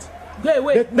now. Wait.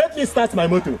 Wait. Let me start my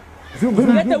motor.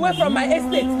 Get away from my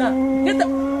estate now. Get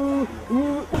away.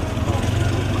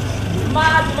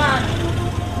 Madman!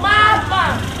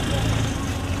 Madman!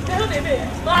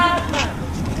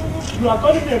 You are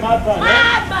calling me a madman.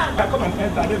 Madman! Come and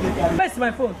enter. Let me carry. Where's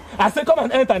my phone? I said come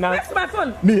and enter now. Where's my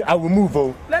phone? Me, I will move,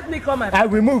 oh. Let me call my phone. I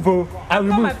will move, oh. I will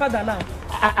call move. My father now.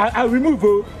 I remove.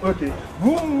 Oh, okay.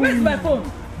 Boom. Where's my phone?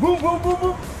 Boom, boom, boom,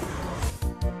 boom.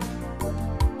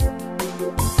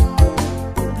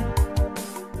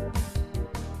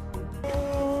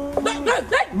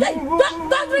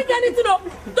 Don't drink anything. No.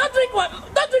 Don't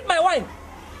drink my wine.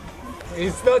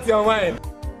 It's not your wine.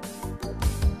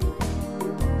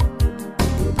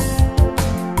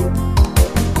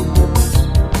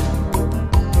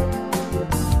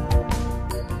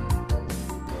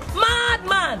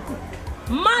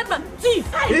 Madman, thief.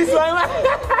 It's my wine.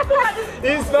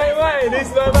 It's my wine. It's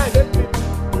my wine.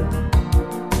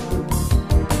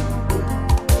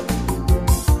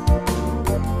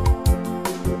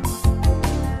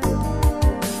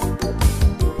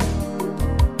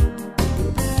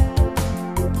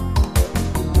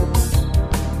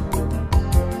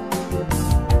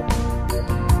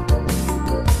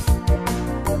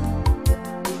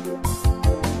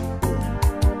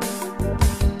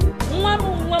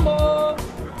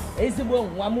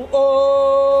 Nwamu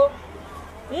o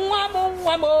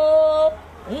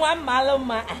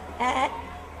nwamaluma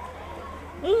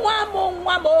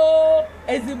nwamu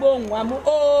ezigbo nwamu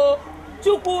o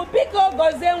Chukwu biko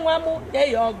gozie nwamu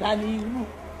nye ya ọganiru.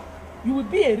 You will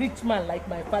be a rich man like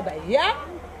my father, yeah?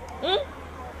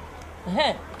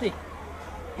 Take.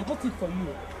 I bought it for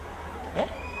you.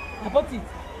 I bought it.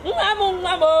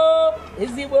 Nwamu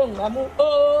ezigbo nwamu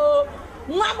o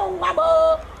nwamu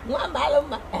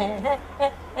nwamaluma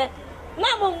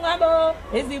nwamu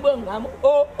ezigbo nwamu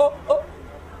o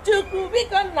Chukwu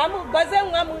biko nnamu gozie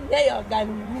nwamu nye ya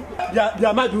ọganiru.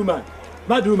 Yeah, mad woman.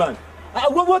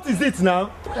 What is it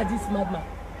now? Look at this madman.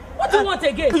 What do you want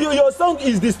again? Your song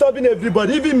is disturbing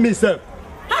everybody, even me, sir.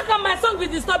 How can my song be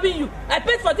disturbing you? I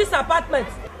paid for this apartment.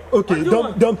 Okay,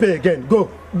 don't pay again. Go,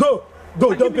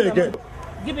 don't pay again.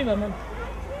 Give me my money.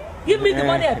 Give me the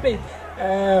money I paid.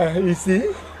 You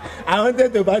see, I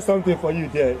wanted to buy something for you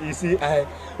there. You see, let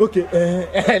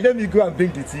me go and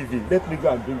bring the TV. Let me go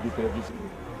and bring the television.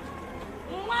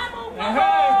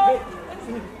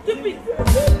 Keep it.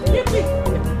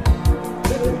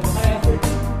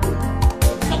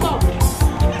 Shut up.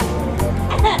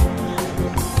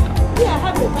 Yeah,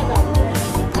 have a father.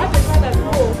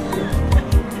 No.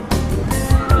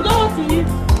 You don't want to eat?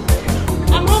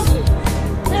 I'm hungry.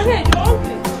 Hey, you're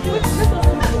hungry. Wait, let us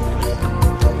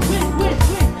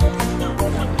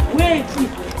Wait.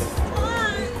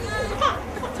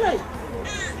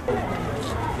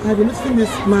 I've been listening to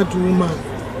this mad woman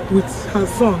with her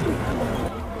son.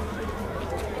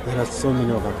 There are so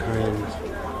many of our kind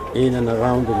in and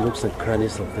around the nooks and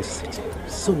crannies of this city.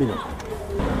 So many.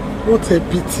 What a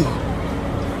pity.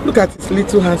 Look at his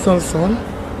little handsome son.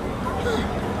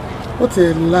 What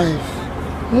a life.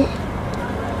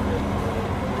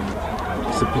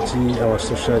 It's a pity our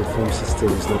social reform system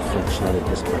is not functional at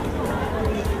this point.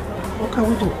 What can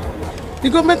we do? The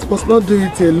government must not do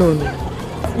it alone.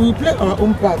 We will play our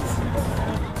own part.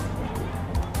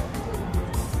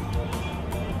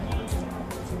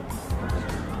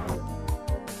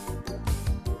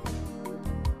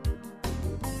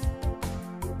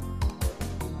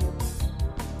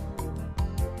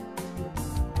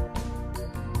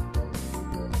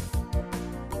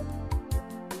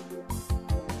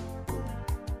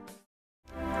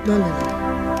 Darling.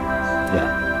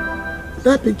 Yeah.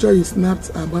 That picture you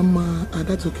snapped Abama at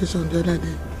that occasion the other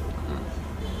day.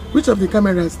 Which of the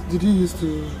cameras did you use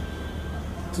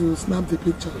to snap the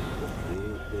picture?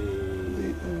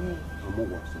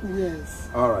 Yes.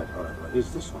 All right. It's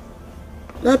this one.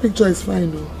 That picture is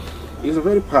fine though. It's a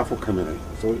very powerful camera.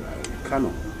 So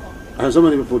Canon. And so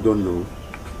many people don't know.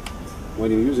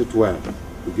 When you use it well,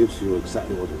 it gives you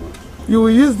exactly what you want. You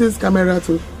will use this camera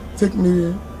to take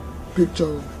me a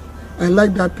picture. I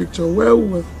like that picture.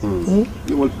 Well. You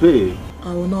will pay.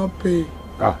 I will not pay.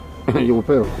 You will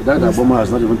pay. That Aboma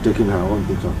has not even taken her own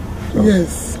picture. So.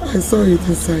 Yes, I saw it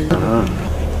inside.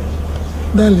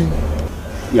 Darling.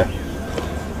 Yeah.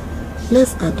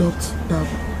 Let's adopt that.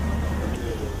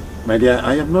 My dear,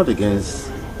 I am not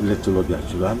against little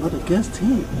Obiachulu. I'm not against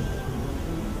him.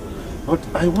 But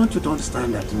I want you to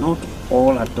understand that not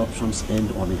all adoptions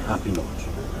end on a happy note.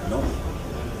 No.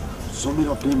 So many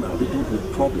of them are living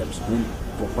with problems when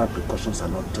proper precautions are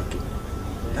not taken.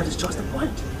 That is just the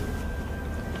point.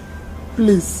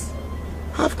 Please,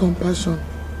 have compassion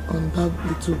on that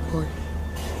little boy.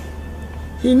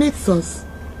 He needs us,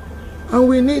 and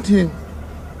we need him.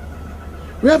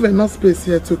 We have enough space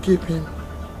here to keep him.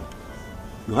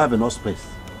 You have enough space?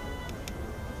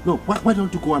 No, why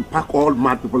don't you go and pack all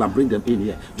mad people and bring them in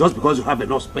here, just because you have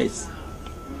enough space?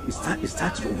 Is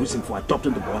that your reason for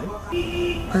adopting the boy?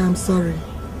 I am sorry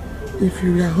if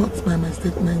you were hurt by my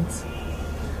statement.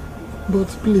 But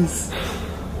please,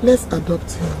 Let's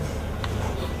adopt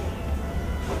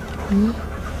him.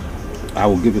 I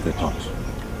will give it a thought.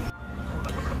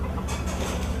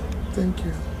 Thank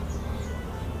you.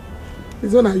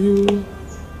 Is when are you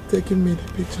taking me the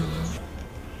picture now?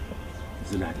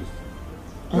 Is it like this?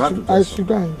 I should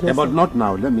go and dress but up. not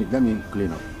now. Let me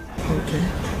clean up. Okay.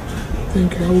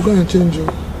 Thank you. I will go and change you.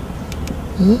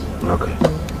 Okay.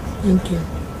 Thank you.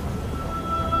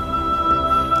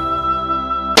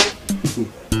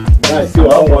 Guys, see, I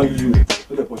want you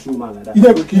to pursue man like that. You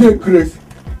know, crazy.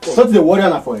 Such the warrior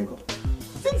na for him.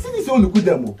 See this one look good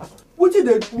demo. What is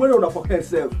the warrior for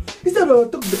himself? Instead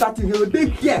of talk better thing, they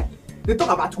here. They talk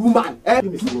about woman.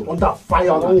 Under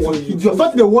fire. Idiot.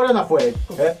 Such the warrior na for him.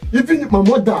 Even if my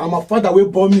mother and my father will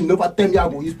born me, never tell me I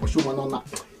go use pursue man on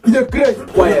that. You know, crazy.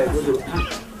 Quiet.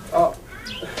 Oh.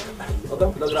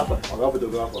 Photographer.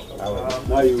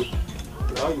 Now you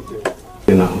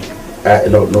No,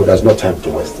 there's no time to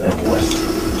waste.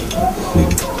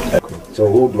 So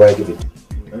who do I give it?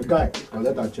 Guy, I'll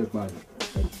let her check mine.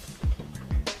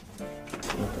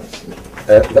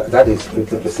 That is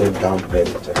 50% down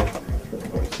payment.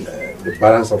 The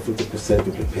balance of 50%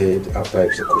 will be paid after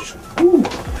execution. I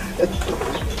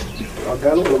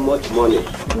got not much money.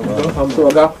 So,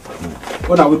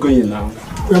 when are we going now?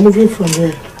 We are moving from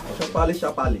here.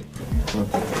 Shapali.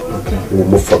 Okay. We'll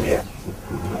move from here.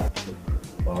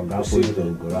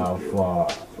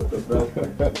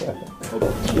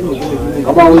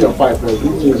 Come on with your 5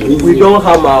 friends. We don't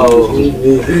have our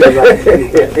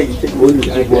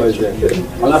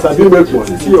unless I do make one.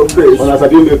 See your face. Unless I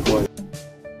do make one.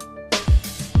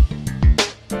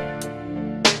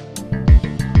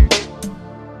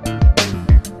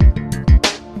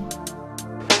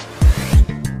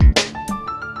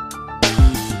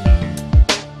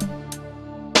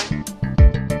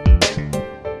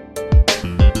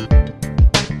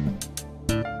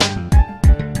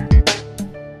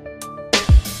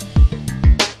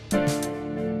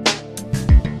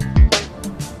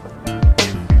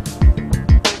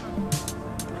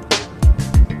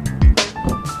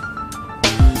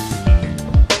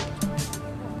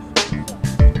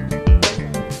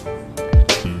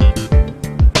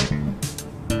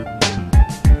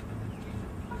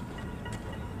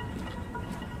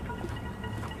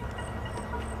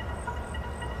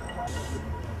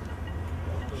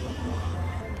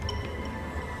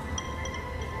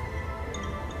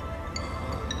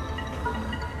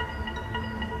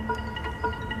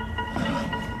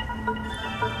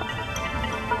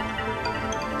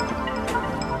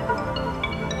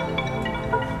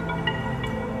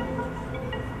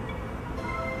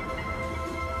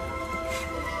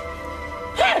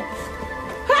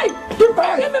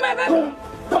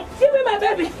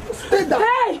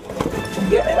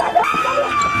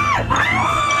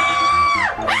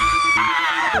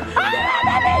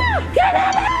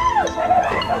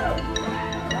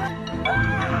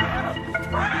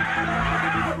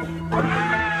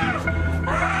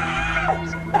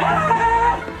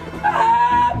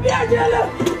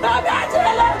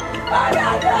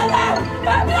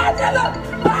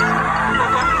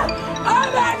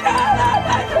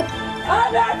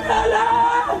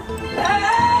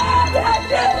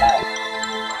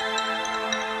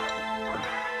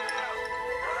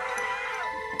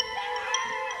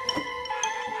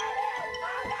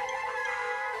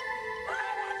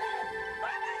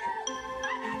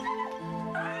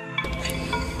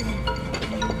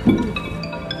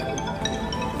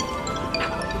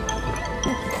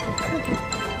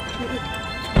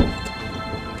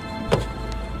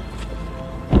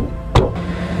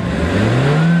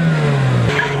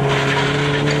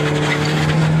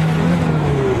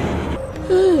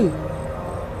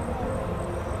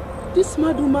 This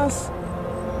mad woman's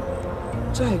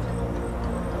child.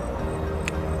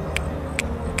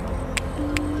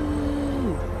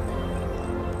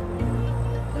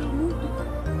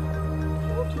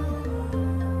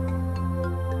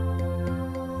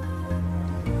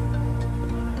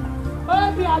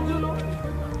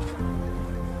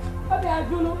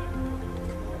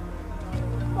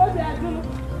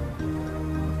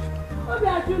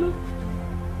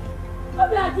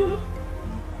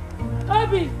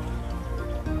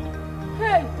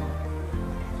 Hey!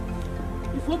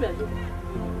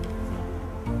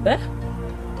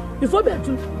 Before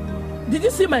Beju, did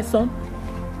you see my son?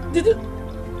 Did you?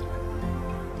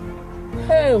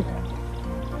 Hey!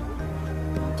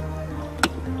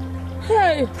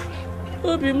 Hey!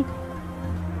 Obim!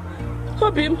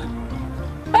 Obim!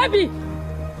 Abi!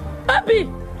 Abi!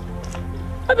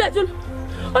 Abi Ajul!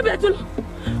 Abi Ajul!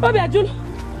 Abi Ajul!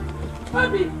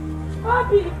 Abi!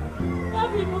 Abi!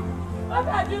 Abi!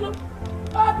 Abi Ajul!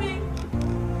 Abi!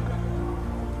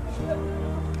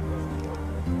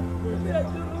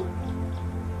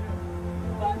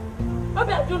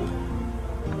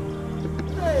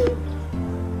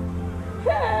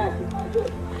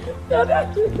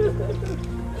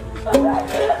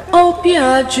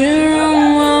 Opia Jurum,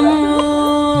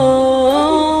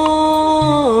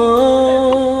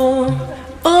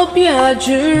 Opia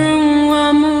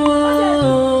Jurum,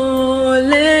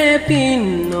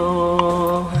 Lepino,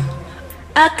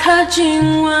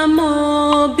 Akajinwamo,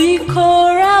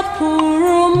 Bikora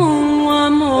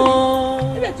Purumwamo.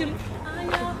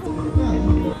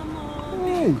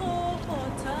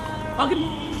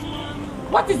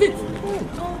 What is it?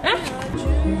 Eh?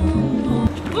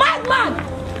 Madman!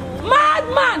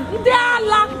 Madman!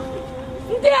 Ndiala!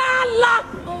 Ndiala!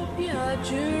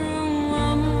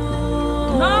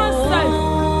 Nonsense!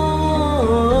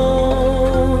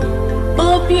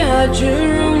 Opia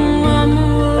Jurumamu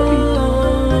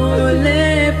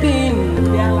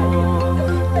Lepino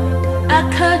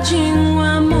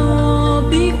Akajinwamo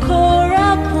Bikora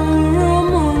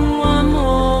Purumwamo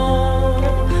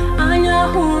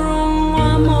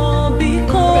Anyahurumwamo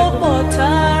Biko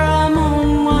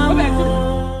Botaramwamo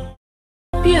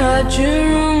Opia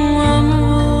Jurumamu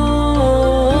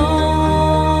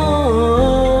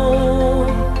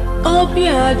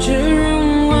Opia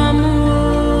Jurumamu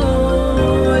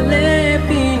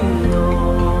Lepino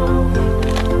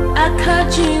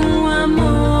Akajinwamo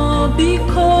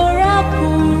Bikora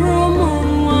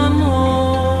Purumwamo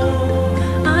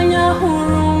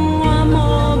Anyahurumwamo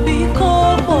Biko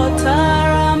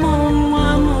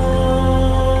Botaramwamo.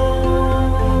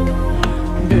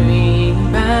 Bring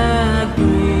back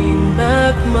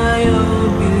my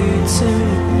obi to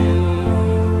me.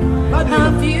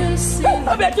 Have you seen?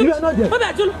 You are not dead.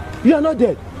 You are not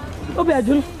dead.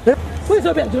 Obiajulu. Who is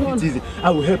Obiajulu? It's easy. I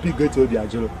will help you go to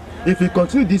Obiajulu. If you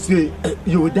continue this way,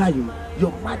 you will die.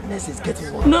 Your madness is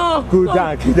getting worse. No. Cool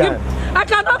down, cool down. I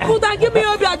cannot cool down. Give me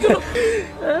Obiajulu.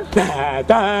 Da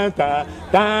da da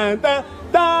da da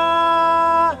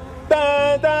da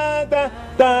da da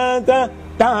da da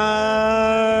da.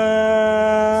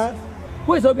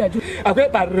 Who is Obiajulu? Akwe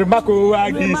parmako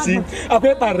wagisi.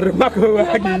 Akwe parmako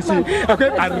wagisi.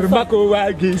 Akwe parmako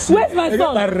wagisi. Where's my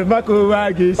son? Parmako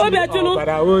wagisi. Obiajulu.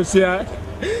 Parawosia.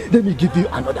 Let me give you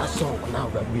another song now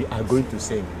that we are going to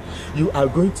sing. You are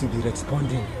going to be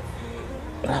responding.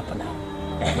 Rap now.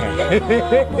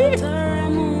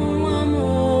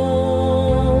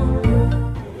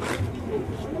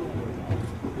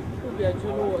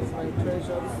 Obiajulu was my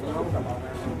treasured son.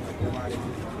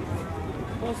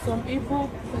 But some evil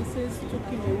persons took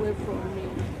him away from me.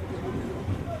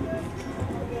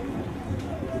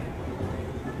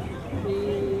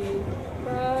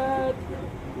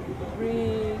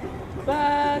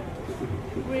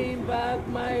 Bring back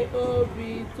my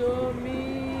Obi to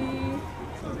me.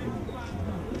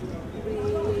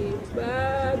 Bring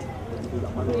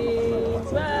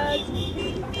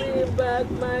back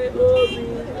my Obi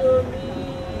to me.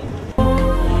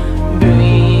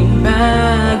 Bring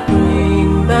back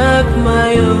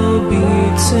my Obi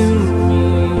to me.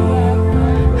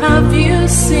 Have you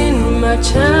seen my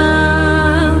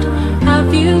child?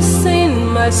 Have you seen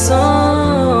my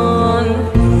son?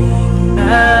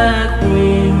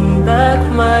 Bring back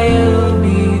my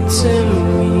Obi to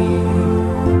me.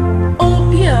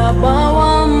 Opia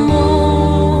bawamo,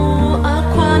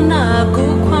 akwana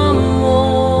kukwamo.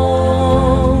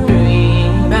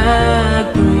 Bring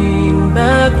back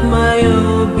my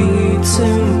Obi to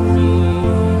me.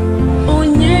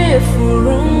 Onye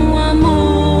furumwamo,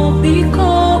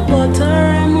 biko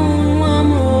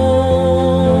botaramwamo.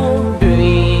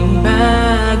 Bring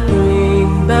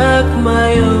back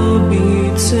my Obi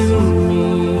to me.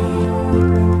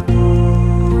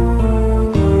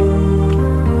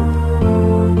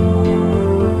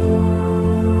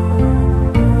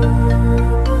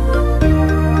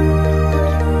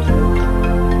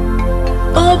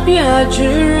 Opia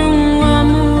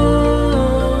Jurumamu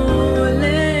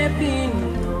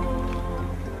Lepino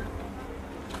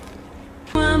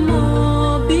Mamo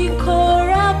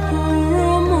Bikora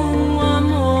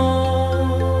Purumwamo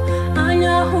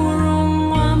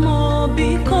Anyahurumwamo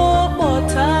Biko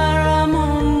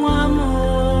Botaramwamo.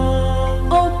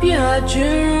 Opia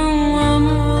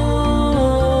Jurumamu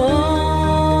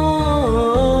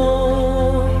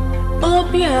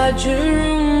Opia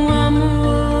Jurumamu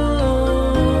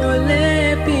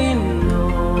Lepino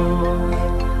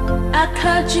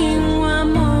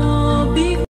Akajinwamo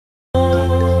Biko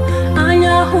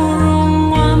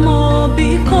Anyahurumwamo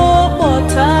Biko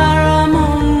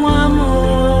Botaramwamo.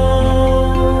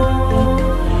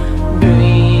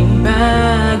 Bring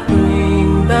back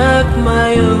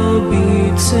my Obi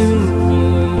to me.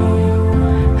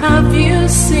 Have you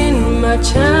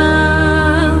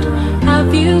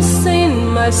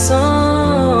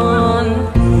son.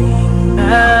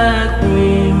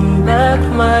 Bring back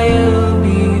my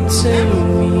Obi to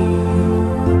me.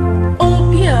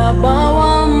 Opia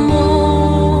bawamo,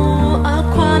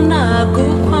 akwana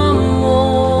gukwamo.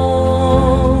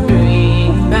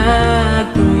 Bring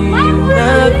back my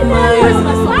Obi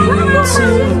to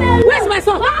me. Where's my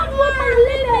son?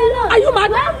 Are you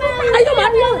mad? Are you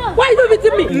mad? Why are you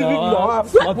beating me? Leave me now.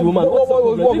 Smart woman.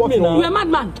 Leave me now. You're a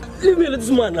madman. Leave me, this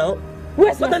man now.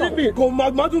 Where's my son? Leave me. Go,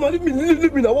 Maduma,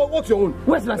 leave me now. What's your own?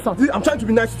 Where's my son? I'm trying to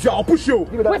be nice to you. I'll push you.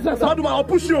 Where's my son? Maduma, I'll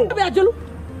push you. Obi Ajulu?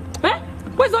 Eh?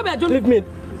 Where's Obi Ajulu? Leave me.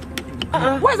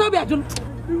 Where's Obi Ajulu?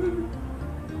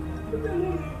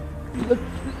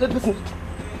 Listen.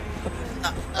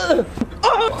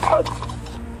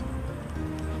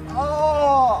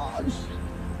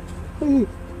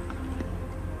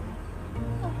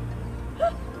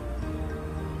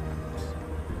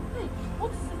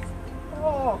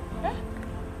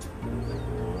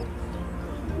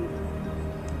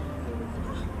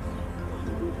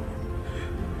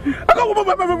 I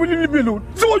can't leave me alone.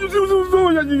 See what you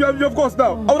have caused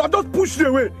now. I would have just pushed you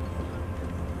away.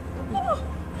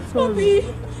 Obi!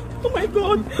 Oh my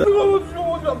God! What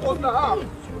you have caused now?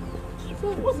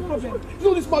 What's the problem? You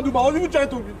know this man, I was even trying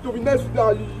to be nice with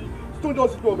her. Don't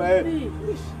just sit on my head.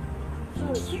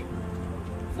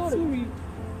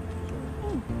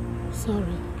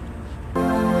 Sorry.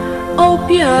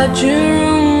 Opia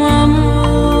Jurumamo.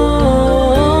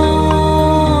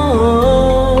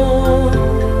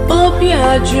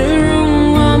 Opia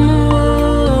Jurumamo.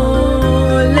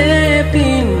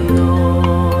 Lepino.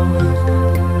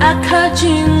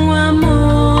 Akajinwamo.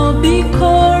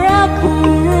 Bikora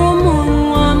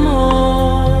Purumwamo.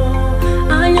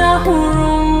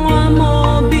 Anyahurumwamo.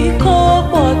 Biko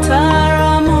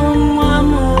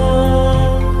Potaramwamo.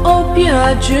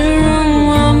 Opia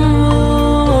Jurumamo.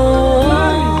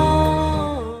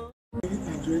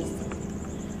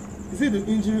 Is it the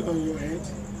injury on your head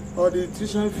or the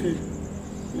tuition fee?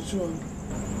 Which one?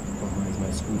 It's my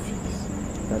school fees.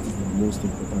 That is the most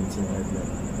important thing right now.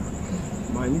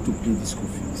 I need to pay the school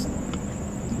fees.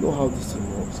 You know how this thing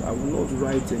works. I will not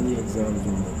write any exams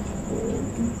or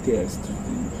do tests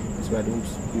so I don't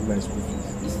pay my school fees.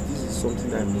 This is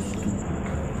something I must do.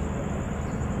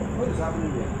 What is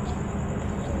happening here?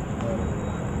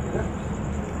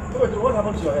 What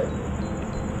happened to your head?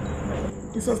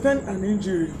 He sustained an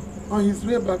injury on his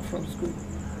way back from school.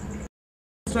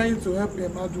 He's trying to help a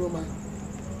mad woman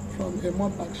from a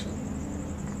mob action.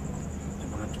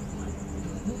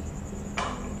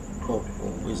 Oh,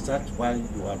 is that why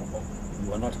you are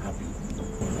not happy?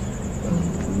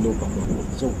 No, Papa.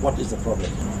 So what is the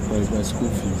problem? It's my school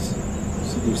fees.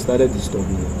 See, they've started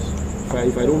disturbing us.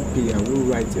 If I don't pay, I won't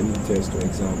write any tests or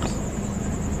exams.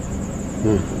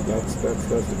 That's the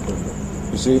problem.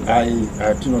 You see,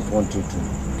 I do not want you to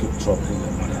keep troubling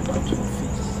your money about your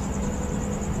fees.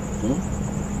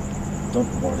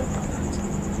 Don't worry about that.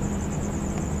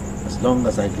 As long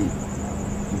as I live,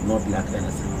 you will not lack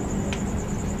anything.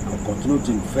 I'll continue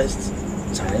to invest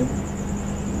time,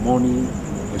 money,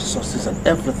 resources, and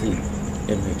everything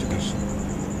in your education.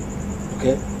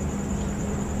 Okay?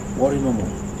 Worry no more.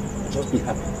 Just be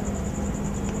happy.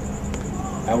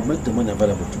 I will make the money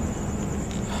available to you.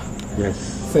 Yes.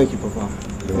 Thank you, Papa.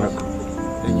 You're welcome.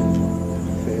 Thank you.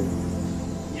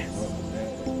 Yes.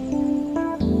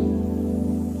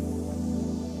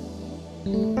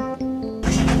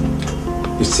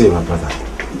 You see, my brother,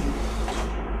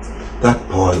 that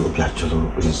boy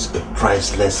Obiacholo is a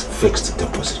priceless fixed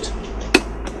deposit.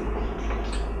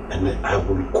 And I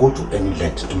will go to any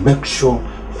length to make sure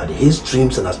that his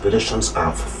dreams and aspirations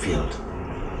are fulfilled.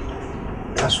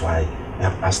 That's why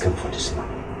I'm asking for this now.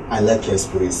 I like your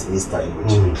spirit, Mr.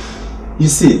 Anguish. You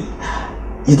see,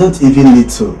 you don't even need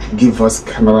to give us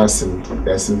cameras and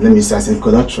let me say as in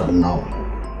collateral now.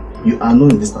 You are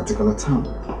known in this particular town.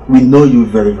 We know you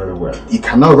very, very well. You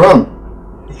cannot run.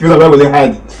 If you know where will you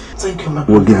hide? Thank you, my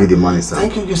We'll brother. give you the money, sir.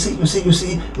 Thank you. You see,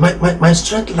 my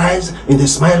strength lies in the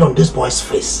smile on this boy's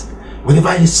face.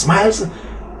 Whenever he smiles,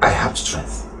 I have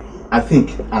strength. I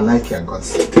think I like your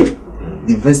guts. The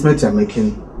investment you're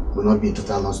making will not be a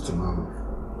total loss tomorrow.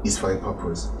 It's for a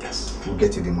purpose. Yes. We'll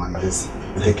get you the money. Yes.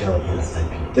 Take care of it.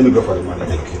 Thank you. Let me go for the money.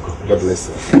 Thank you. God bless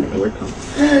you. You're welcome.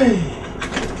 Hey.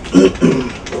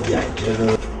 The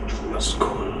idea your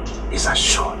school is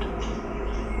assured.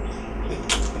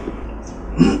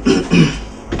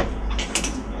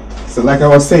 So like I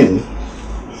was saying,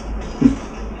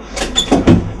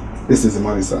 this is the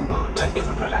money, sir. Oh, thank you,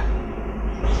 my brother.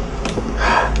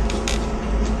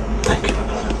 Thank you, my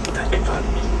brother. Thank you very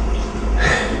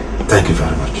much. Thank you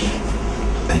very much.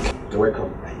 Thank you. You're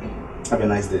welcome. Thank you. Have a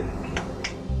nice day.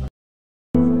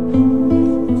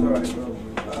 It's alright, bro.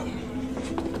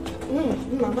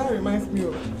 That reminds me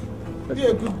of.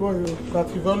 You're a good boy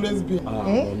that you've always been.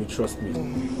 Mommy, trust me.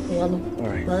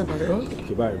 Alright. Bye bye.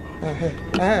 Okay,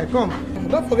 bye. Come.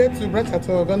 Don't forget to branch at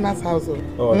your Ghana's house.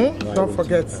 Don't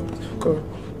forget. Cool.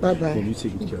 Bye bye. You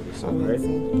take good care of yourself, right?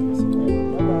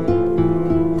 Bye bye.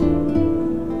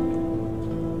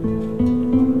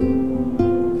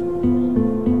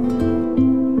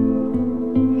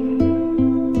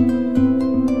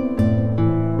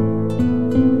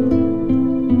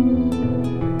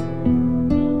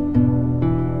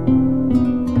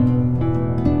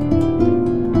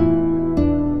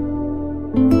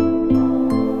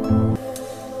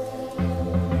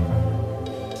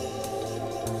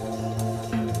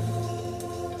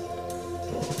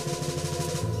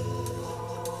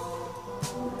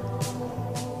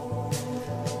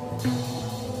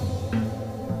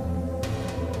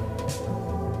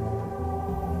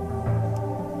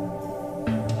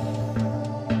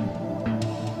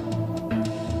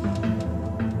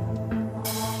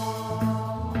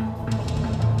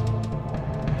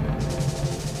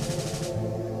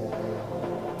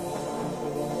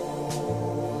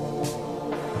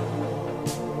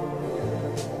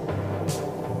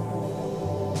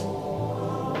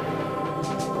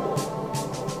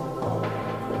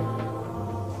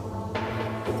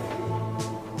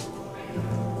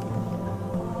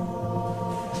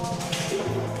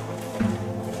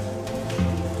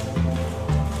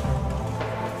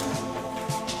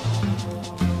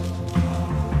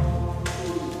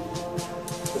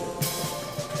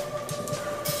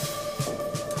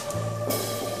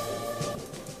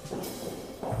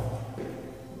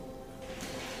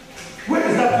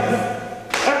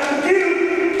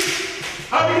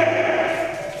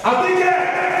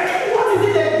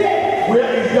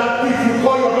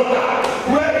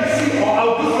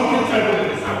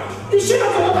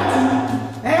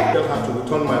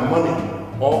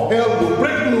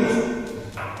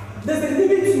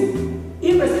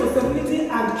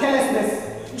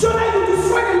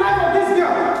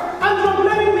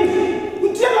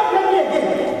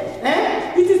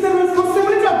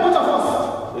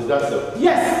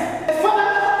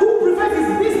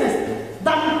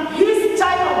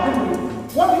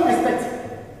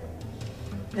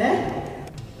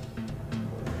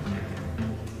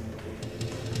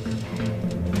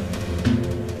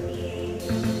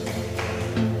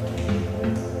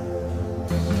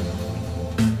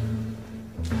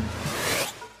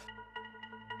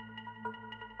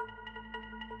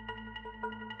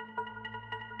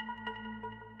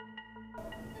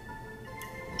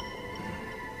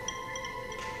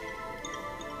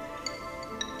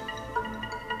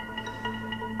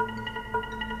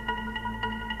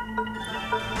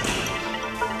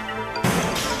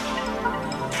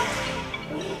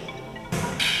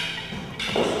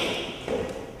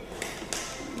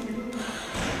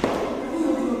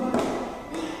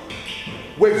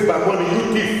 Where's my money, you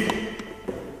thief?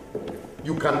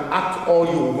 You can act all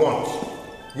you want.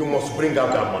 You must bring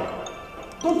out that money.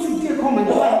 Don't you dare come and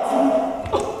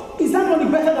fight. Is that money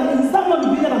better than, is that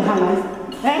money bigger than her life?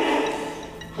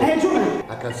 Jonah?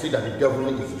 I can see that the devil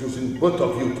is using both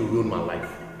of you to ruin my life.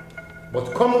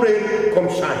 But come rain, come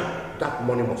shine, that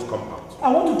money must come out.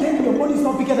 I want to tell you your money is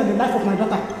not bigger than the life of my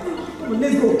daughter.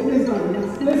 Let's go, let's go,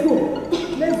 let's go.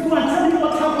 Let's go and tell me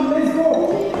what happened, let's go.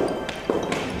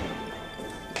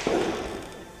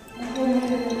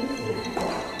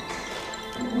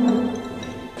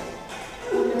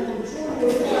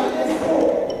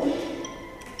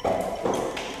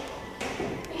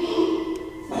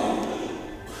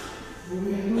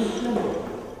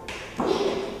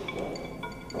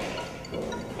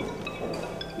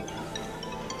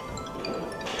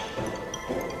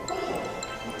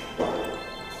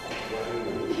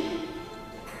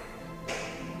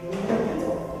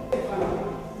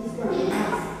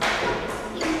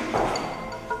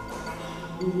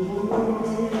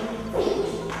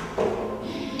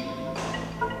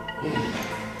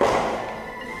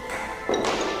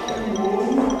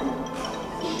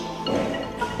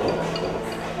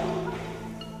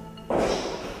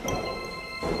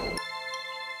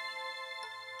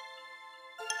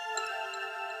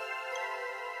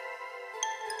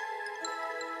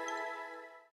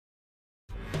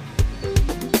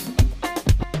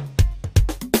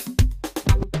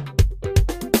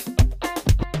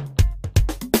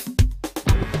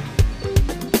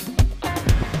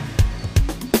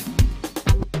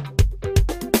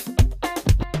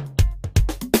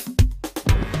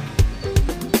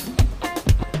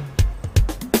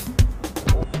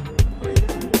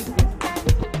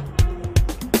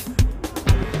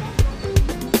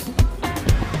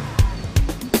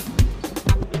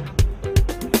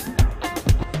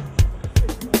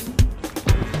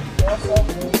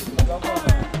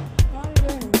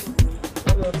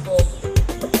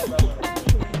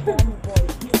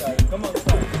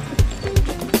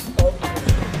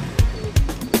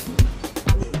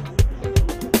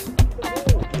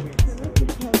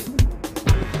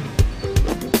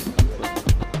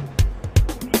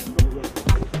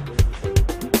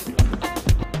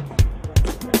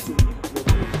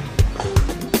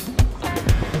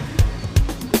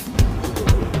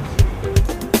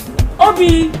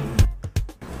 Obi!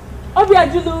 Obi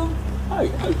Ajulu!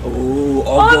 Oh,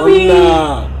 Obi!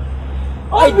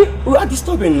 Obi! We are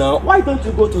disturbing now. Why don't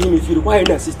you go to him if you require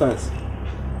any assistance?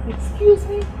 Excuse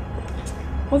me?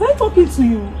 Was I talking to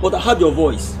you? But I heard your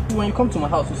voice. When you come to my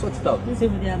house, you sort it out.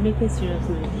 Listen, they are making serious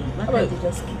noise. Why can't they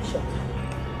just keep shut?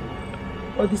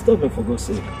 Or disturb him for God's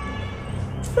sake.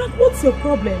 Frank, what's your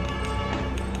problem?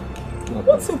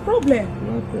 What's your problem?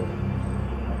 Nothing.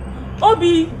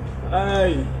 Obi!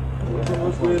 Hi.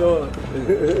 What's going on?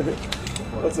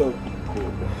 What's up?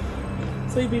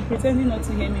 So you've been pretending not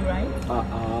to hear me, right? No,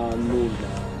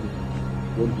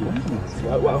 don't be like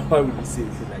that. Why would you say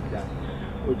it like that?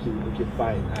 Okay,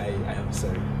 fine. I am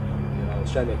sorry. I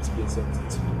was trying to explain something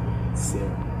to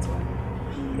Sarah.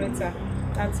 Better.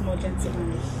 That's more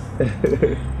gentlemanly.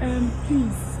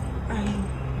 Please,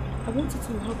 I want you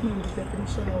to help me with the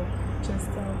definition of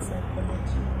gestalt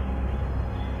psychology.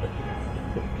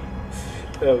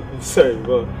 I'm sorry,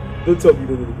 but don't tell me you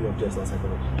don't know the meaning of gestalt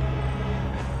psychology.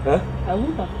 Huh? I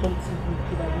wouldn't have come to you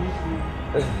if I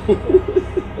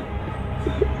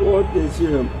What a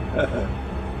shame.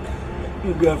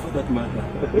 You girl for that matter.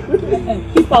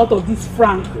 Keep out of this,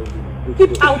 Frank.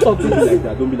 Keep out of this. Don't be like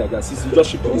that. Don't be like that. Sis, you just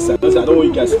ship this side. I don't want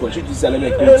you guys to continue to sell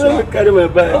anything. Let me carry my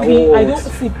bag. Okay, I don't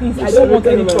see, please. I don't want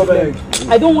any problem.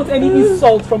 I don't want any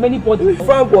insult from anybody.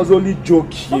 Frank was only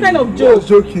joking. What kind of joke? He was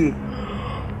joking.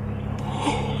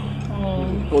 Oh,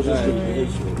 I was just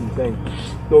joking. Thank you.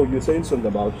 No, you're saying something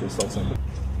about yourself.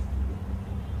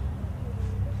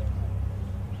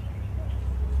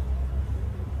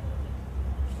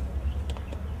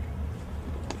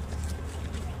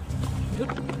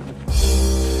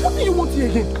 What do you want here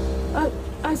again?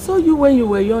 I saw you when you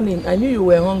were yawning. I knew you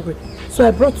were hungry. So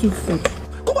I brought you food.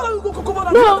 Come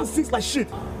on, no. Things like shit.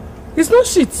 It's not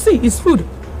shit. See, it's food.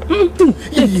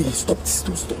 Yeah, stop.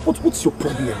 What's your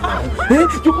problem now?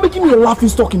 You're making me a laughing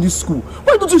stock in this school.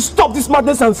 Why don't you stop this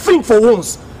madness and think for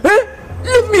once?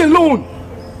 Leave me alone.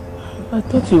 I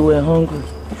thought you were hungry.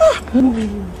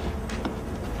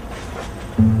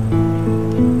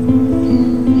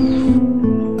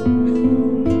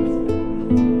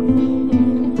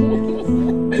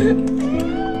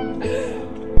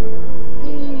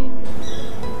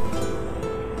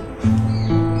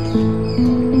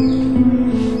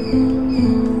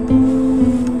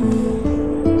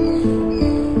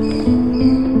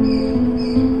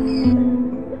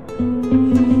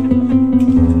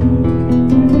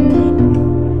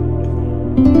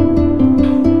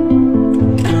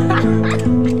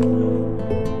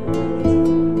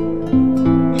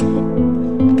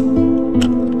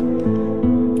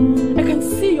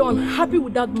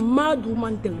 That mad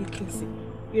woman delicacy.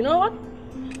 You know what?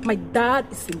 My dad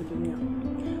is a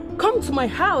millionaire. Come to my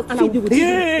house and I'll deal with you.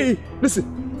 Hey! Listen,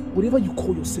 whatever you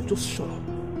call yourself, just shut up.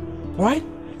 Alright?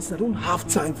 Listen, I don't have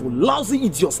time for lousy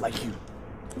idiots like you.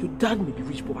 Your dad may be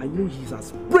rich, but I know he's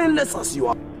as brainless as you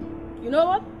are. You know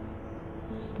what?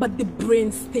 But the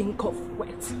brains stink of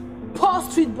wet. Poor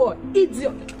street boy,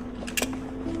 idiot.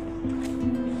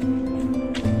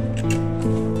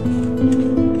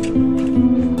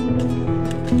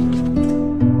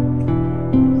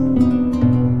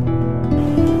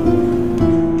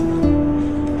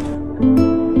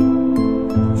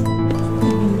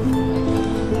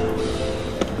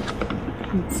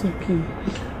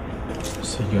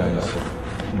 See guys,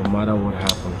 no matter what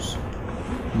happens,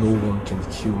 no one can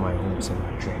kill my hopes and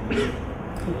my dreams.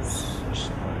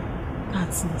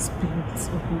 That's the spirit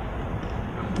of me.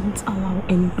 Don't allow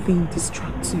anything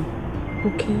distract you,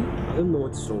 okay? I don't know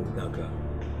what's wrong with that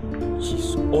girl.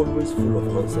 She's always full of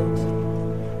nonsense.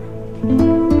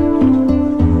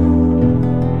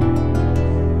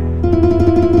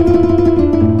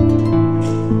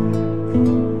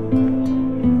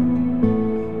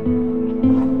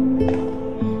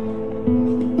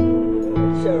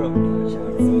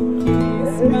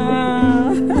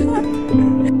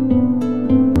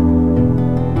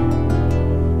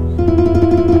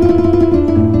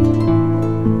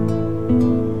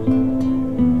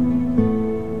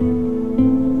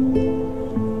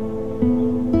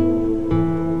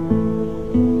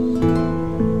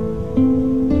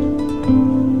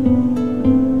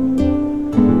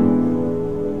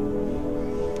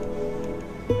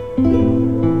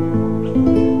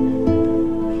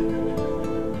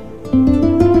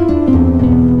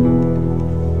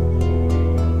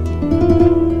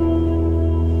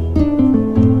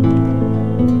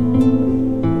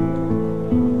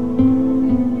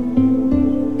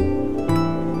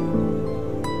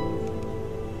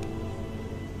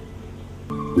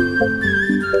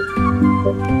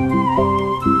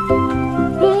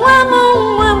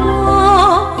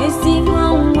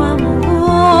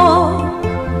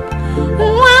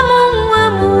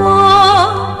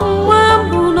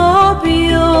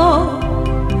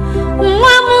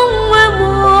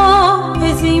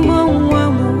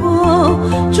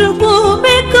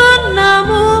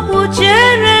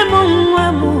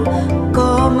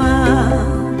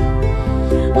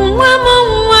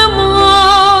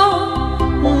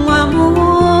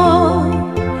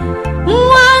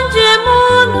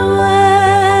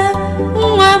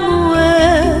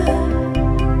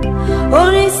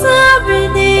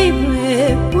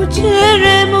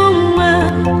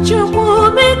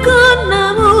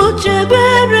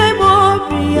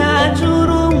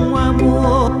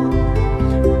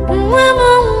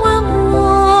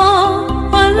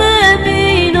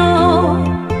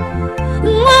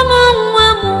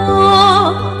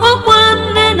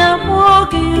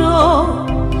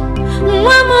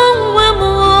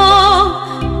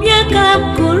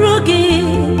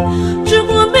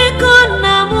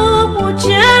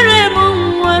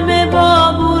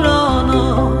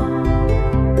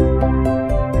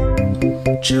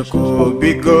 Chukwu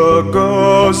biko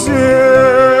gozie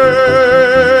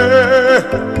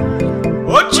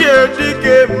ochie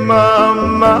dike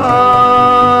mama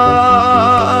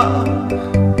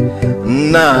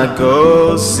na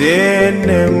gozie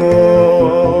nemo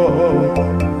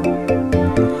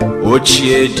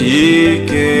ochie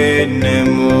dike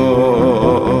nemo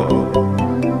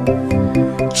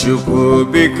Chukwu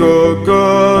biko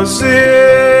gozie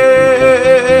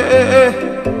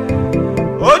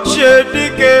ochie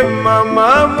dike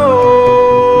mama mo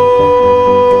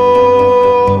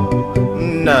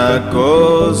na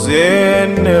gozie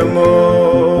nemo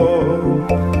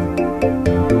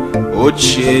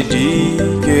ochie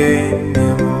dike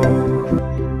nemo.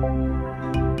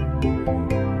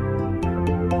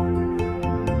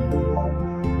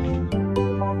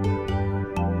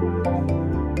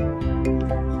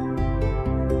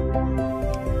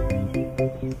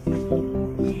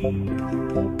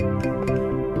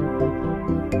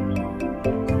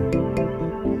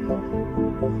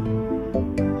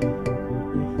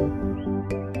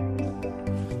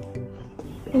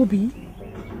 Obi,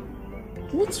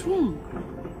 what's wrong?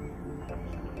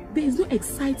 There is no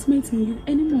excitement in you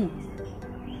anymore.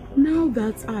 Now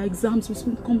that our exams will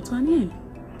soon come to an end.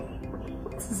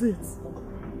 What is it?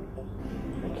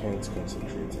 I can't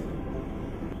concentrate anymore.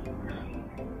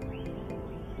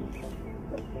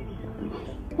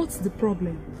 What's the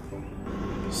problem?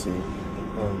 You see,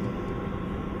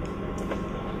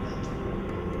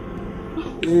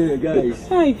 hey guys.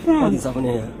 Hi, Frank. What is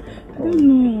happening here? I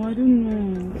don't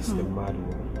know. It's the mad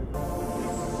one.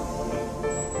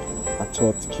 A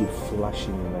thought keep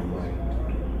flashing in my mind.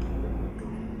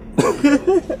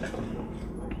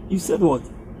 You said what?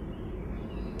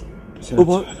 Oh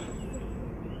boy,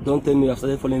 don't tell me you have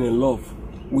started falling in love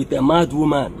with a mad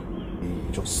woman.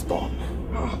 Just stop.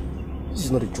 This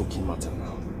is not a joking matter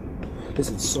now.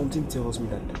 Listen, something tells me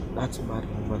that that mad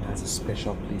woman has a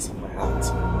special place in my heart.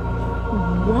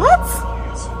 What?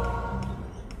 Yes.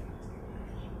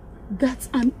 That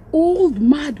an old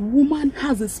mad woman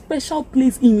has a special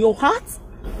place in your heart?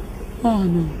 Oh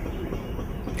no.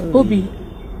 Obi,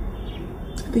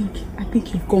 I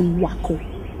think you've gone wacko.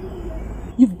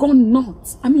 You've gone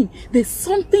nuts. I mean, there's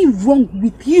something wrong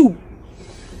with you.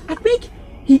 I think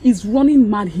he is running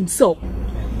mad himself.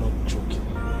 I'm not joking.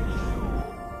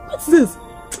 What's this?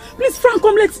 Please, Frank,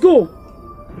 come, let's go.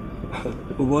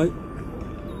 Oh boy,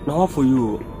 now what for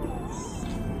you?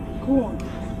 Go on.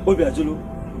 Obi Ajulu,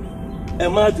 a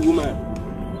mad woman,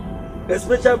 a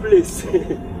special place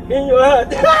in your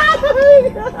heart.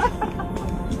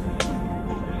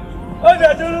 Obi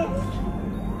Ajulu,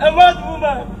 a mad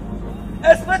woman,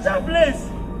 a special place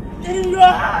in your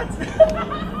heart.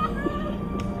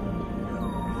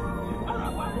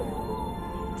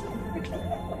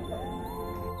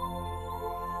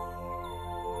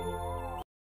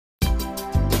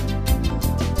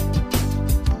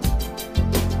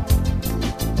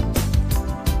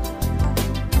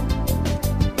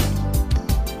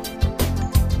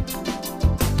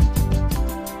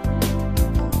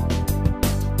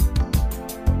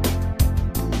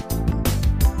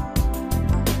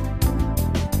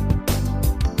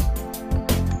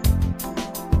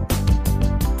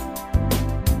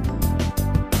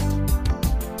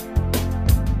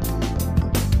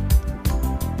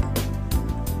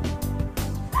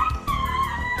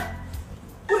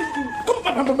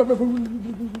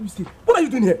 What are you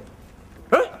doing here?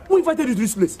 Huh? Who invited you to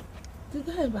this place? Did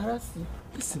I embarrass you?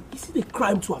 Listen, is it a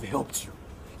crime to have helped you?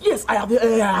 Yes, I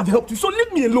have helped you, so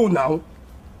leave me alone now.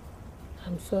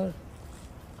 I'm sorry.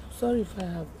 I'm sorry if I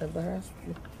have embarrassed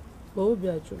you. But Obi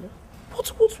Ajulu.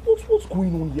 What's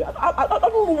going on here? I don't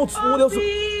know what else.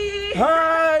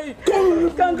 Hi!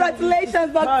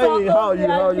 Congratulations, Doctor. Hi, how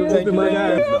are you? Thank you, my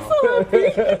guys.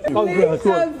 Congrats.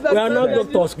 We are not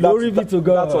doctors. Glory be to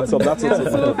God. That's what's up. I'm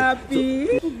so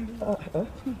happy.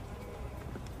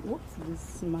 What's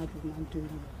this mad woman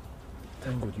doing?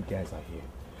 Thank God you guys are here.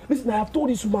 Listen, I have told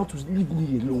this woman to leave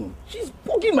me alone. She's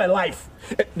bugging my life.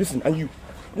 Listen, and you,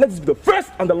 let this be the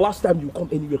first and the last time you come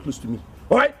anywhere close to me.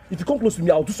 Alright? If you come close to me,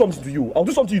 I'll do something to you. I'll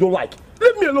do something you don't like.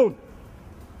 Leave me alone.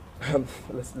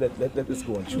 Let's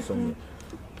go and choose somewhere.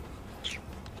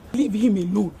 Leave him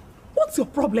alone. What's your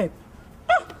problem?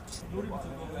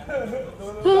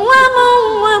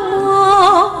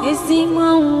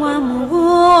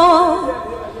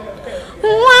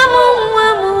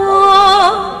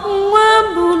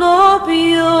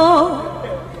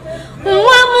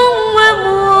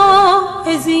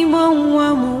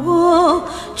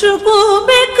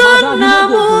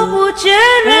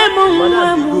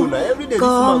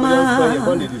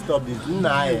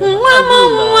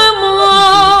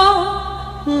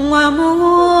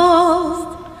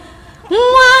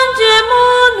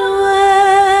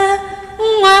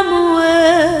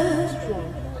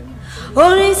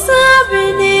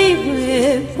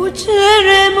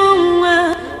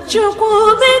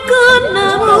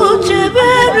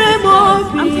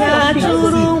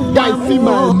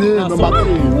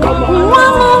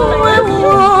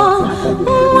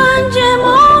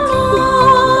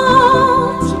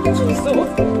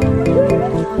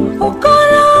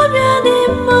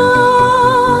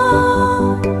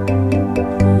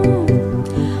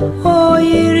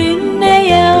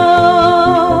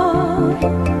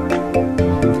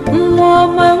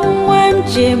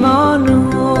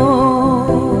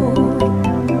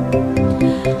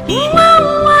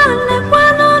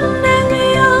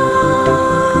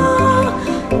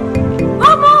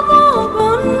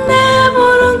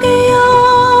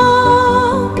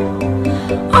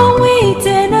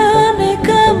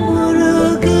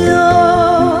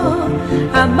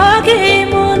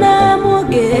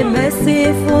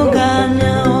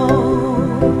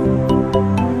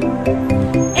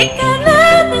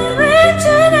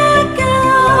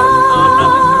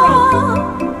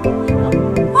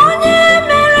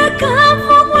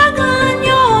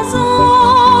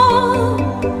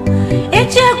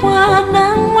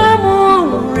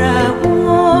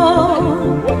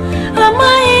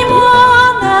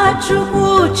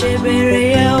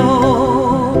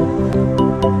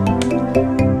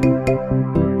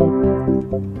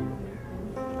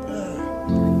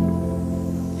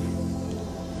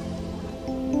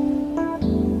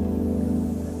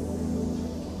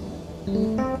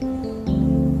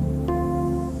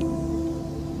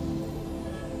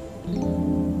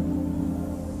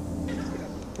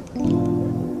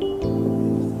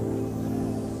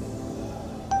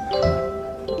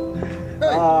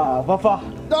 Papa.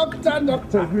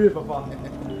 Doctor. Good day, Papa.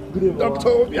 Good day, Papa. Doctor,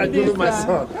 you are doing my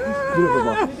son. Good day,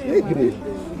 Papa. Hey, good day.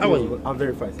 How are you? I'm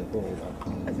very fine, sir.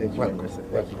 Thank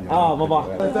you. Mama.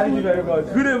 Thank you very much.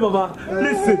 Good day, Mama.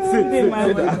 Please sit.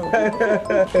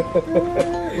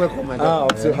 Welcome, madam.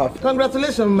 I'm so happy.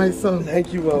 Congratulations, my son.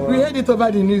 Thank you, Mama. We heard it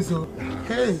over the news.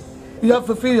 Hey, you have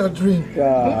fulfilled your dream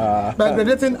by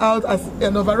graduating out as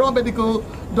an overall medical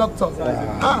doctor.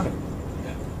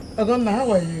 Adonna,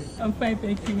 how are you? I'm fine,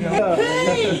 thank you.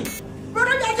 Hey!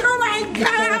 Oh my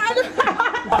God!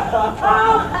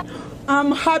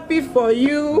 I'm happy for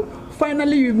you.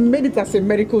 Finally, you made it as a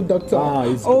medical doctor.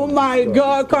 Oh my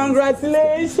God,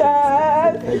 congratulations!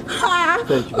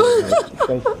 Thank you.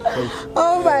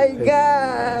 Oh my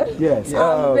God! Yes.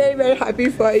 I'm very, very happy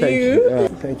for you.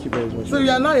 Thank you very much. So you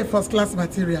are not a first-class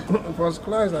material? First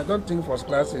class? I don't think first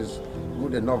class is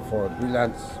good enough for a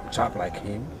brilliant chap like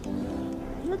him.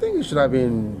 I think it should have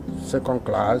been second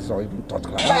class or even third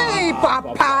class. Hey,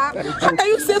 Papa! How can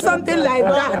you say something like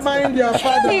that? Mind your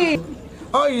father.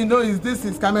 All you know is this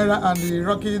is camera and the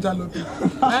Rocky Jalopy.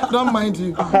 Don't mind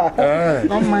him.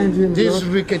 Don't mind him. This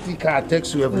rickety car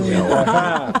takes you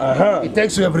everywhere. It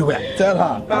takes you everywhere. Tell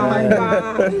her. Oh my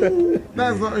God.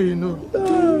 That's all you know.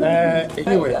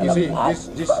 Anyway, you see,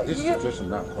 this situation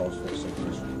now calls for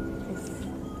celebration.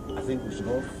 I think we should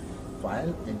all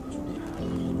file into the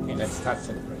and let's start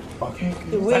celebrating. Okay.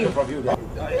 Wait.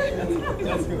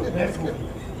 Let's go.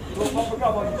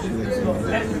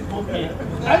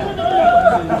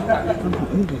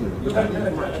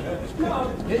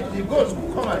 You go,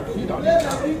 come on.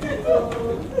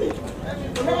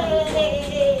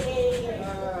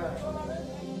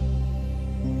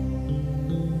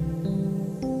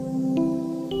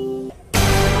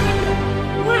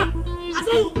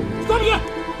 Come here!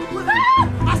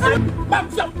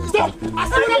 Stop!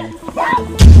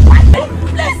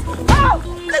 Please!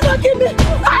 Please don't kill me!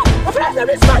 I'm afraid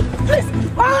this man! Please!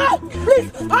 Please!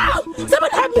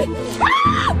 Someone help me!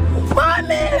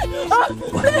 Mommy!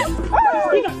 Please!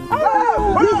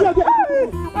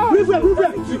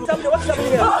 Tell me what's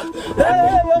happening here!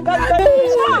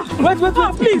 Wait,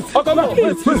 please! Oh, come on!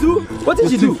 What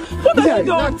did you do? What did you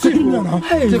do?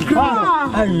 It's a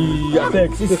criminal!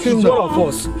 It's one of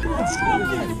us.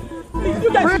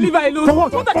 You guys leave her alone. For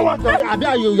what? You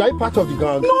are part of the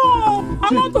gang. No,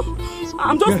 I'm not.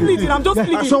 I'm just pleading.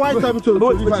 So why tell me to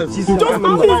leave her? Just please,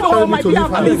 oh my dear,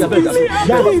 please.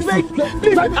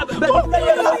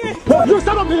 You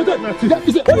stand up here.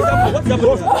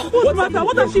 What matter?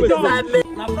 What has she done?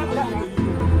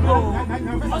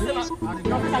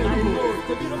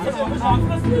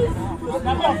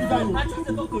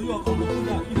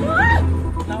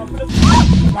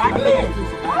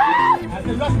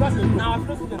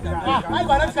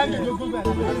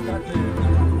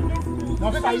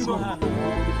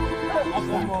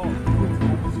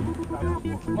 Now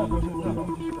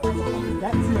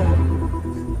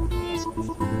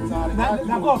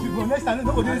go people. Next time,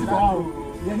 don't go do this for her.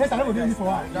 Yeah, next time, don't go do this for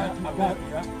her.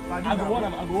 I go water.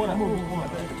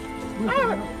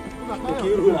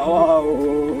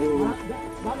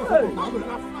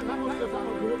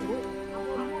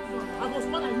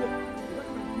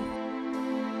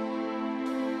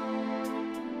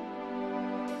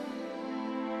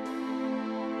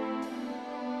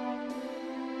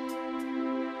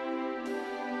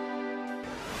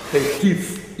 A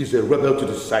thief is a rebel to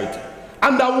the society,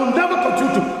 and I will never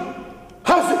continue to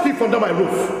house a thief under my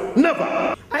roof.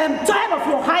 Never. I am tired of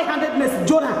your high-handedness,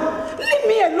 Jonah. Leave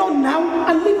me alone now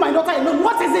and leave my daughter alone.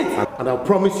 What is it? And I'll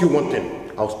promise you one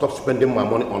thing. I'll stop spending my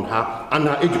money on her and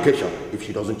her education if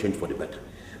she doesn't change for the better.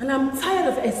 And I'm tired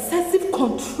of excessive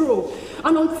control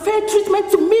and unfair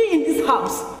treatment to me in this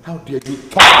house. How dare you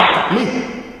talk at me?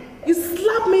 You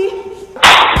slap me.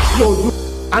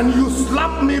 And you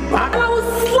slap me back? And I will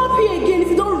slap you again if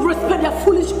you don't respect your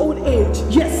foolish old age.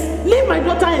 Yes, leave my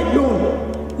daughter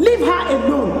alone. Leave her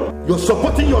alone. You're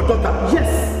supporting your daughter? Yes.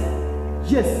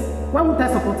 Yes. Why would I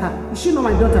support her? Is she not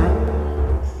my daughter?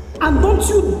 And don't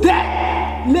you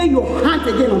dare lay your hand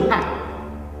again on her.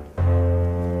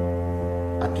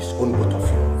 I disown both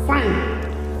of you. Fine.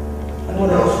 What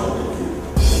else?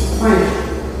 Fine.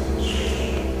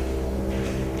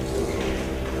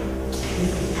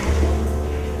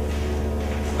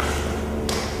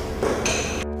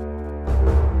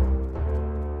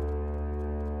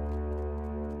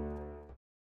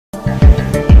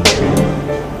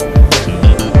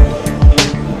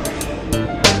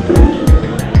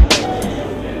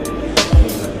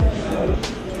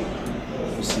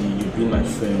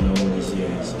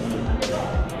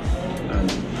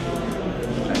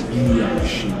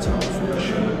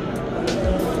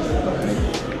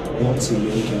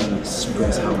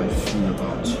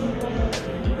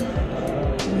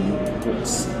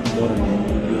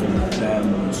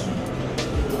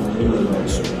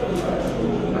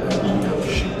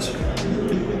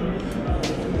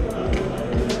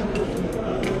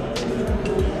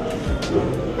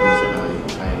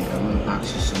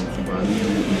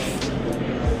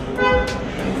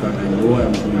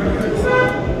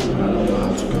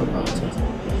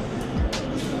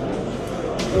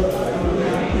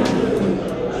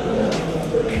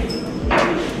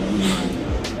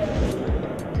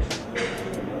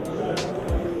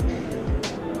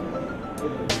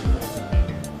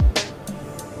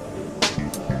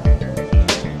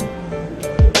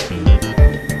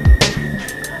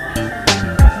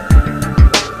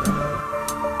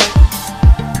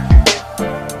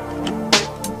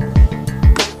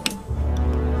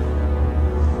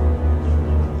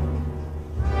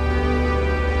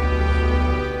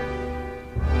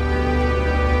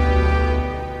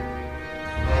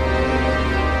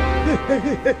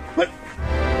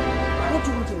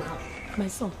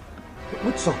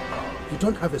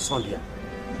 Don't have a son here.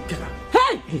 Get out.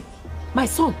 Hey! My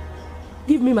son!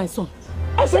 Give me my son.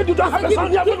 I said you don't have a son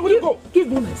here. Where will you go? Give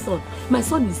me my son. My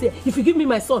son is here. If you give me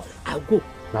my son, I'll go.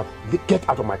 Now, get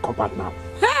out of my compound now.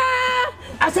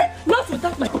 I said, not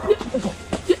without my... I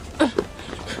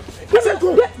said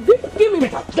go. Give me. Give me.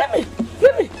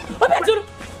 Obiajulu.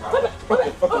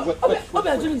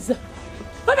 Obiajulu is there.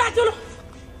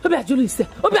 Obiajulu is there.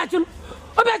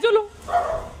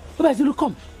 Obiajulu,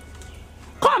 come.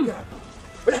 Come!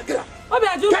 Get up!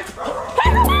 Obiajulu!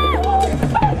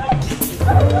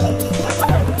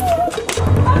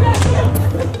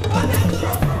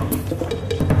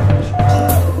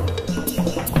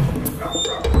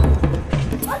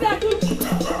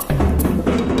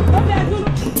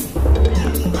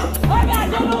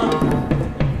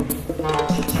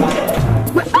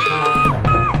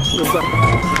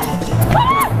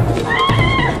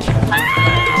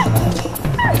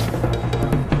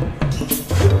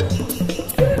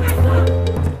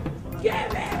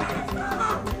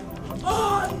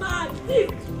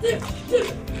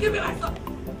 Give me my son!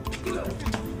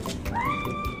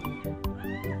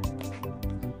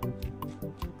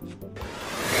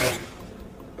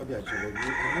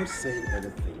 You're not saying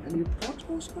anything, and you brought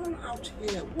us all out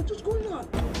here. What is going on?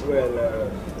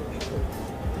 Well,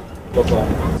 Papa,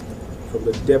 from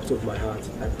the depth of my heart,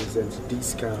 I present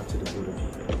this card to the both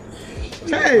of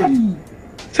you.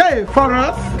 Hey, for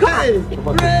us. Hey,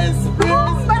 praise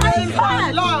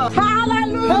Lord.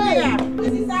 Hallelujah.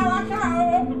 This is our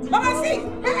car. Mama, see.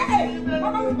 Hey.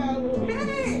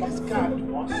 This card,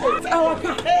 what? It's our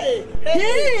car. Hey.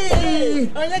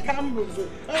 Hey. Let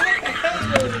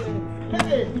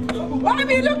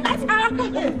me look at our car.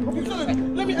 Hey, okay, so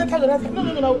let me enter the other side.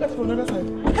 No, let's go on the other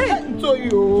side. Hey, so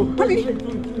you.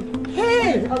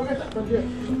 Hey! I will enter from here.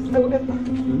 I will enter.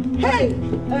 Hey!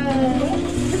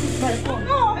 This is my phone.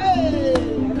 Oh, hey! I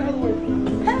can't wait.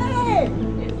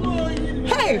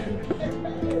 Hey!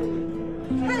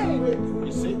 Hey!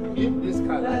 You see, if this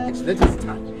car likes, let it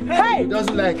start. Hey! It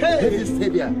doesn't like, let it stay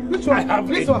there. Which one? I have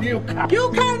This a one. new car.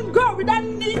 You can go without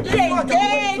needing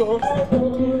again.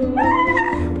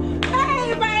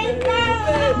 Hey, my God!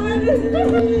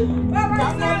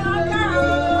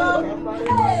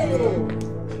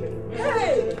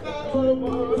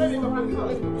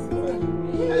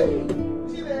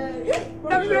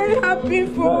 I'm very happy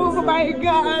for my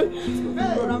God.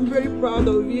 I'm very proud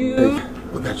of you. Hey,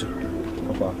 look at you.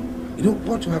 Papa, you know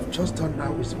what you have just done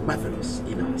now is marvelous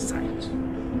in our sight.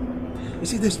 You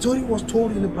see, the story was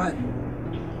told in the Bible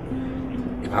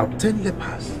about 10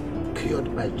 lepers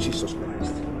cured by Jesus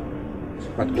Christ.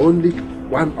 But only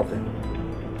one of them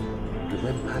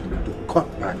remembered to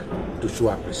cut back to show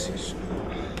appreciation.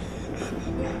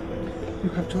 You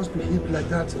have just behaved like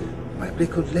that by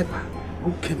breaking leper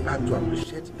who came back to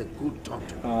appreciate the good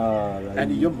doctor. Right.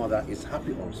 And your mother is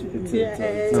happy also.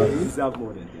 Yes. You deserve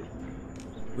more than this.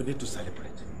 We need to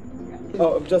celebrate.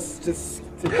 Oh, just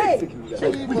Hey!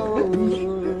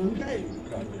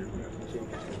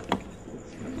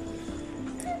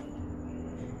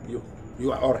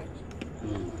 You are all right.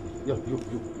 You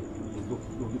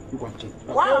go and change.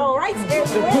 Wow, right there.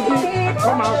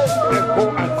 Come out and go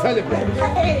and celebrate.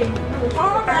 Hey!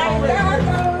 All right, there we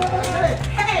go.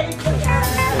 Hey!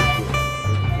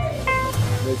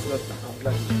 Let's not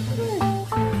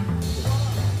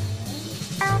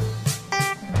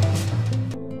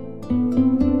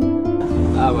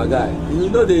Ah, my guy, you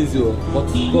know there is you, but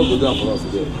God will do that for us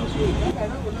today.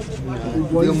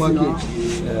 Your market.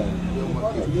 Yeah.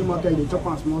 Your market, they chop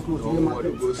and small, your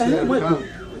market.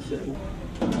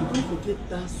 Don't forget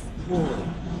that boy.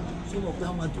 Some of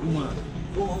that mad woman.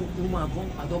 Woman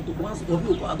come adopt once or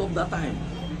you adopt that time.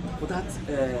 For that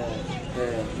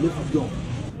loaf of young.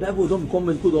 Bible don't come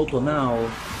and put doctor now.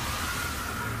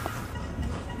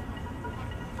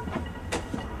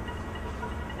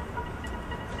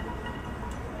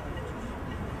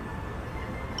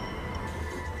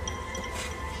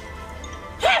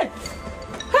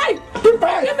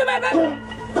 Give me my baby!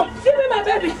 Give me my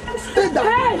baby! Stay down!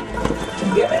 Hey!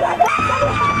 Give me my baby!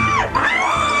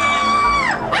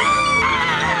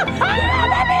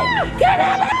 Give me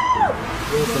my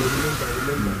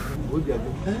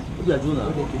What you are doing now?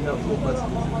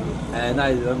 Now I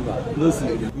remember. Listen,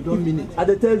 you don't mean it. I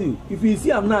tell you, if you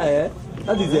see I'm not that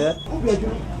is The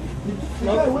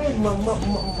guy wey mama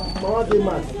dey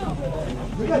mad.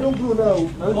 The guy don't blow now.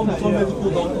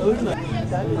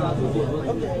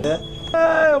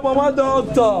 Hey, Mama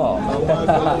Doctor!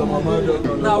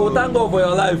 Now, we thank God for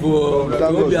your life. You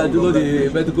will be the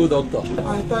medical doctor.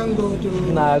 I thank God.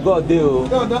 Nah, God do.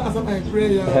 God don't answer my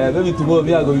prayer. Maybe tomorrow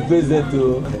me I go be president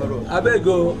too. I beg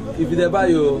go, if you never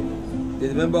you, they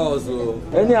remember us.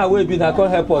 Any way be na come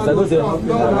help us. I don't say. I will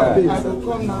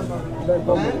come now.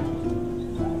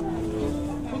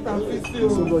 Put and fix you.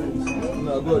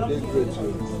 No, God dey great.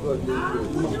 God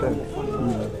dey great.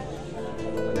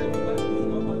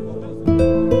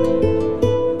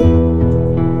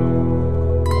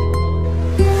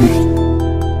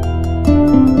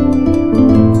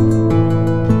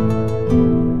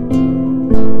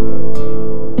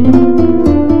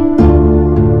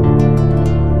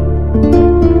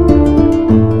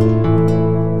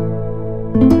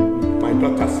 My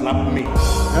daughter slapped me.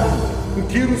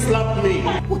 Nkiru slapped me.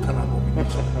 What an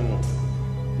abomination.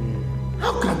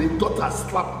 How can a daughter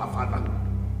slap her father?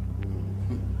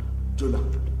 Jonah,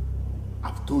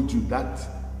 I've told you that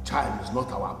child is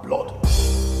not our blood.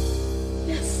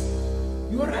 Yes,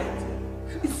 you are right.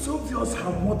 It's obvious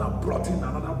her mother brought in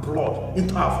another blood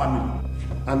into our family.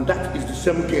 And that is the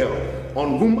same girl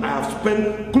on whom I have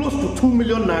spent close to 2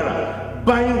 million naira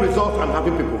buying results and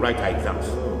having people write her exams.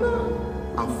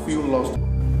 I feel lost.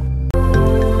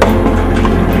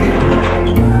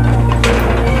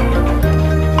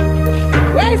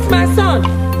 Where is my son?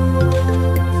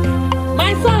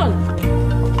 My son!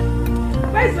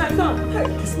 Where is my son?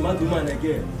 This mad woman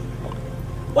again.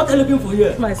 What are you looking for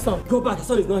here? My son. Go back, your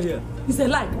son is not here. It's a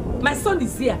lie. My son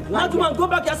is here. Mad woman, go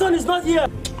back, your son is not here.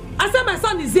 I said my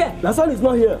son is here. Your son is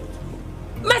not here.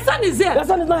 My son is here. Your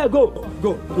son is not here. Go.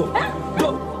 Go. Go. Go.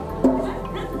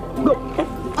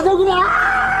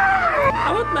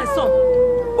 I want my son.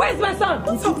 Where is my son?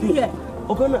 Don't talk me here.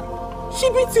 Ogana. She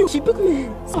beat you. She beat me.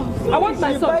 I want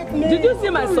my son. Did you see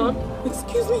my son?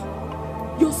 Excuse me?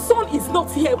 Your son is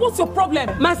not here. What's your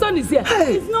problem? My son is here.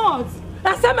 Hey. He's not.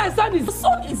 I said my son is... The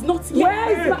son is not here.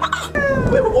 Where is my...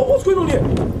 Wait, what's going on here?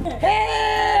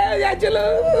 Hey,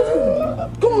 Angelo!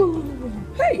 Come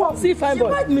on. Hey, wow. See, fine boy.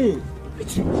 She mad me.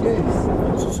 Yes.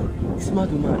 I'm so sorry. It's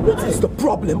mad woman. What is the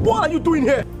problem? What are you doing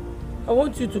here? I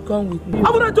want you to come with me.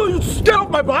 Haven't I told you to get off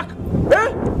my back?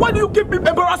 Eh? Why do you keep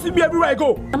embarrassing me everywhere I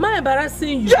go? Am I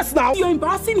embarrassing you? Yes, now. You're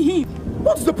embarrassing him.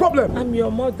 What's the problem? I'm your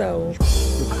mother. Oh.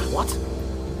 What?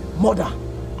 Mother?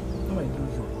 Now I know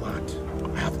you're mad.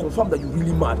 I have confirmed that you're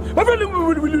really mad. My friend,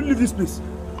 will you leave this place?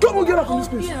 Come on, get out of this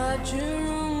place.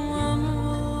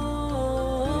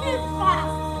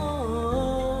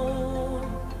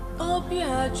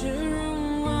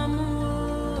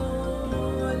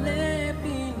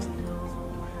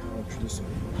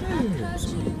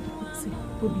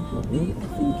 Bobby, I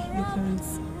think your parents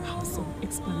have some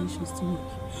explanations to make.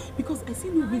 Because I see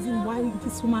no reason why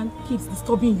this woman keeps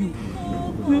disturbing you.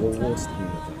 What's the meaning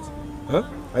of that? Huh?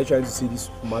 Are you trying to say this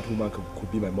mad woman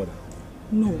could be my mother?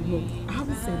 No, I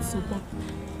haven't said so, but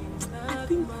I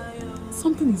think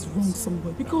something is wrong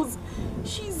somewhere because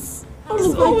she's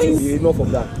always like enough of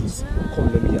that, please.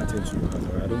 Come, let me attend to you. I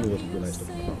don't know what you guys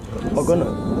talking about. Ogona.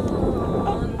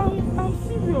 I'm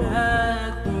serious.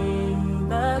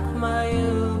 Back my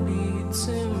obi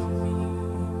to me.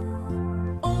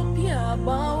 Opia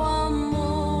bawamo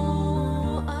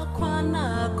akwana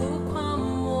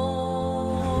gukwamo.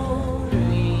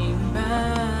 Bring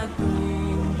back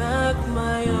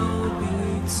my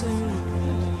obi to me.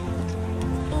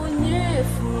 Onye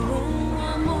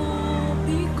furumamo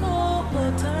biko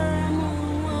pataramu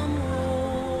amo.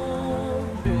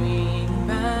 Bring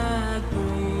back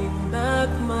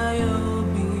my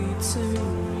obi to me.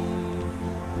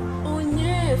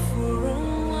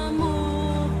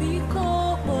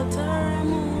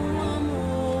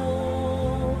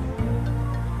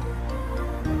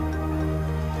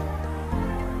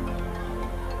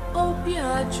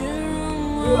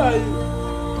 Who are you?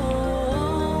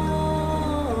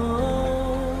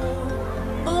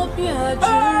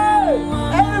 Hey!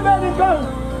 Everybody come!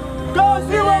 Go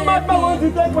see what my man wants to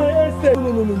take my estate!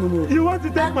 No. You want to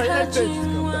take my estate?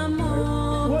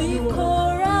 What do you want?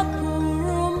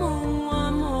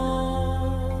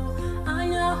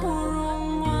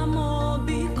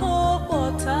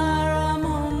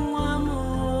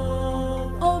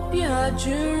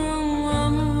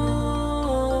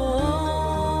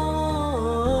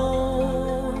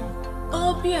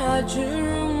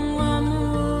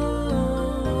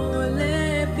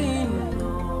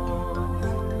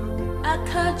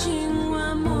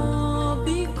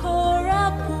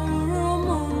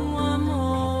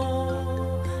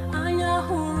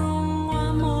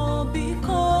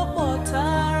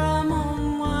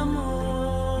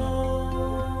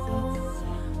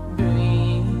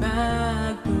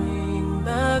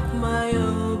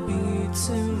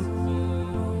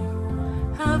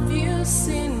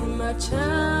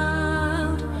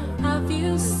 Child, have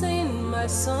you seen my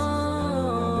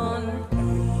son?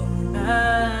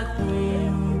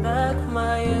 Bring back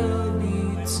my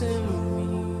obi to me.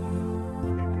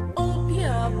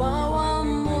 Opia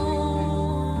bawamo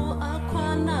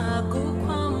akwana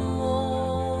gukwamo.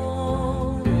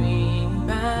 Bring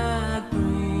back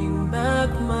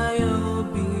my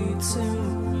obi to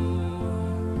me.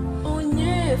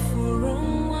 Onye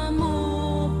furumamo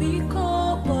biko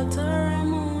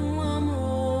potaramu.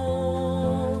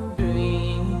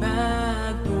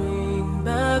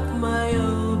 My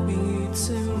obi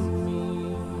to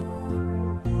me.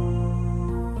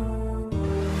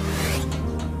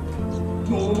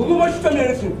 Nobody should tell me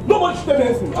anything. Nobody should tell me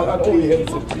anything. I don't hear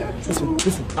anything.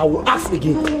 Listen. I will ask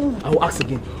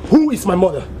again. Who is my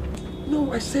mother?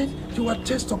 No, I said you are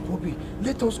just a puppy.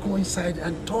 Let us go inside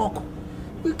and talk.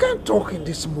 We can't talk in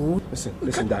this mood.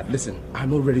 Listen, Dad. Listen. I'm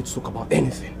not ready to talk about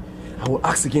anything. I will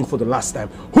ask again for the last time.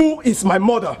 Who is my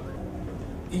mother?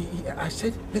 I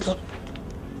said let us.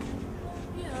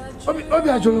 Obi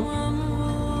Ajolo.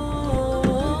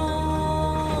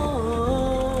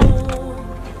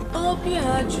 Obi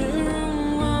Ajolo.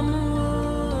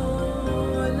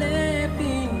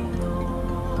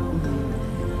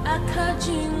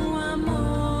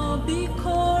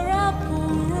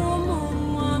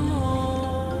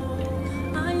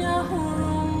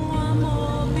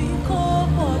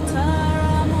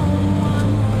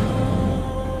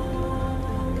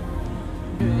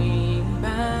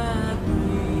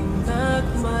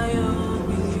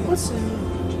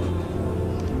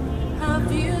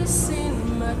 Have you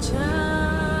seen my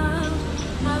child?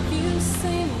 Have you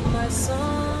seen my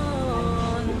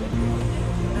son?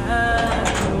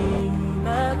 Bring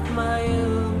back my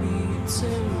obi to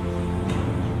me.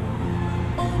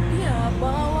 Obi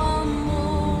abawamo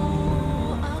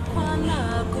akwana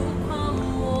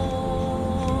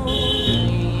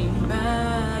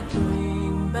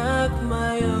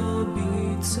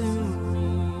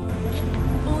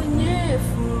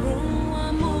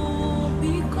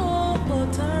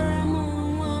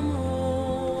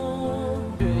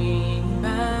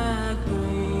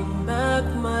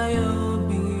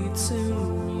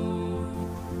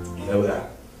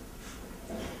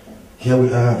here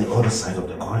we are at the other side of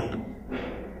the coin.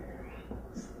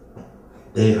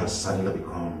 Day has suddenly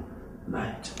become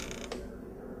night.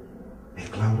 A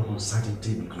cloud of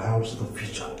uncertainty beclouds the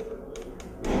future.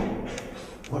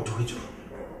 What do we do?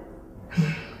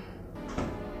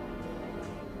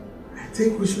 I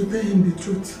think we should tell him the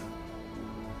truth.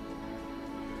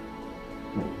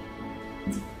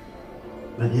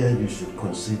 But here you should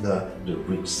consider the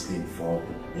risk involved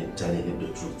in telling him the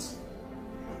truth.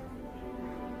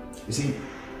 You see,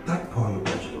 that poor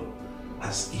Bachelor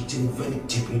has eaten very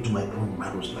deep into my own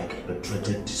marrows like a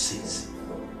dreaded disease.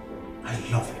 I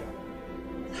love him.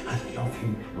 I love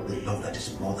him with a love that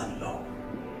is more than love.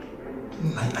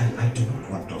 I do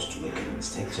not want us to make a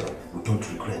mistake so we don't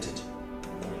regret it.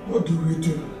 What do we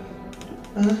do?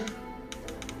 Huh?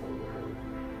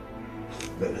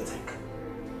 Let me think.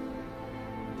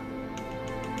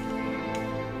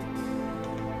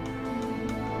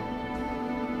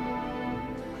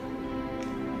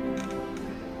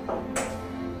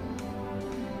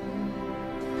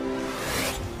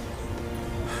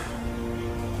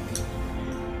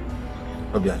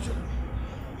 Obiacho,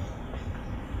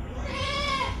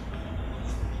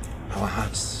 our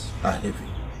hearts are heavy.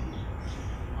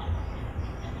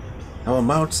 Our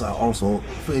mouths are also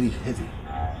very heavy.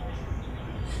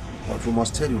 But we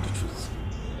must tell you the truth.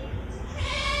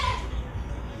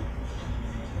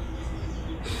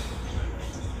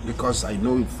 Because I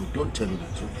know if we don't tell you the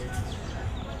truth,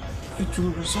 it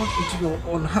will result into your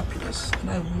unhappiness, and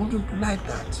I wouldn't like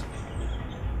that.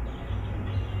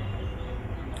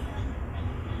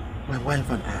 My wife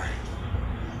and I,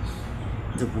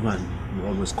 the woman you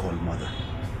always call mother,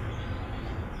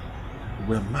 we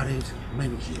were married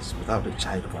many years without a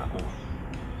child of our own.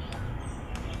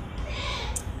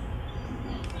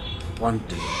 One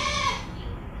day,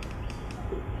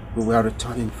 we were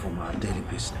returning from our daily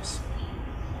business.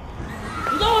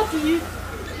 You don't want to eat?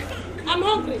 I'm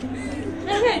hungry.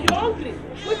 Hey, you're hungry.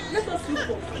 Wait, let us sleep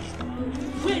first.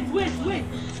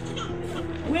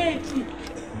 Wait.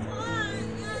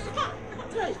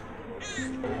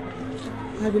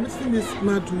 I've been seeing this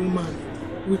mad woman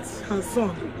with her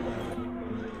son.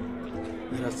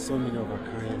 There are so many of our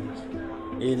kind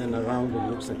in and around the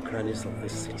nooks and crannies of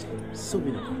this city. So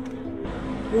many of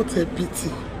them. What a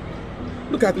pity.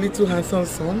 Look at little handsome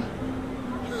son.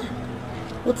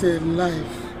 What a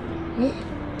life.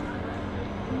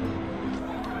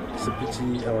 It's a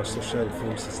pity our social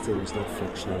reform system is not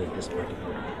functional in this body.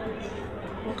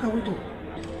 What can we do?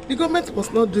 The government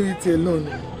must not do it alone.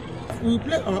 We will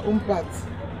play our own part.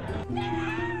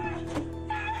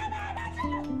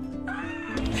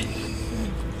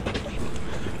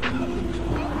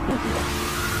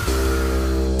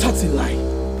 That's a lie.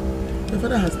 My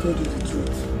father has told you the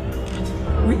truth.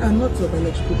 We are not your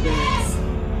biological parents.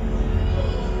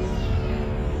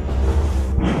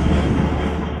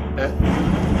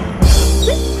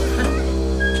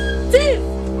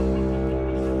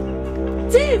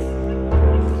 Thief!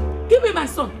 Give me my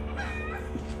son!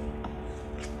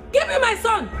 Give me my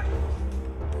son!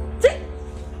 Thief!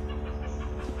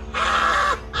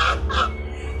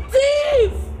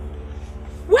 Thief!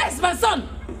 Where's my son?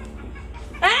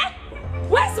 Eh?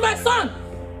 Where's my son?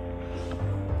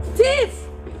 Thief!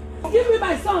 Give me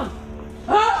my son!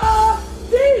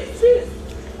 Thief!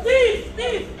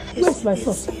 Where's my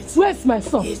son? Where's my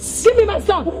son? Give me my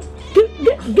son!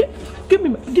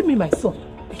 Give me my son!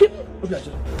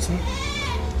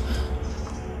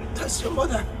 That's your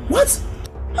mother. What?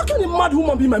 How can a mad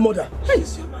woman be my mother? Hey,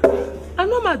 I'm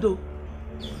not mad though.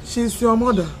 She's your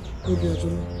mother,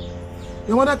 Obiajulu.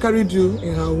 Your mother carried you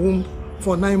in her womb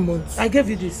for 9 months. I gave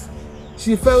you this.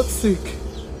 She felt sick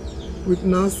with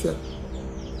nausea.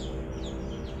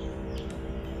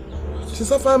 She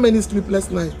suffered many sleepless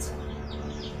nights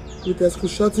with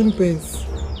excruciating pains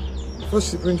before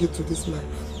she brings you to this life.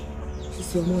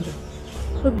 She's your mother.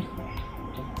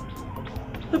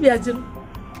 Obiajulu.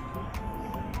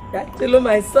 Obiajulu,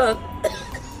 my son.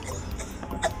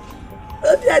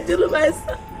 Obiajulu, my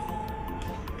son.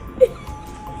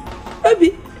 Obi.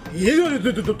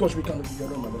 Don't touch me, can't be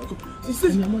your mother. She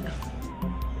says your mother.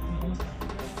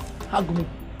 Hug me.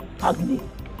 Hug me.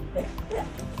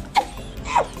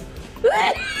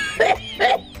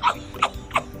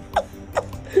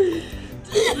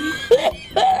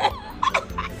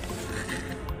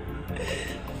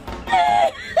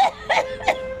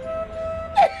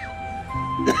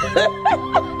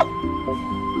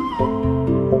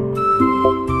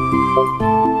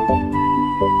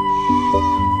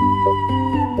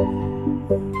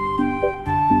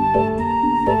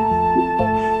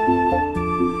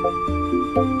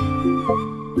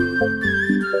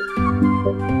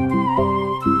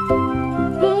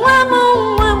 Mama.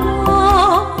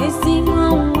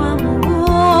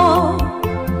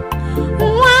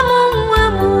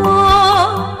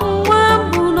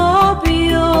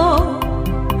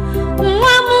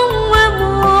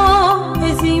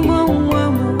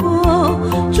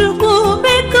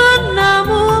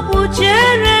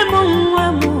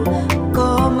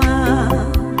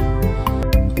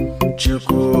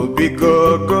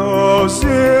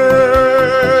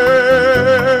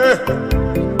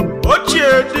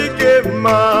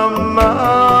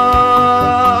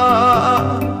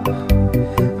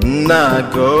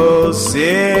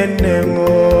 nagozie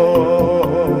nemo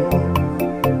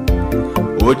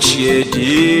ochie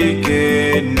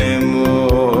dike nemo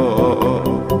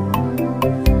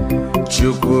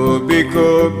Chukwu biko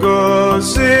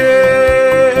gozie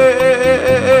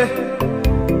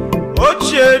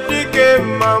ochie dike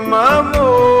mama mo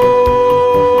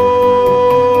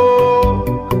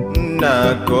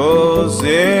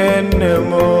nagozie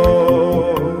nemo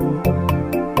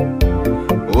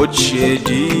ochie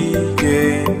dike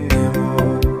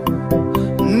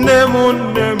nemo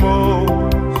nemo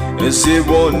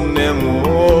ezigbo nemo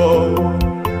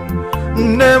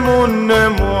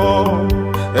nemo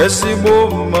ezigbo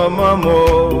mama mo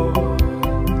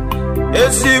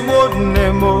ezigbo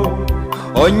nemo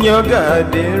onye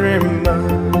ga-adịrị mma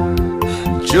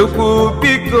Chukwu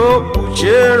biko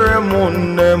kpuchiere m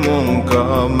nne m nke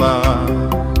ọma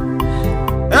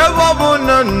ebe ọ bụ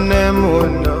na nne m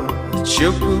nọ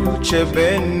Chukwu chebe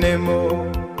nne m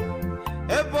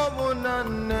ebe ọ bụ na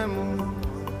nne m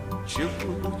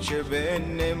Chukwu chebe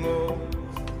nne m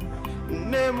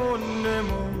nne m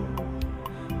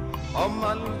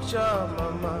ọmalịcha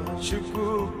mama Chukwu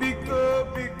biko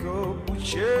biko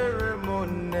kpuchiere m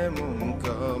nne m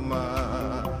nke ọma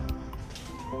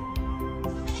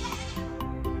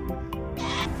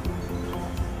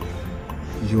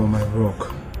You are my rock.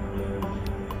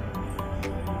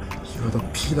 You are the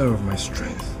pillar of my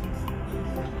strength.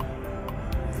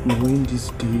 Knowing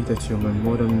this day that you are my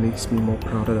mother makes me more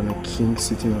prouder than a king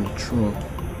sitting on a throne.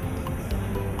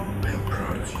 I am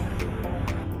proud of you.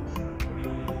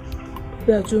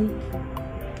 Raju,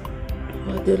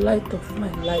 you are the light of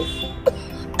my life.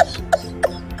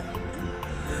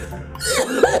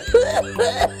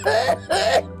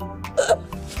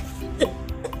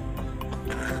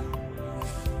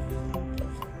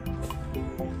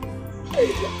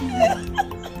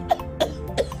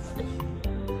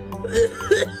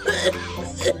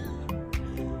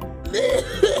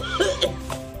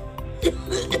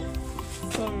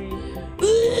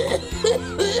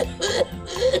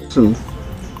 So,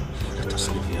 let us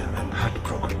live here. I'm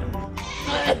heartbroken.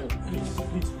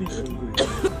 Please,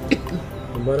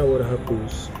 no matter what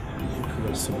happens, you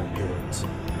cannot see my parents.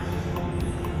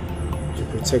 You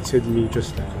protected me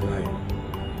just like a lion.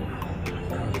 I'm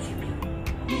proud of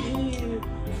you.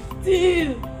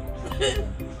 Steve!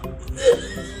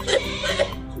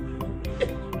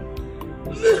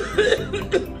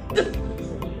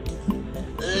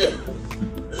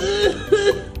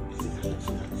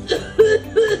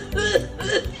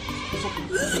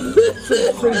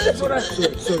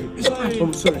 Sorry.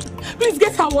 I'm sorry. Please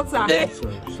get her water.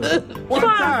 Sorry.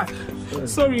 Water.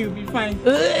 Sorry, you'll be fine.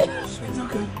 It's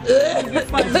okay. You'll be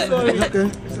fine. Sorry. It's okay.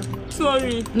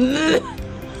 Sorry.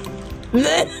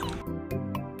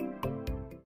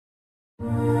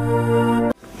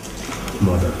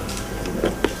 Mother,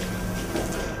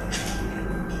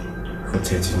 for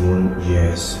 31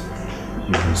 years,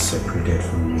 you've been separated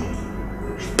from me.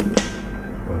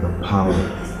 But the power,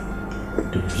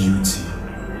 the beauty,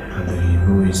 and the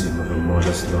heroism of a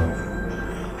mother's love,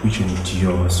 which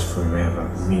endures forever,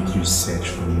 made you search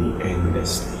for me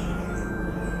endlessly.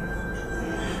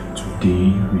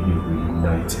 Today we are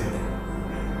reunited.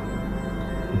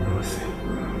 Nothing,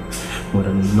 more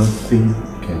than nothing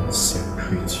can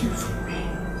separate you from me.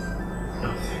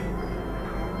 Nothing.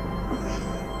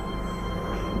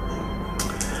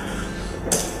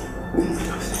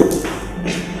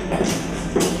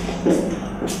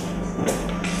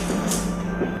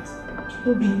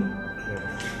 Bobby,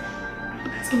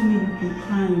 tell me you've been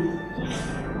crying.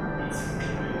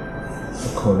 The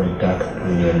color dark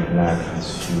grey and black has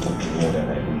filled the world that I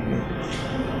live in.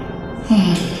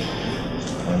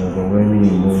 An overwhelming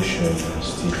emotion has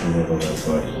taken over my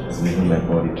body, and even my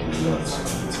body cannot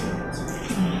contain it.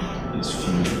 It's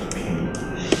filled with pain,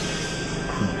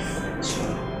 grief, and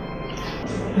sorrow.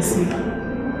 Listen,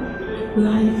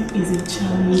 life is a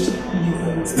challenge you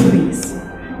must face.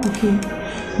 Okay?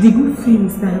 The good thing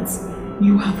is that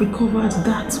you have recovered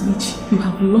that which you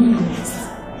have long lost.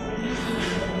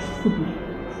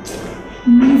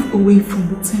 Move away from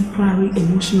the temporary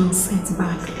emotional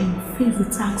setback and face the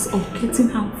task of getting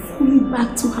her fully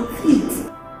back to her feet.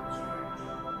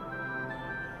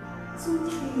 It's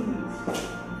okay.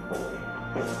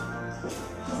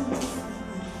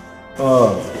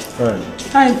 Oh, Frank.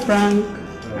 Hi, Frank.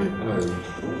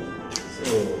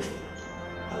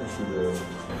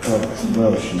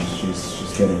 Well,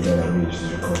 she's getting better. I mean,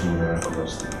 she's recovering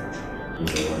miraculously. You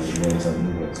know, and the legs and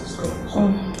movements is gone. So,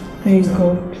 thank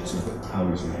God. So, how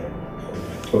is your head?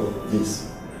 Oh,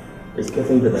 it's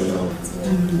getting better now.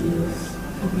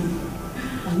 Okay,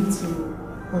 I need to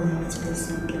All you have to do is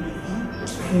something.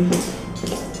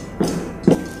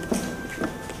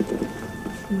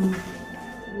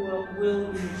 You are well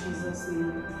in Jesus'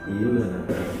 name. Amen.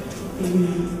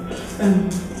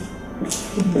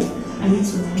 I need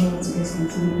to go to get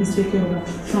something. Please take care of that.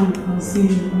 Frank, I'll see you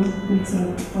next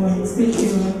time. Alright, stay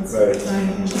here.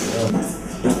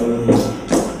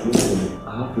 I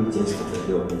have meetings for the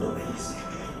day of the office,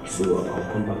 so I'll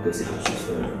come back to see how she's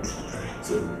faring.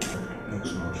 So, thanks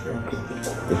so much. Okay.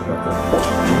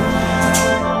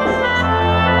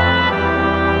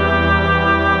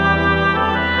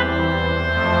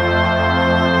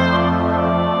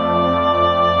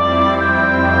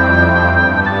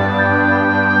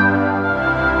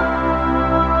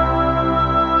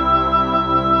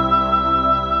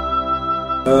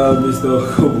 Mr.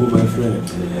 Okobo, my friend,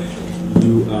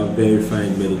 you are very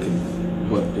fine medically,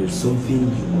 but there's something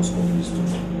you must always do.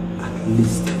 At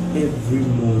least every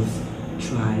month,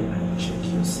 try and check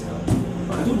yourself.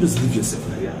 Don't just leave yourself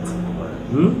like that.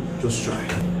 Just try.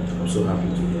 I'm so happy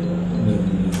to hear that.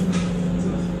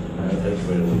 Thank you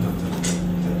very much.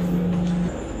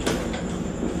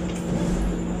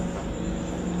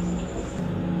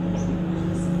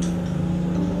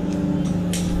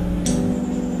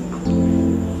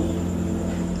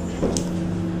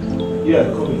 Yeah,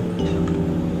 come in.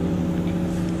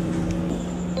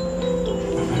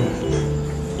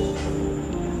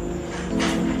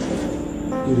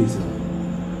 Good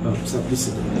evening. Sir, please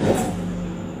sit down.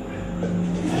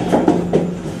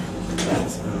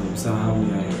 Sir, how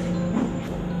may I help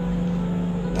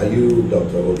you? Are you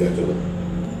Dr. Obiatola?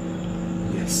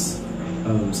 Yes.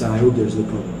 Sir, I hope there's no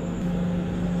problem.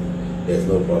 There's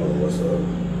no problem whatsoever.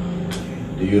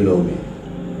 Do you know me?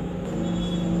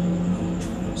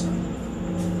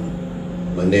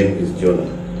 My name is Jonah,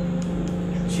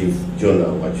 Chief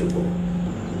Jonah Wachuko.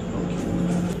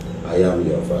 I am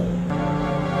your father.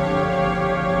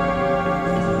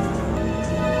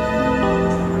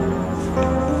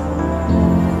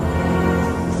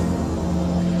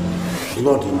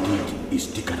 Blood indeed is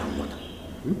thicker than water.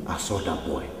 I saw that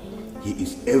boy. He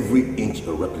is every inch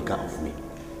a replica of me.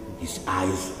 His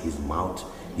eyes, his mouth,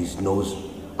 his nose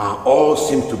are all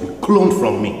seem to be cloned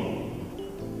from me.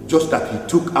 Just that he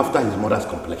took after his mother's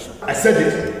complexion. I said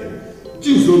it.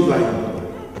 Jews don't lie.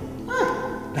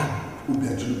 That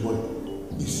Obiajulu boy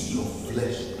is your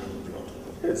flesh and blood.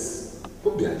 Yes.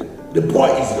 Obiajulu. The boy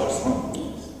is your son.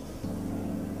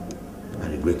 I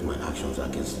regret my actions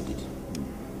against Ndidi.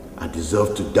 I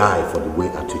deserve to die for the way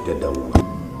I treated that woman.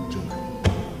 Jonah,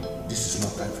 this is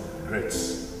not time for regrets.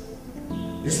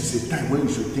 This is a time when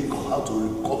you should think of how to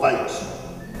recover your son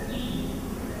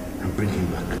and bring him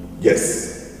back.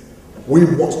 Yes. We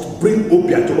must bring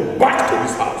Obiatola back to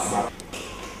this house.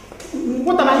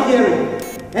 What am I hearing?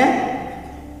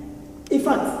 In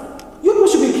fact, you people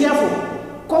should be careful,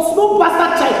 because no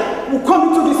bastard child will come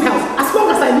into this house as long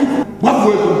as I live. What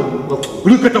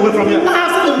will you get away from here?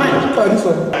 I'll say my mind. This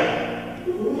one.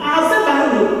 I'll say my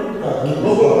own.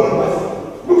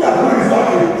 Look at who is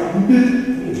talking.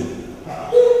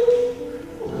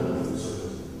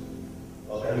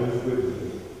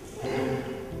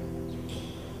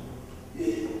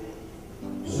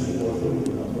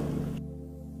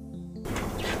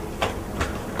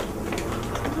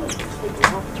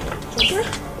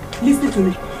 Listen to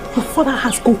me. Your father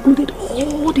has concluded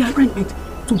all the arrangement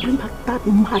to bring back that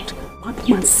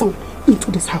madman's son into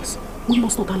this house. We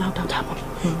must not allow that to happen.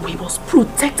 We must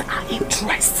protect our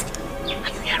interests. Are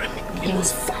you hearing me? We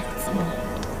must fight.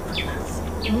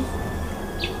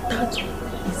 That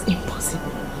is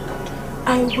impossible.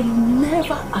 I will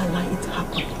never allow it to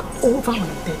happen. Over my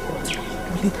dead body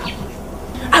will it happen.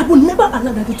 I will never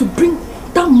allow that to bring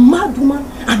that mad woman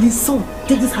and his son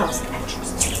to this house.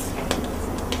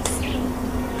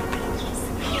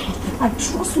 I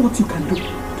trust what you can do.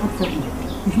 Don't worry.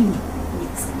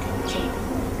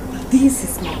 This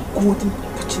is my golden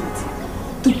opportunity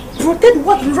to protect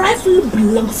what rightfully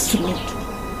belongs to me.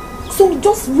 So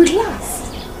just relax.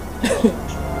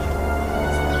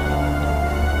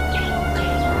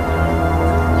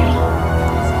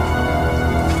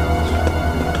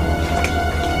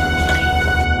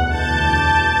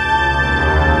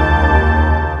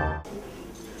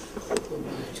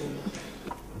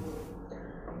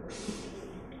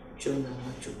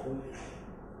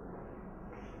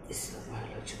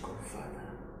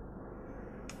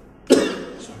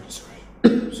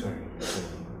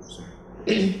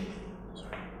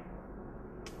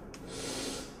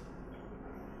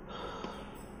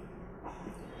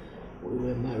 We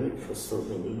were married for so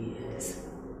many years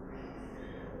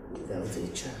without a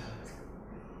child.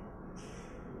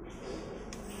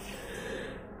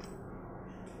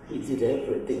 We did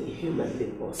everything humanly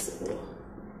possible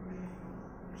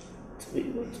to be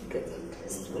able to get a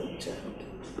test for a child.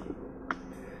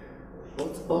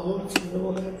 But all to no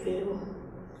avail.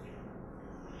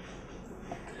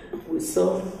 We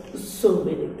saw so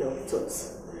many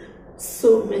doctors,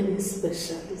 so many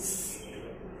specialists.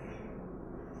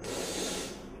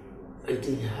 It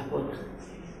didn't happen.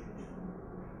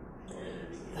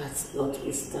 That's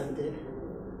notwithstanding.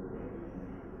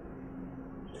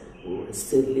 We were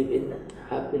still living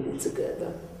happily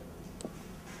together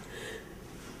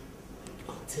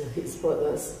until his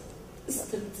brothers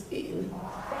stepped in.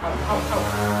 I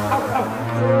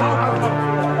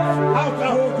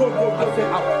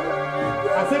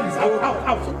said this out.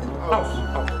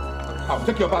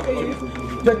 Take your bag.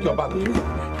 Take your bag.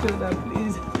 Jonah,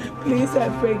 please, I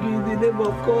beg you in the name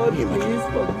of God, please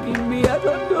forgive me. I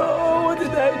don't know. What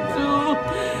did I do?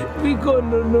 Because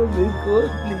no,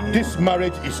 because please. This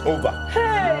marriage is over.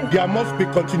 Hey! There must be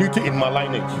continuity in my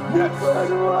lineage. Yes.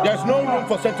 There's no room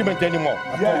for sentiment anymore.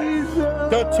 Yes.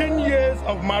 13 years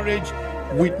of marriage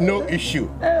with no issue.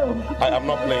 I am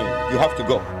not playing. You have to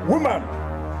go. Woman,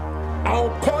 our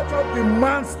culture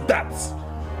demands that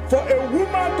for a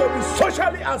woman to be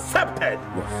socially accepted,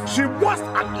 she must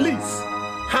at least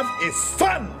have a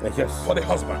son for the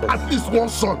husband. At least one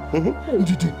son.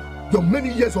 Ndidi, your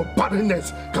many years of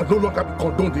barrenness can no longer be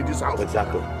condoned in this house.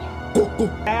 Exactly. Go.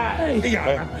 Take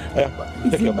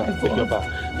your bag.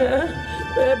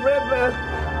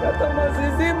 Thomas,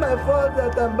 is it my fault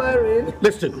that I'm barren?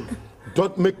 Listen,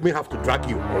 don't make me have to drag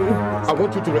you. I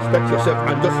want you to respect yourself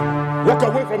and just walk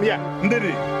away from here.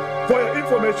 Ndidi, for your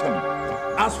information,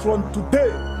 as from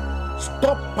today,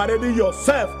 stop parading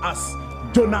yourself as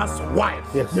Jonah's wife.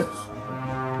 Yes.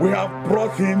 We have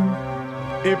brought him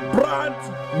a brand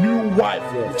new wife,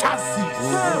 chassis.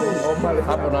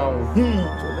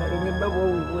 Remember what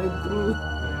we went through.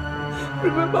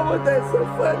 Remember what I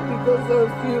suffered because of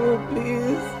you.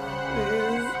 Please.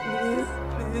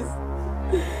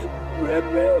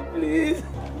 Remember, please.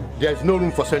 There's no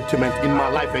room for sentiment in my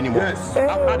life anymore. Yes.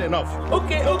 I've had enough.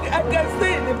 Okay, I can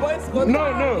stay in the boys' quarter.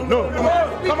 No.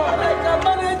 Come on. I can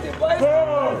manage the boys'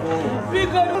 quarter.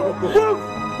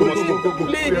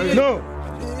 Please. No.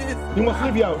 You must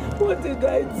leave here. What did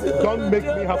I do? Don't make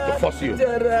me have to force you.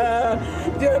 Jara,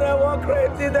 what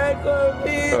crime did I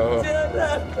commit?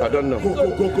 I don't know. Go.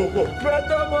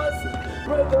 Brother was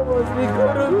me.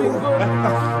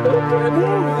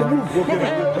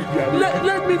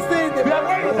 Let me stay in the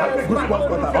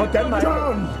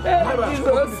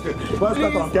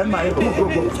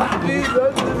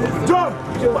John!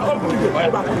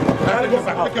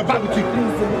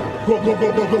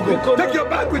 Take your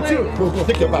bag with you.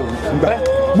 Take your bag.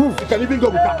 Move. You can even go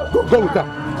with that. Go with that.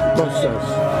 Nonsense.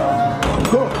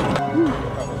 Go.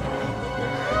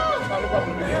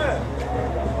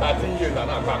 I think you're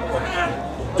not back.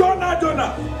 Jonah!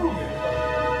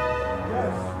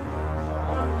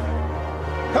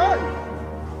 Hey!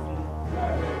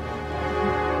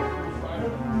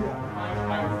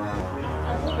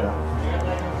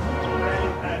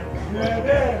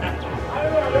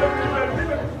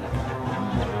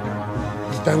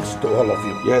 Thanks to all of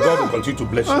you. Yes. God will continue to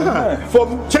bless you for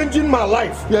changing my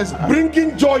life. Yes.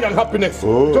 Bringing joy and happiness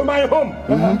to my home.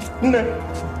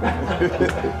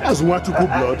 That's what you put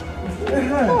blood.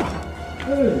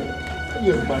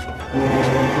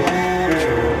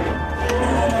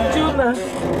 Jonah.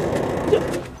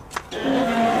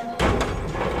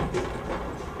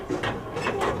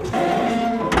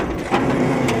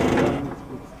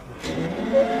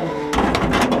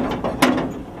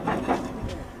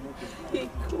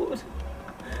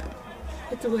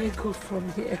 Where do I go from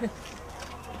here?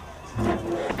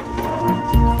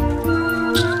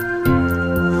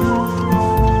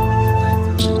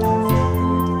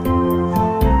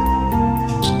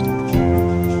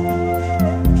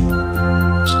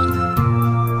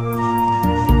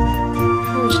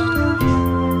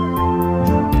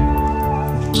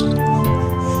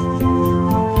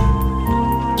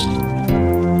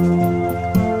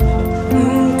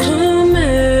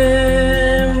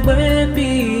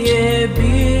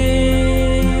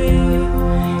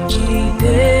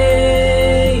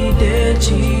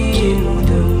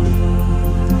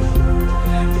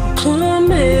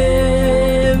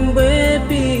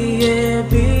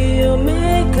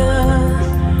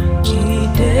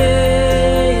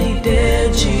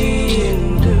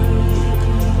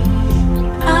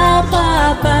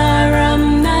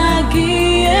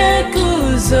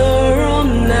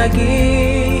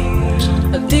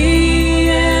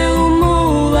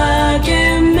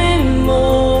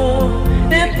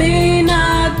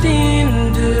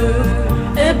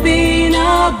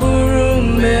 Buru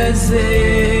me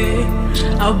mese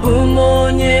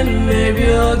abumonye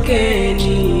mmeri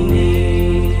ogenine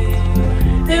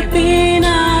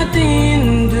epina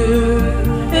tindu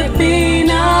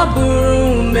epina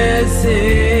burumese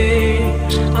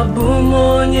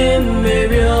abumonye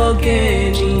mmeri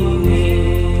ogenine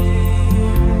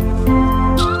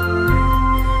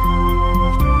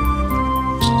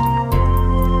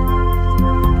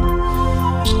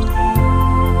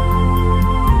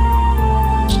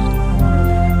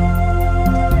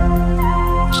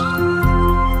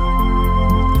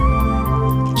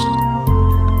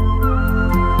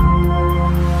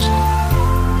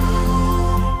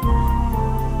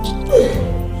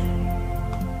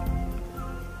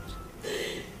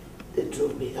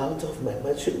Out of my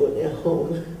matrimonial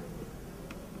home.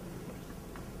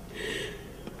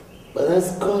 But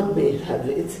as God may have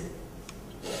it,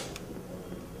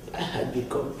 I had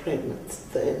become pregnant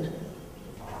then.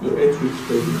 You're 8 weeks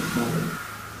pregnant, madam.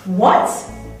 What?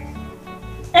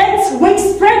 8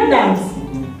 weeks pregnant?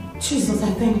 Jesus,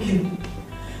 I thank you.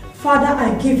 Father,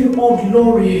 I give you all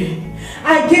glory.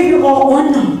 I give you all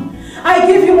honor. I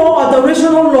give you all adoration,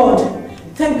 oh Lord.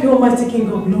 Thank you, Almighty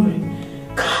King of glory.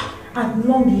 God, at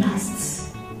long last.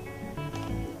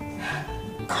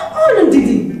 Come on,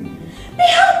 Ndidi. Be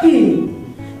happy.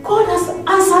 God has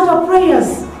answered our prayers.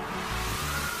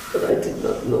 But I did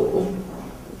not know.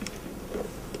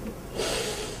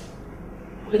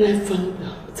 When I found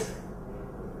out,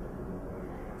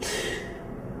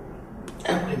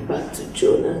 I went back to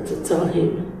Jonah to tell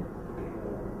him.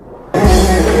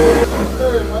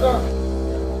 Hey, madam.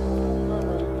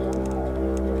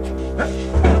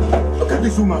 Look at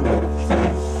this woman.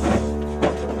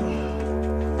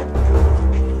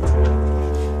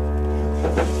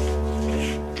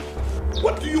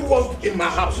 What do you want in my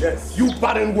house? Yes. You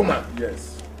barren woman.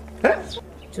 Yes. Huh?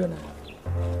 Jonah,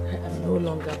 I am no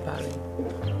longer barren.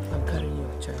 I'm carrying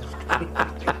your child.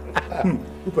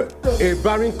 A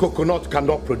barren coconut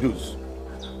cannot produce.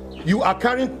 You are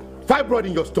carrying fibroid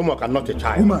in your stomach and not a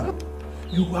child. Woman,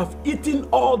 you have eaten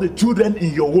all the children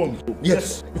in your womb.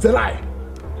 Yes. It's a lie.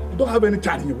 You don't have any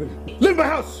child in your womb. Leave my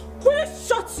house. Please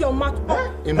shut your mouth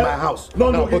up. In my house. No,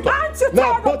 now, no.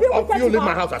 Both of you leave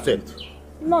my house, I said.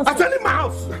 No, I said leave my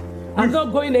house. I'm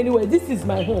not going anywhere. This is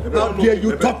my home. How dare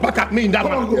you talk back at me in that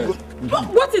manner?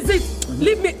 What is it?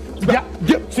 Leave me. Yeah,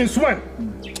 since when?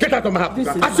 Get out of my house.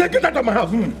 I said get out of my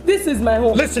house. This is my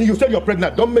home. Listen, you said you're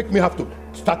pregnant. Don't make me have to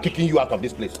start kicking you out of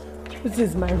this place. This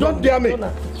is my home. Don't dare me. Who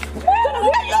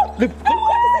are you? Leave.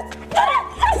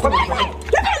 Leave me alone!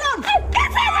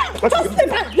 Just leave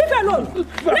her! Leave her alone! Leave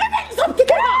her! Stop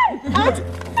kicking her!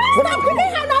 Stop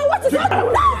kicking her now! What is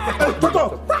happening? Shut up!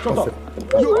 Shut up!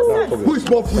 You, who is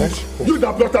more foolish? You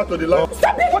that brought her to the light.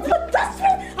 Stop it! Don't touch me!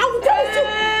 I will tell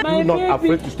you! You're not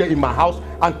afraid to stay in my house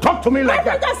and talk to me like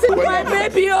that. My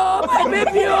baby, oh! My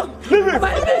baby, oh! Leave it!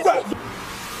 My baby!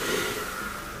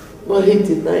 But he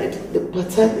denied the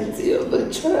paternity of the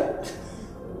child.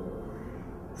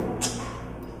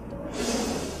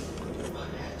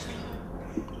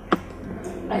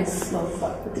 I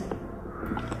suffered.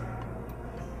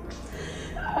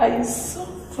 I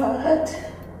suffered.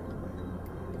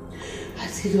 I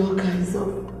did all kinds of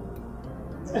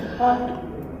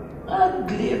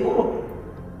hard labor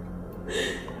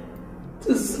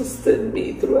to sustain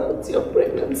me throughout your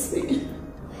pregnancy.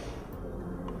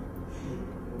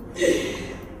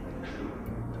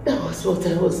 That was what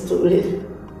I was doing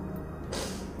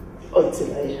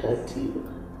until I had you.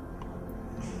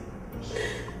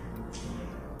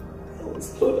 That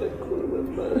was all I could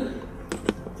remember.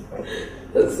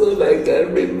 That's all I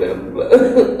can remember.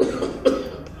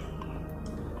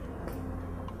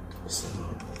 Listen,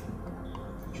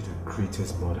 you're the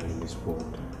greatest mother in this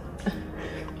world.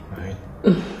 Right? I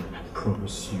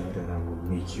promise you that I will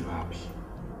make you happy.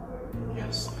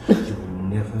 Yes, you will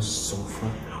never suffer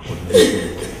or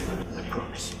live. I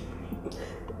promise you.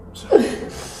 Sorry.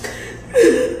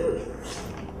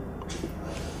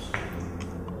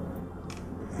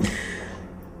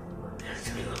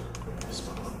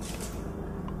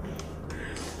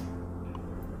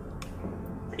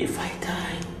 If I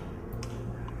die,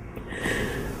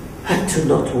 I do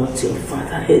not want your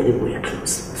father anywhere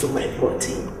close to my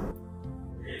body.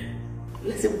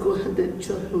 Let him go and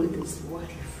enjoy with his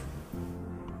wife.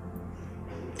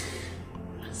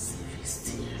 And save his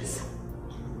tears.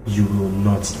 You will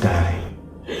not die.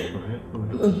 Alright?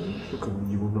 Look at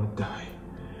me, you will not die.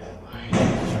 Alright? You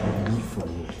will live for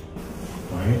me.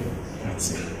 Alright? That's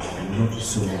it. I love you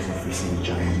so much for facing the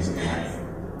challenges of life.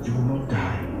 You will not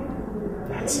die.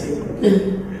 That's it.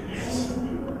 Yes.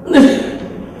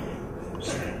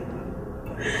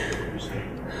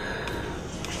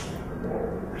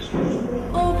 Sorry.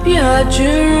 We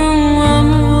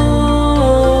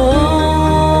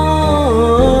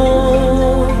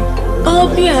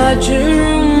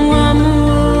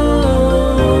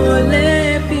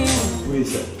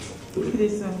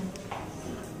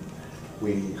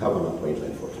have an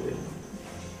appointment for today.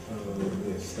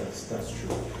 Yes, that's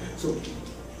true. So,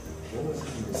 what was the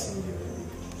missing here?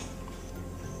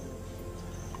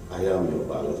 I am your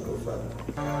biological father,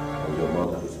 and your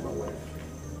mother is my wife.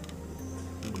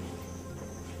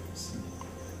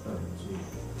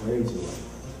 Where is your wife?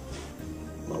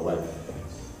 My wife?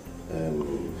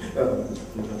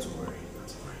 Not to worry, not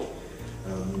to worry.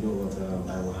 You know what,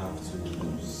 I will have to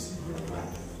see your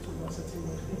wife to ascertain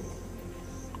what thing.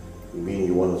 You mean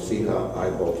you want to see her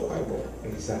eyeball to eyeball?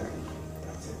 Exactly,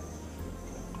 that's it.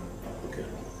 Okay.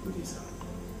 Good day, sir.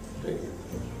 Thank you.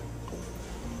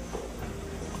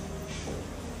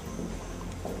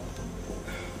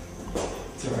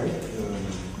 It's alright.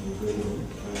 We'll go home.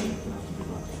 I have to be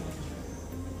back.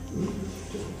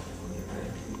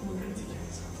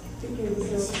 Take care of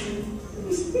yourself.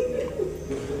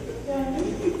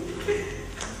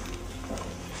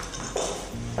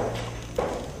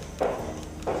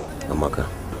 Amaka,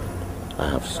 I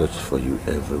have searched for you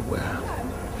everywhere.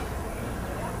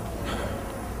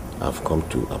 I've come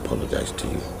to apologize to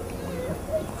you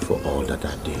for all that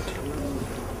I did,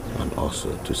 and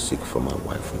also to seek for my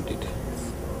wife Ndidi.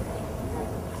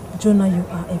 Jonah, you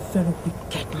are a very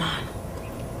wicked man.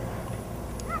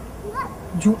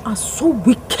 You are so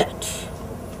wicked.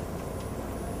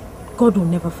 God will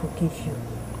never forgive you.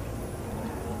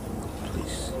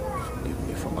 Please, forgive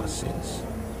me for my sins.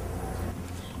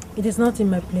 It is not in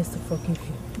my place to forgive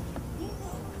you.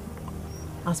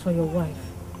 As for your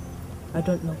wife, I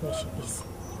don't know where she is.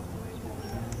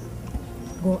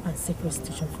 Go and seek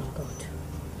restitution from God.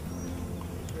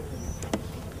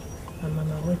 I'm on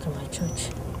my way to my church.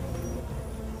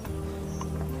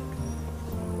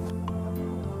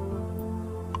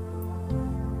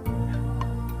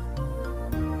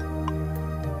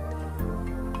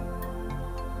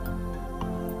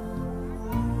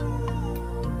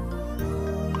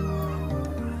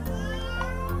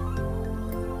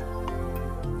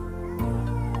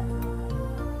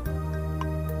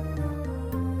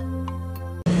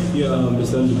 Yeah,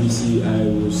 Mr. Ndubisi, I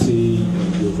will say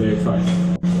you're very fine.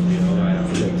 I have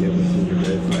checked everything, you're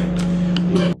very fine.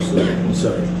 I'm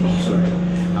sorry.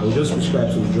 I will just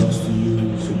prescribe some drugs to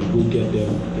you, so you go get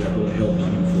them. They are going to help you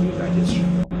for your digestion.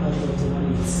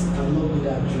 I'm not good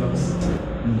at drugs.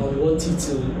 I want you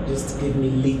to just give me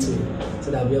little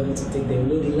so that I'll be able to take them.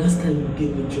 You know, the last time you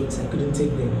gave me drugs, I couldn't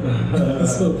take them.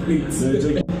 So please. No, it's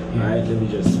okay. Alright, let me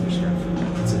just prescribe for you.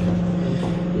 It's okay.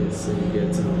 Yes, so you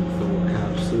get 4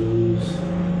 capsules.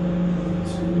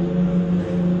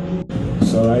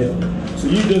 It's alright. So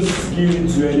you just give it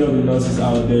to any of the nurses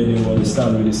out there, they will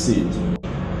understand with the seed.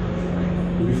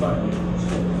 You'll be fine.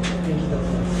 Thank you,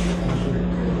 doctor. Thank you.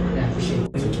 I appreciate it.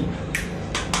 Thank you.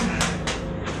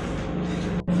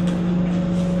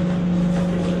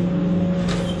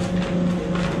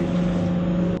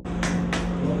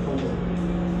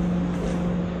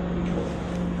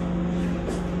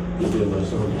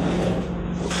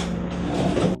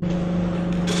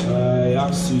 I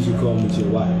asked you to come with your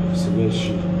wife, so where's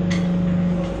she?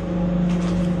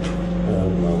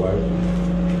 My wife.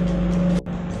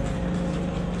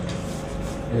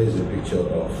 Here's a picture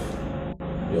of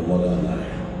your mother and I.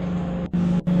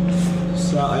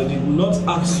 Sir, I did not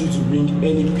ask you to bring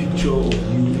any picture of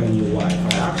you and your wife.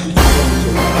 I asked you to come with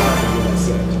your wife. That's what I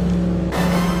said.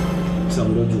 Sir,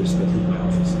 we don't do respect with my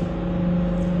office.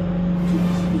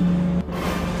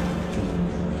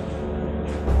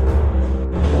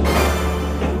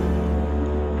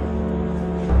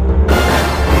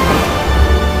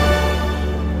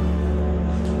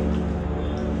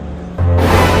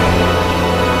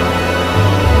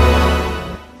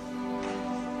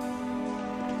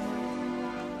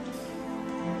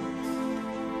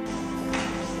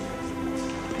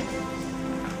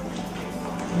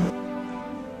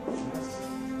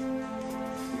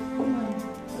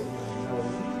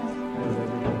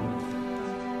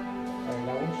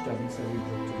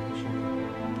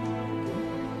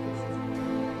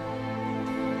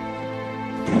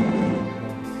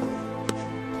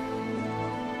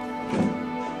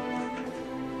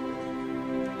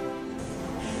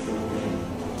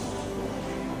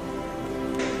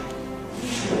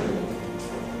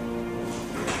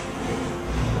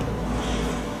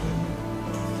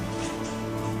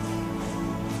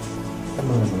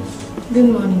 Good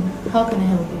morning. How can I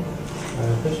help you?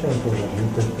 Patient for the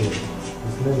interface.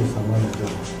 His name is Amanda.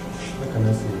 What can I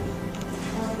say?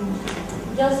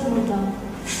 Just move down.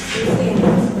 You'll see in the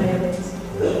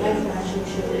What's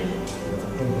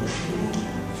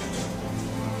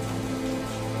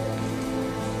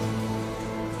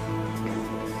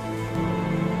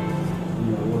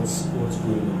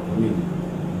going on? I mean,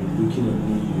 you're looking at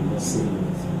me, you're not saying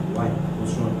anything. Why?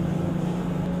 What's wrong?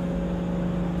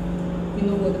 You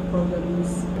know what the problem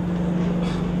is?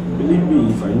 Believe me,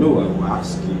 if I know, I will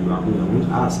ask you. I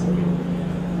won't ask you.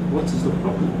 What is the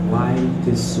problem? Why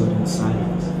this sudden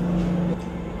silence?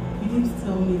 You didn't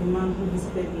tell me the man who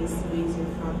visited yesterday is your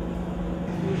father.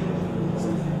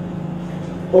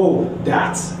 Oh,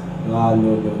 that? No.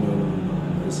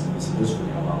 Listen, just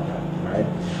forget about that, right?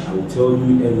 I will tell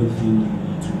you everything you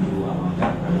need to know about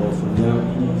that. But for now,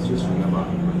 please just forget about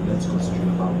it. And let's concentrate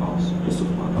about us. Let's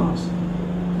talk about us.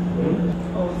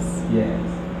 Us? Yes.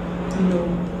 No.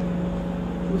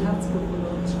 We have to go for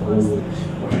lunch first.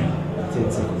 Oh, alright.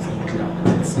 10 seconds.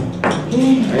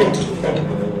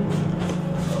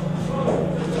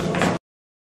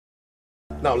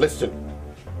 Now listen.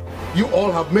 You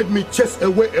all have made me chase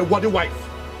away a worthy wife.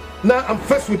 Now I'm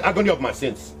faced with agony of my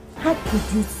sins. How could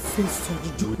you say so?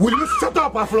 Will you shut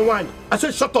up, Afro-wine? I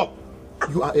said shut up.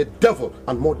 You are a devil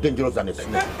and more dangerous than a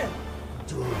snake.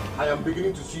 I am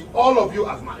beginning to see all of you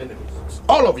as my enemies.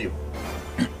 All of you.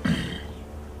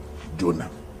 Jonah.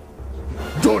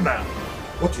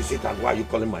 What is it and why are you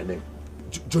calling my name?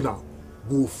 Jonah,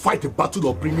 we will fight the battle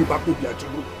of bringing back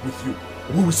Obiajulu with you.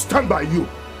 We will stand by you.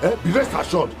 Be rest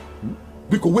assured.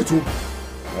 Because wait.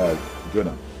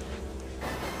 Jonah,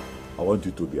 I want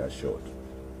you to be assured.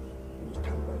 We will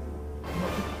stand by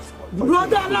you.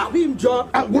 Brother, allow him, John.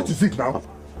 What is it now?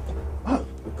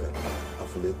 Okay.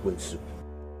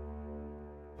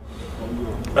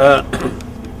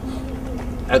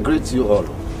 I greet you all.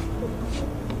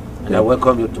 And I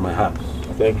welcome you to my house.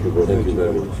 Thank you, brother. Thank you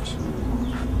very much.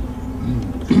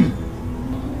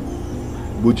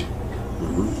 Buji,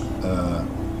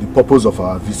 the purpose of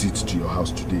our visit to your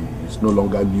house today is no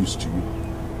longer news to you.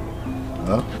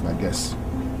 I guess.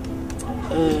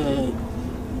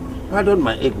 Pardon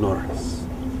my ignorance.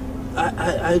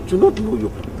 I do not know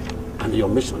you and your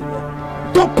mission.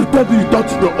 Don't pretend you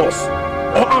don't know us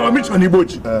or our mission,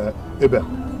 Iboji. Abel,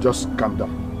 just calm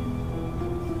down.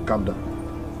 Calm down.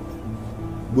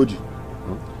 Boji,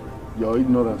 your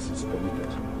ignorance is permitted.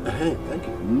 Thank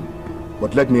you.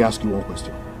 But let me ask you one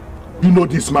question. You know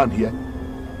this man here?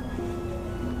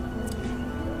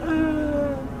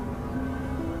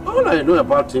 All I know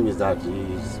about him is that he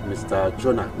is Mr.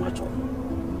 Jonah Macho.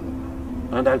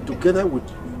 And I, together with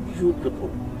you people,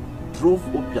 drove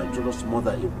Obiajolo's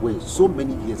mother away so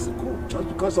many years ago just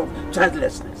because of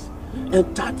childlessness.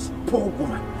 And that poor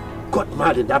woman got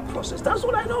mad in that process. That's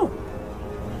all I know.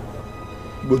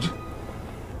 Boji,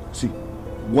 see,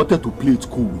 wanted to play it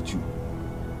cool with you.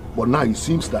 But now it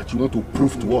seems that you want to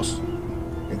prove to us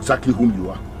exactly whom you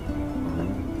are.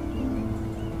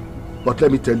 But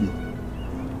let me tell you,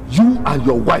 you and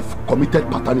your wife committed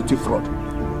paternity fraud.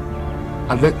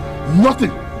 And then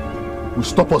nothing will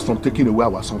stop us from taking away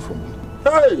our son from you.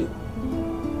 Hey!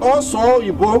 Also,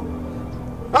 Ibo.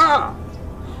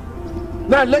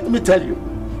 Now let me tell you.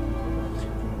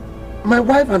 My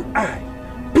wife and I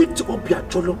picked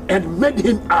Obiajolo and made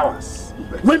him ours.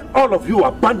 When all of you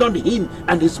abandoned him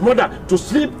and his mother to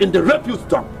sleep in the refuse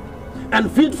dump and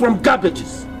feed from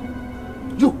garbages,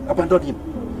 you abandoned him.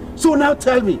 So now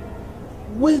tell me,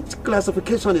 which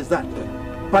classification is that?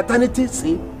 Paternity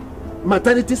sin,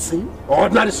 maternity sin, or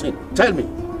ordinary sin? Tell me.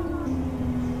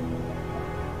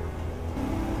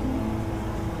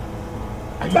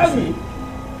 Tell me.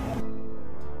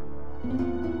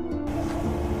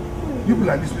 You people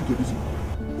are listening to this.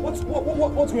 What's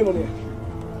going on here?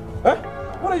 Huh?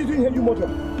 What are you doing here, you mother?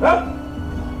 Huh?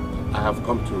 I have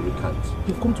come to recant.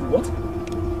 You've come to what?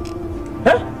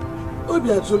 Huh?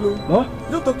 Obiajolo,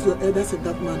 don't talk to your elders in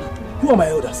that manner. Who are my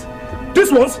elders?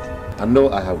 These ones? I know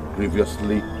I have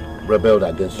grievously rebelled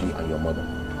against you and your mother.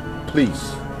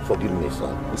 Please forgive me,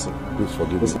 son. Listen, please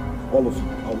forgive me. All of you,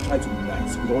 I will try to be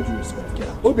nice with all due respect. Get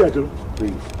out. Obiajolo,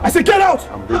 please. I said get out!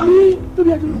 I'm ready.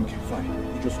 Obiajolo. Okay, fine.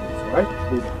 You just wait, alright?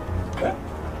 Hold on. Yeah?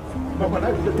 Mama, I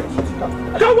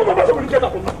can't get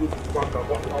up on my feet.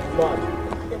 I'm mad.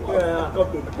 Yeah, come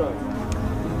to the car.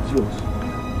 It's yours.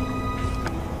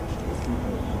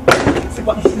 See,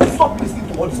 but you should stop listening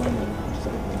to all this stuff.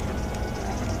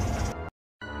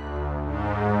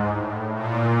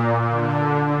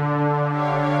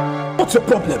 What's the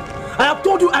problem? I have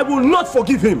told you I will not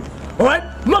forgive him. Alright?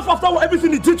 Not after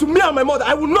everything he did to me and my mother.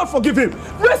 I will not forgive him.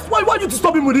 Rest, why are you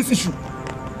disturbing with this issue?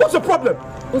 What's the problem?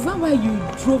 Was that why you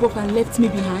drove off and left me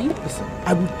behind? Listen,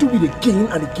 I will do it again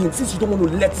and again since you don't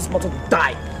want to let this matter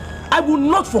die. I will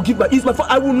not forgive he's my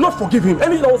father. I will not forgive him.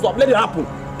 Anything that was up, let it happen.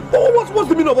 Oh, what's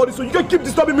the meaning of all this? So you can't keep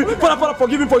disturbing me. Father,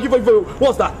 forgive him.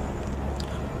 What's that?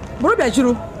 Brother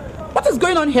Ajuru, what is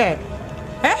going on here?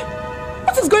 Eh?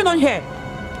 What is going on here?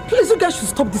 Please, you guys should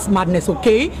stop this madness,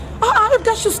 okay? You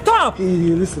guys should stop. Hey,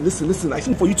 listen. I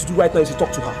think for you to do right now is to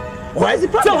talk to her. All right?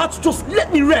 Tell her to just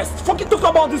let me rest. Talk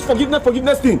about this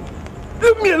forgiveness thing.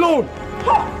 Leave me alone.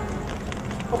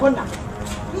 Ogonda,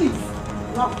 please,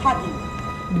 not pardon.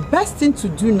 The best thing to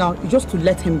do now is just to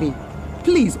let him be.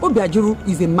 Please, Obi Ajuru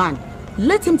is a man.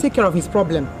 Let him take care of his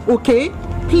problem, okay?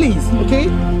 Please, okay?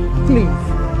 Please.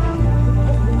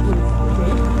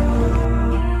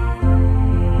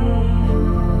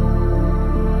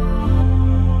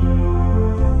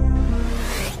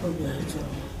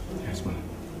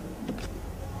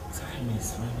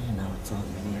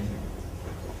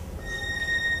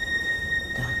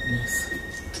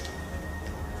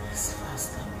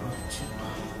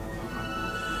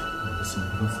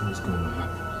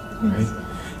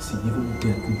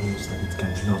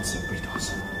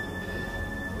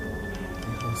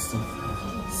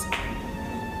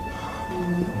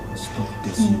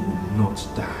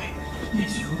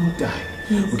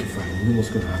 Okay, fine. You know what's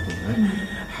going to happen, right?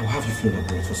 I'll have you flown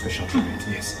abroad for special treatment.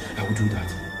 Yes, I will do that.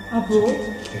 Abroad?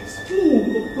 Yes.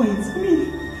 No point. I mean,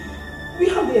 we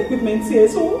have the equipment here,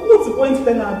 so what's the point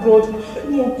then abroad?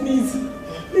 No, please.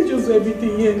 Let's just do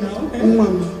everything here now.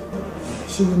 Mama,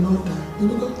 she will not die.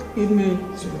 Amen.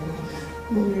 She will not die.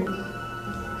 Amen.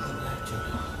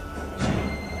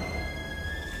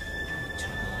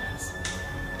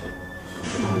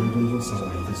 Don't sound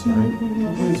like this, right?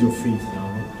 Where is your faith now?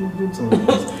 Don't sound like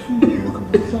this.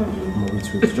 Come on, wait.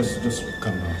 Just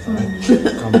calm down, right?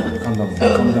 Calm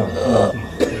down.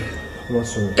 Mama,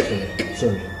 sorry.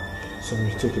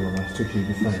 Take it, Mama. It's okay, you'll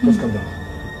be fine. Just calm down.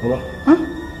 Mama? Huh?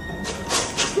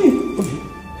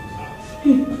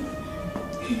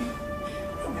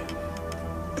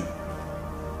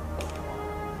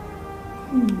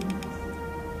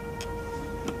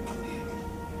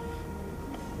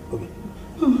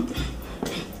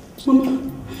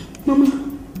 Mama.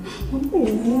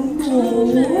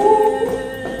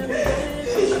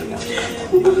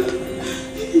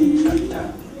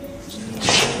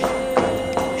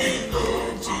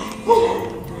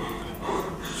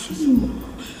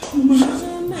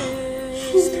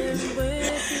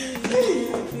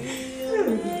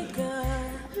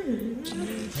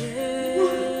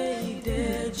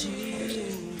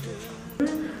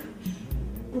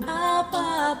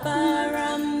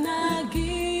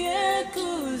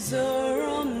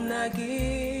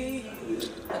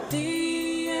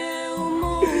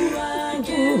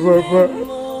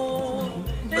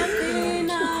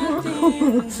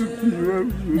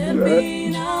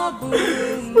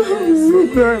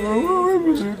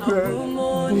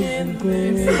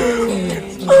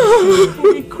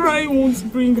 The cry won't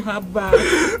bring her back.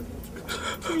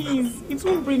 Please, it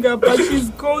won't bring her back. She's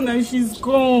gone and she's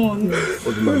gone.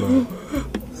 Okay, Mama.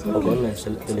 Okay,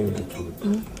 I'm telling you the truth.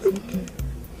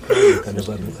 You can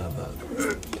never bring her back.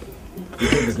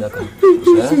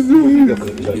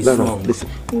 No,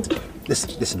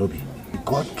 listen, Obi.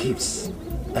 God gives,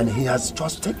 and He has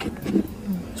just taken.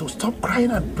 So stop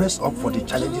crying and brace up for the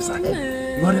challenges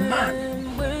ahead. You are a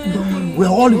man. We're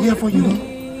all here for you.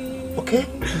 Okay?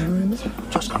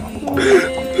 Just come on.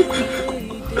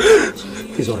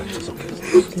 It's alright. It's okay.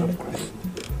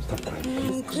 Stop crying.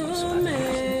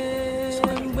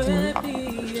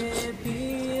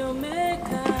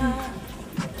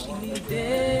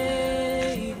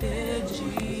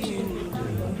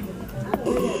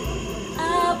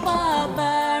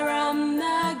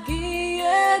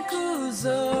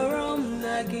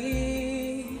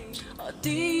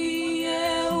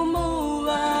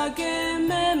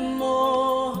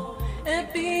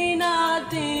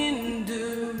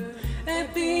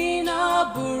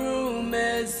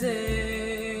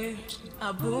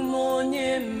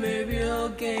 Abumonye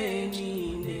mebiogenine.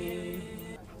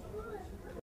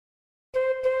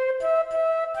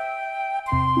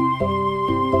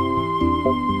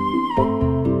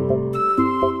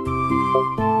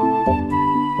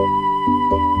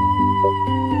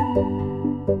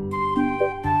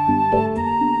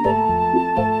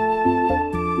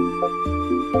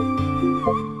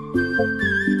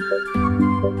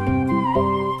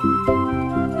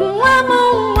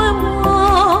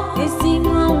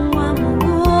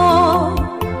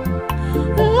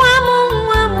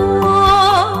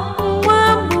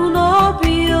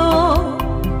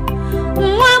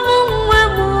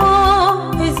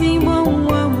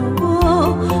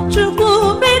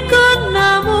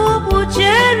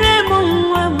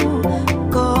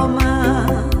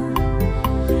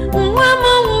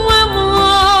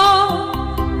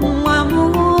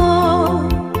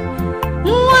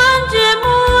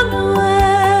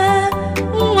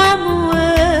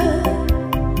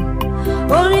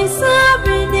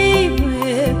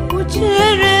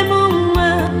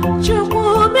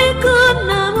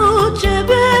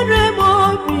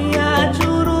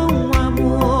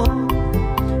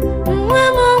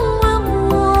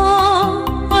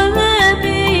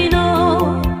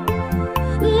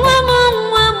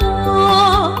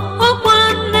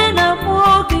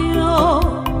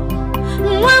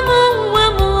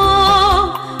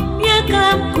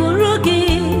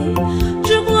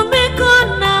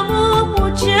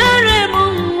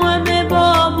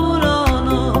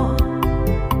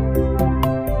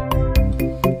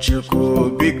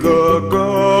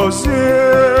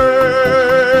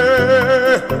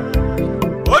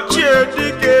 ochie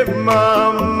dike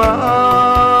mama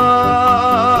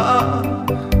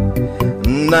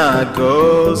na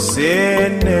gozie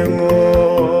nemo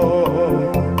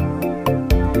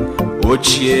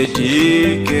ochie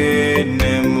dike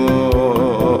nemo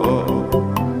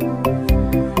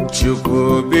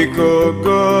Chukwu biko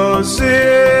gozie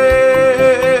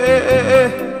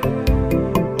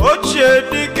ochie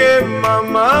dike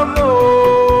mama mo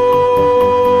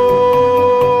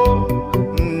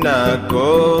na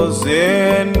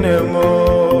gozie nemo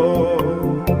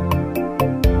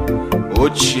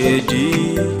ochie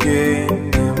dike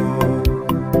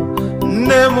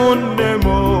nemo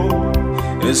nemo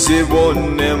ezigbo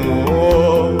nemo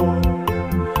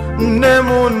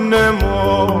nemo nemo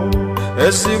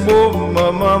ezigbo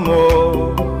mama mo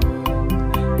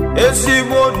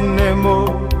ezigbo nemo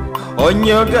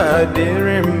onye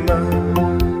ga-adịrị mma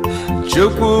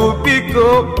Chukwu biko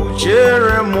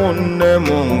kpuchiere m nne m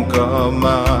nke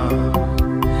ọma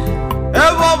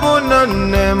ebe ọ bụ na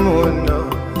nne m nọ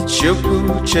Chukwu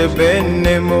chebe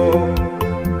nne m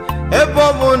ebe ọ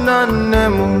bụ na nne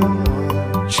m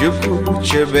Chukwu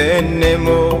chebe nne m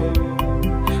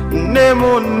nne m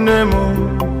nne m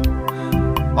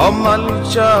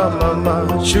ọmalịcha mama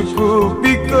Chukwu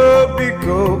biko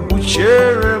biko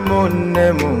kpuchiere m nne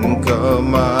m nke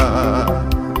ọma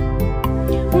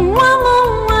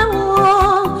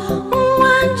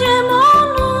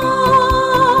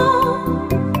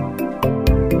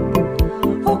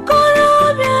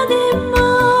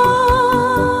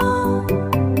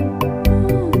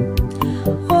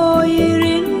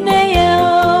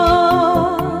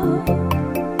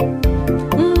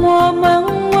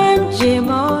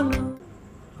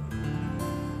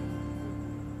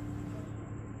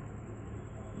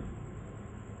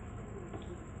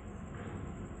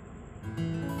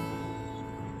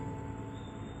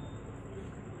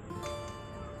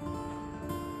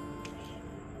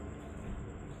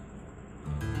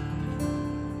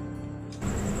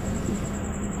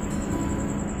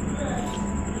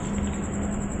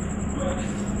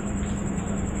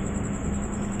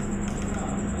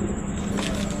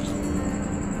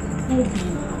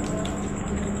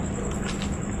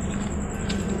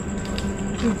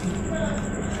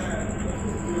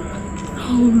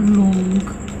How long will we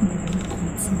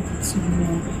continue to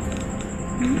mourn?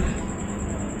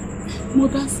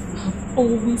 Mothers have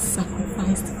always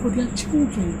sacrificed for their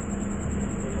children.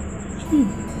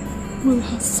 Will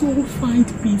her soul find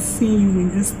peace seeing you in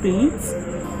this state?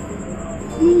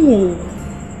 No.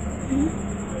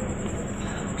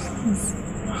 Please.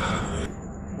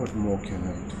 What more can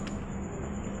I do?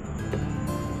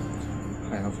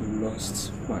 I have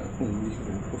lost my only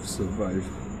hope of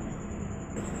survival.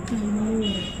 I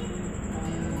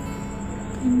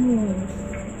know.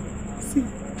 See,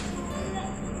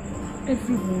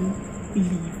 everyone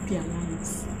lived their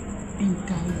lives and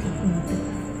died their own death.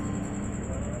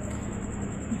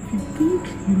 If you think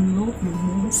you love your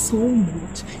mom so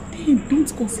much, then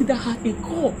don't consider her a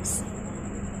corpse.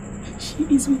 She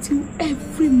is with you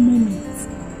every moment.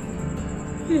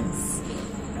 Yes.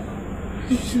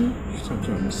 You don't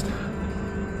understand.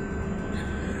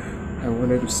 I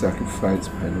wanted to sacrifice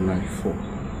my life for her.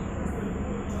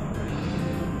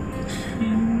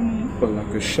 But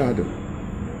like a shadow,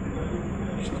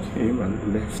 she came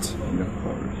and left in a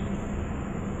hurry.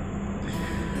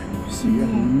 You see, I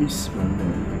miss my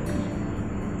mom.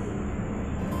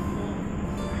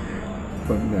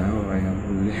 But now I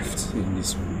am left in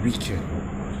this wicked world.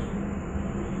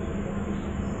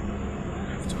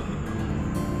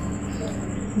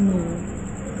 No,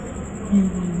 you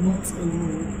are not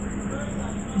alone.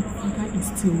 Your father is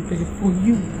still there for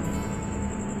you.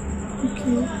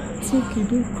 Okay, it's okay,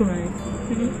 don't cry.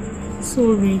 Okay?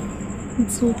 Sorry,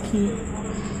 it's okay.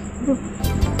 Bro,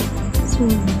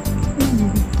 sorry,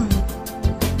 you'll be fine.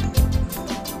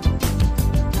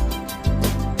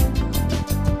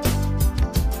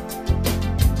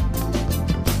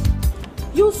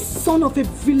 You son of a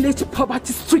village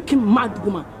poverty-stricken mad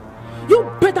woman. You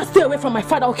better stay away from my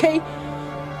father, okay?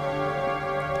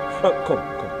 Come,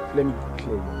 let me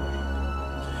clear you.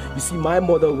 You see, my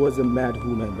mother was a mad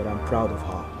woman, but I'm proud of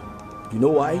her. You know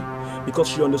why? Because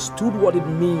she understood what it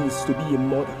means to be a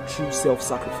mother through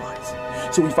self-sacrifice.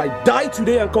 So if I die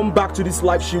today and come back to this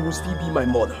life, she will still be my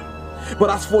mother. But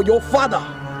as for your father,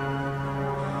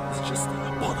 it's just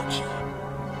an apology.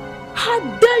 How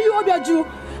dare you, Obiaju?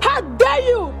 How dare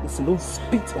you? Listen, don't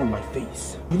spit on my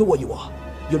face. You know what you are?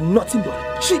 You're nothing but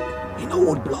a cheap in an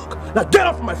old block. Now get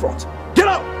off my front! Get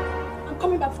out! I'm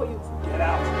coming back for you. Get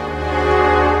out!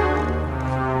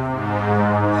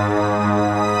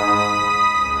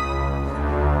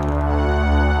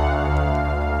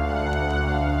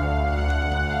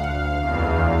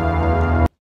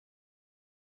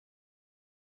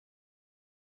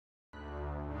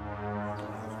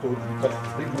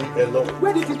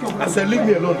 I said, leave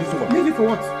me alone, this woman. Leave you for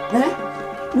what? Eh?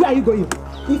 Where are you going?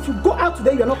 If you go out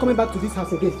today, you are not coming back to this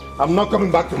house again. I'm not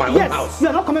coming back to my own house. You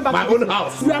are not coming back my to own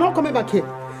house. You are not coming back here.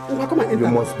 Come and enter.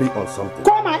 You must be on something.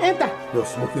 Come and enter. You're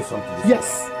smoking something.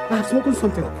 Yes, I have spoken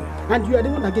something. Okay. And you are the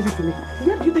one that gave it to me.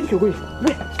 Where do you think you're going?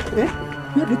 Where? Eh?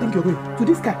 Where do you think you're going? To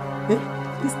this car. Eh?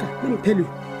 This car. Let me tell you.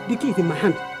 The key is in my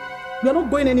hand. You are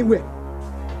not going anywhere.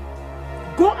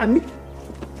 Go and meet.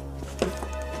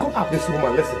 Go out. This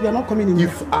woman, listen. You are not coming in.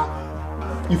 If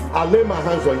I lay my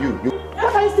hands on you,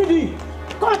 What are you still doing?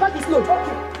 Come and pack this load.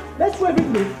 Okay. Let's do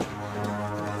everything.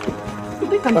 You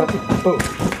think I'm happy? Oh,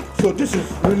 so this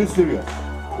is really serious.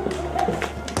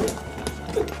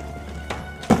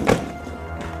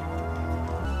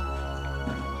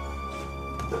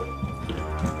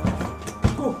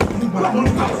 My own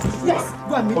house. Yes,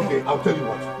 go and meet. Okay, I'll tell you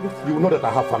what. You know that I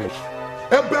have family.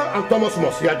 Abel and Thomas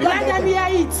must hear this. Let them hear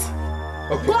it.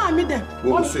 Okay. Go and meet them.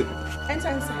 We will see. Enter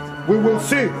inside. We will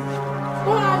see.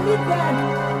 Go and meet them.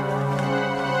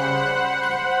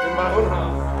 In my own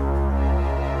house.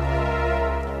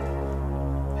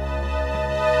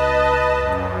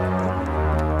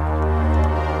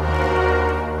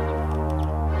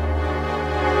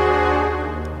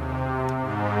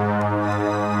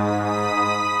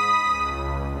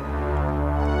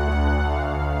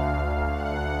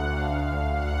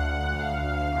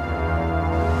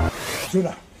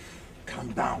 Jonah,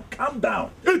 calm down, calm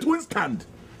down. It will stand.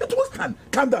 It will stand.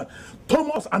 Calm down.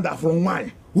 Thomas and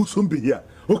Afronwine will soon be here.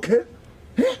 Okay?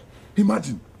 Eh?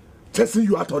 Imagine chasing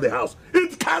you out of the house.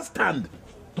 It can't stand.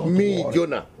 Don't worry.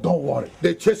 Jonah. Don't worry.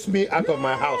 They chased me out of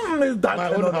my house. My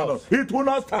own house. No. It will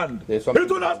not stand. It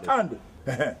will not stand.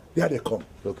 There they come.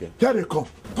 Okay. Here they come.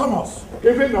 Thomas.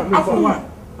 Even Afronwine.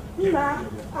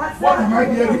 What am I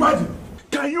here? Imagine.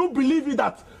 Can you believe it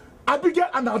that Abigail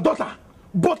and her daughter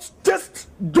but just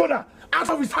Jonah out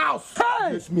of his house?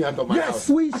 Hey! Chase me out of my house.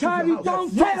 We shall return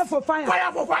fire for fire.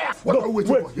 Fire for fire. What are we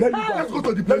waiting for? Let's go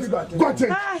to the place. Go and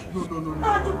change.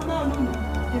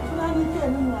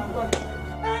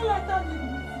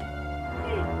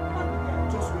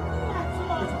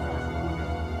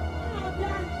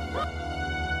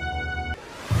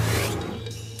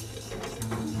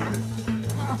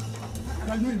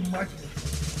 Can you imagine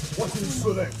what's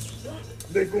insolence?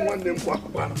 They go one name for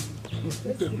Akubana.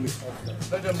 Let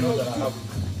them know that I have it.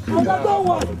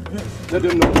 Let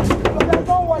them know.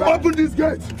 Open this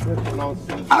gate.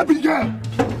 Abigail.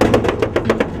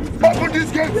 Open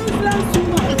this gate.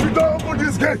 If you don't open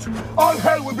this gate, all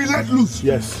hell will be let loose.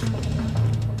 Yes.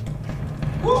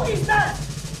 Who is that?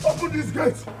 Open this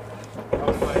gate.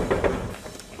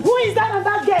 Who is that on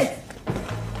that gate?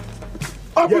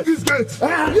 Open this gate.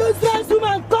 Useless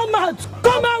woman, come out.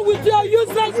 Come out with your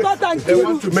useless cut and kill. They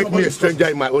want to make me a stranger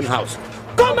in my own house.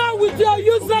 Come out with your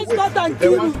useless cut and They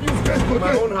kill. want to use this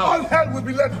my own house. All hell will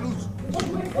be let loose.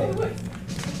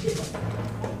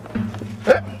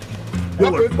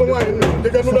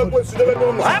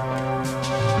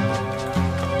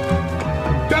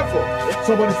 Therefore,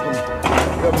 somebody's coming.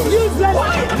 Useless.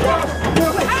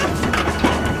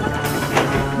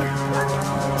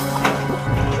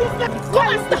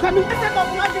 Come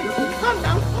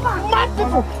now. Mad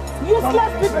people.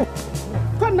 Useless people.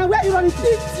 Come now, where are you running to?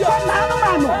 Come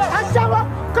now, man. Ashawa.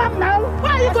 Come now.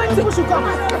 Where are you going to? Should come.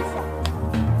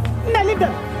 No, leave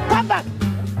them. Come back.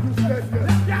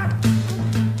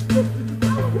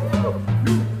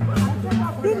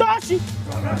 Ndoshi.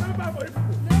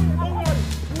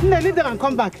 No, leave them and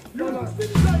come back.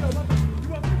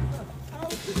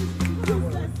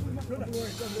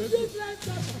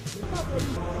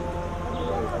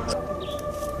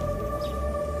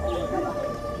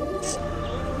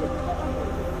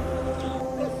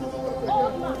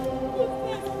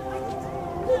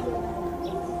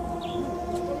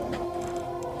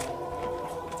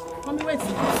 Mommy, wait.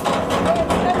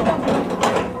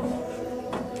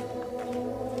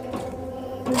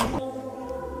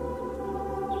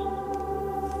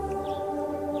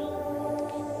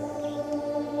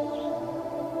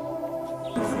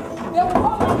 They will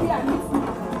come and be at me.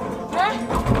 Eh?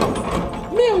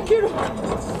 Me, Ukiru.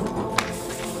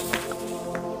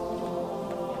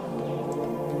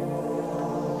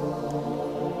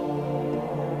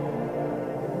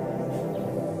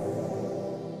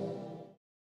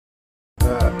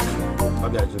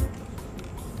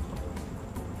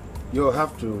 You'll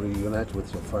have to reunite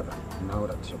with your father now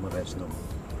that your mother is no more.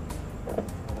 But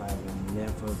I will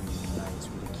never reunite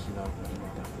with a killer of my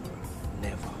mother.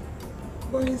 Never.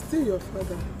 But he's still your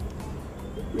father.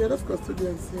 We are not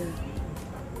custodians here.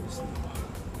 Listen,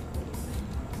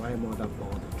 my mother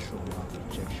bore the trauma of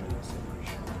rejection and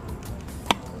separation.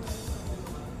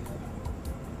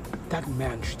 That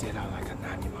man treated her like an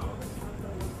animal.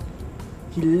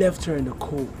 He left her in the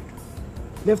cold,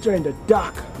 left her in the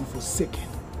dark and forsaken.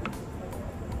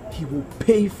 He will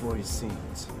pay for his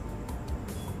sins.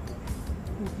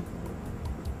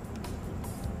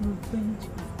 Revenge is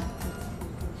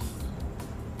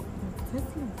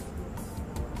tasteless.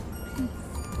 Please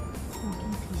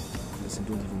forgive him. Listen,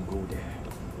 don't even go there.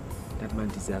 That man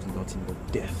deserves nothing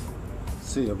but death.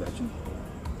 See, Obiaju.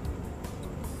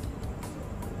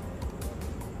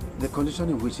 The condition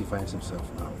in which he finds himself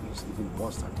now is even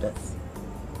worse than death.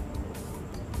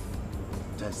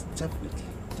 There's definitely,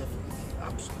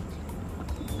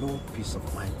 absolutely no peace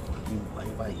of mind for him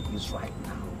wherever he is right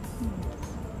now.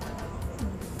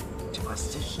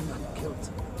 Devastation and guilt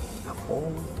have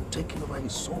all taken over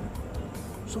his soul.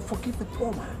 So forgive the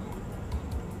poor man.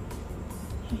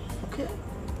 Okay?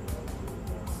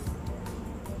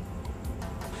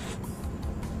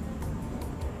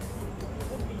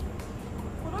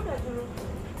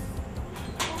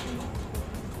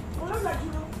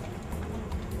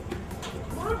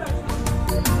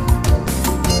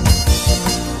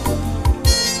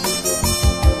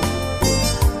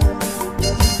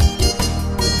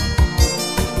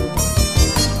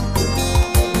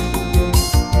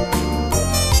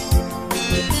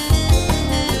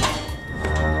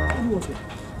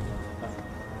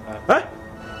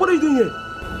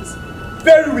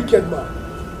 Wicked man.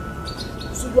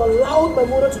 So you allowed my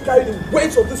mother to carry the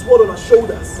weight of this world on her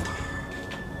shoulders.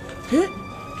 Hey?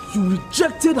 You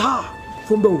rejected her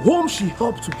from the home she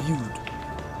helped to build.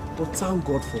 But thank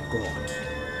God for God.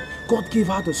 God gave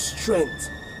her the strength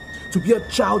to bear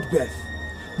childbirth,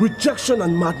 rejection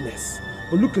and madness.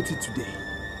 But look at it today.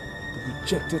 The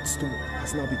rejected stone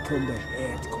has now become the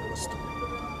head cornerstone.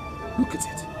 Look at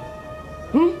it.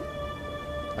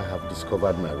 I have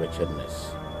discovered my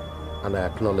wretchedness. And I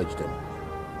acknowledge them.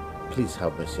 Please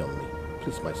have mercy on me.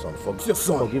 Please, my son,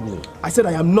 forgive me. I said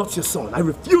I am not your son. I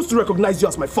refuse to recognize you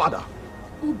as my father.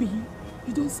 Obi,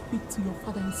 you don't speak to your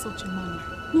father in such a manner,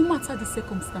 no matter the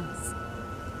circumstance.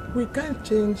 We can't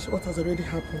change what has already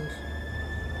happened,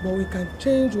 but we can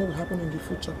change what will happen in the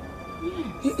future.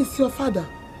 Yes. He is your father.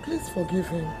 Please forgive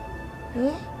him.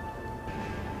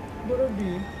 But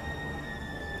Obi,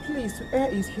 please, to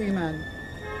err is human.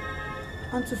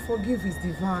 And to forgive is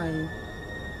divine.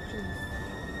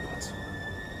 But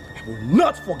I will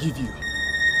not forgive you.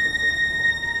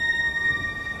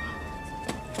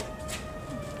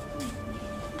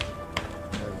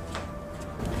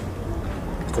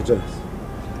 Mr. Jonas,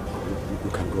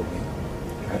 you can go away.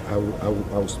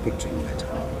 I will speak to him later.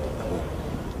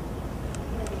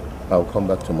 I will come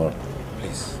back tomorrow.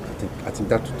 Please, I think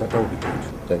that will be good.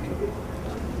 Thank you.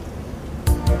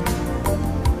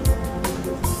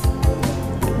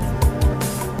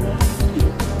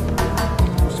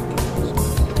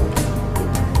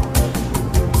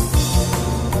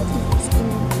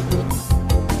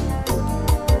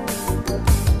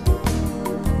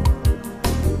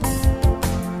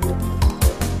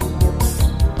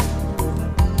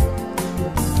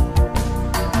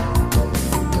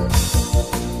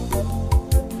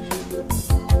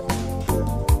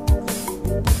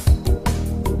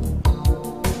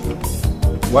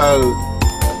 Well,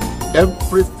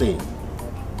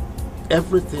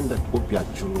 everything that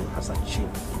Obiajulu has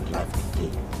achieved in life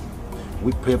today,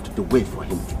 we paved the way for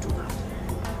him to do that.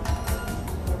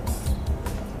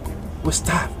 We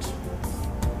starved.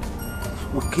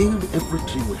 We killed every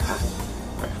tree we had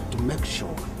to make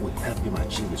sure we help him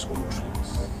achieve his own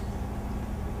dreams.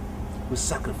 We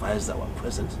sacrificed our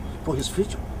present for his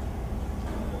future.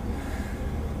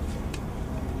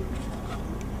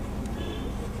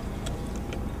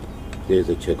 Here is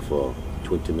a check for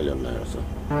 20 million naira, sir.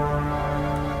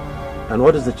 And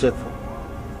what is the check for?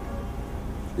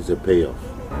 It's a payoff.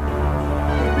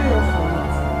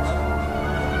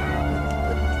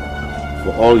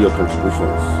 For all your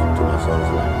contributions to my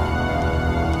son's life.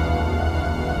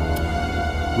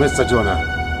 Mr. Jonah,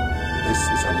 this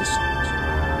is an insult.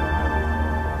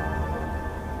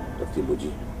 Dr.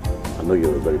 Iboji, I know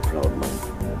you're a very proud man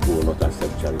who will not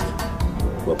accept charity.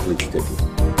 But please take it.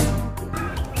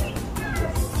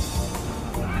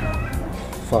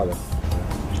 Father,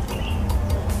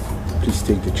 please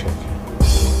take the check.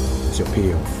 It's your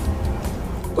payoff.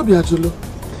 Obiajulu,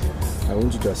 I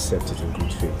want you to accept it in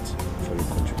good faith for your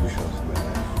contributions to my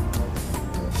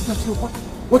life.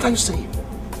 What are you saying?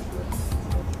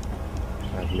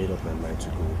 I've made up my mind to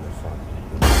go with my father.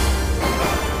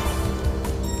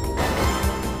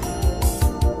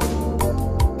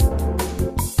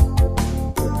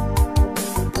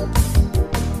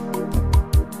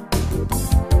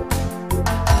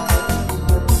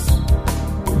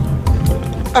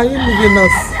 Are you leaving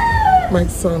us, my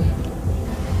son?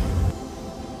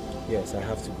 Yes, I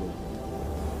have to go.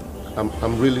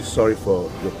 I'm really sorry for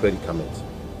your predicament.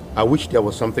 I wish there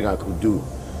was something I could do,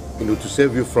 to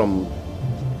save you from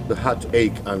the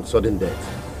heartache and sudden death.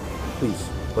 Please,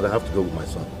 but I have to go with my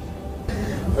son.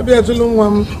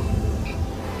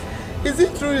 Is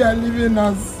it true you are leaving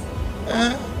us?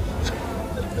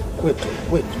 Wait.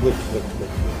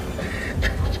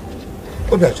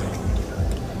 Obiajulu,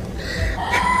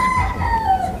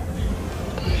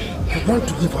 you want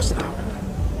to leave us now?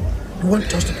 You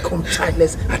want us to become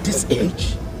childless at this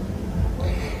age?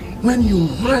 When you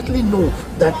rightly know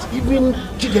that even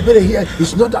Chidebere here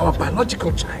is not our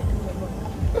biological child.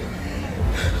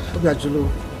 Obiajulu,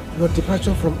 your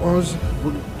departure from us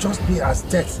will just be as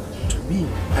death to me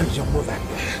and your mother.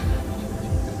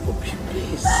 Obi,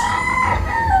 please.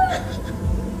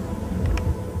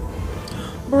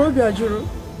 Bro Obiajulu,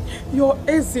 your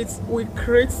exit will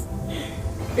create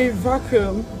a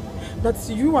vacuum that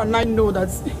you and I know that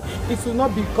it will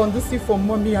not be conducive for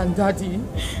mommy and daddy.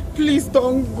 Please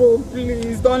don't go,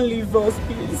 please don't leave us,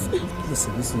 please.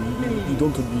 Listen, you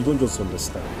don't just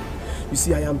understand. You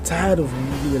see, I am tired of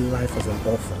living a life as an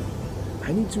orphan.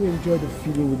 I need to enjoy the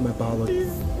feeling with my biology.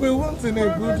 We want in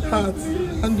a good heart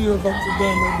and you over to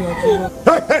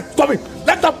them. Hey, stop it!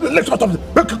 Let's stop it!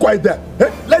 Make it quiet there.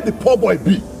 Hey, let the poor boy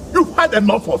be. You've had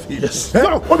enough of him. Yes. Hey?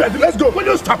 No, okay, let's go. Will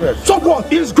you stop? Stop what?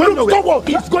 He's going nowhere. Stop what?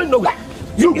 He's going nowhere.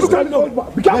 He's going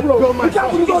nowhere. Be careful. Be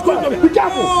careful. He's going nowhere. Be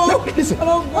careful. No, listen.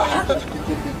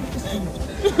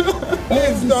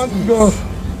 Please don't go.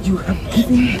 You have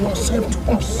given yourself to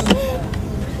us.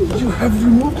 You have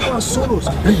removed our sorrows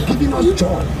and given us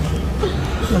joy.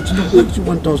 But you know what you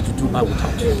want us to do now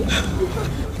without you?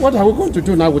 What are we going to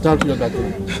do now without you,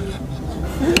 Daddy?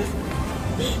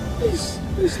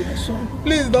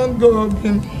 Please don't go,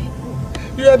 Obin.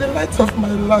 You are the light of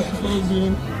my life,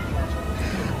 Obin.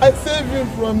 I saved you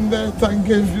from death and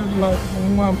gave you life,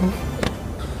 Mama.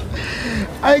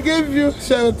 I gave you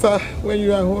shelter when you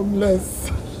were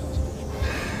homeless.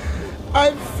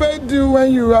 I fed you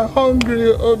when you were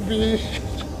hungry, Obi.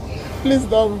 Please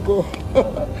don't go.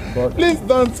 Please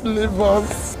don't leave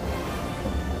us.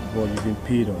 Well, you've been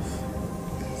paid off.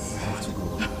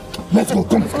 Let's go,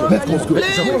 come. Let's go.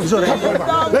 Please, Let's go.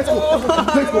 Let's go.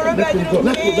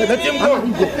 Let him go.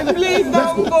 Please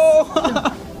don't go.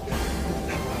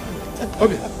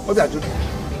 Obiajulu.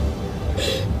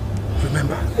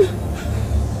 Remember,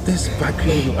 this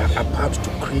vacuum you are about to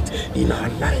create in our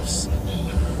lives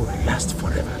will last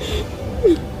forever.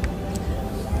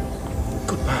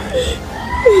 Goodbye.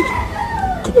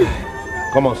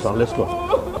 Come on, son, let's go.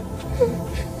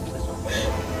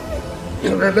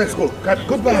 Let's go.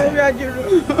 Goodbye.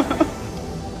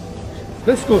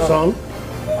 Let's go, son.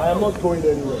 I am not going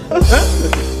anywhere.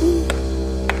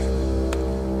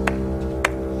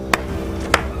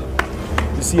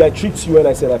 You see, I tricked you when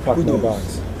I said I packed my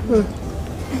bags. This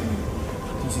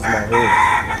is my home.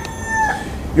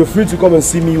 You're free to come and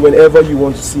see me whenever you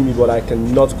want to see me, but I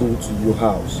cannot go to your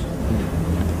house.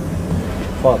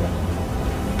 Father,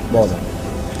 Mother,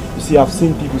 you see, I've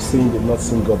seen people saying they've not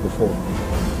seen God before,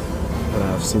 but I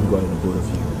have seen God in the both of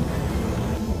you.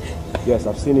 Yes,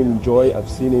 I've seen him in joy, I've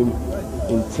seen him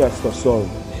in tests of sorrow.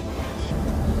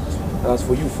 And as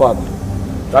for you, Father,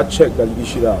 that check that you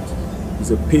issued out is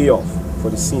a payoff for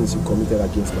the sins you committed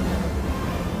against my mother.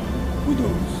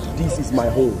 Widows, this is my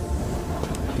home.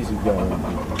 This is your home.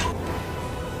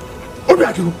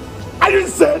 Obiajulu, are you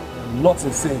insane? I'm not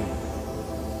insane.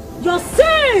 Your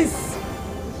sins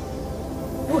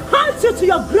will haunt you to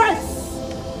your grace.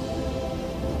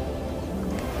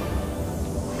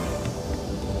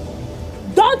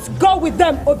 Don't go with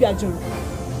them, Obiajulu.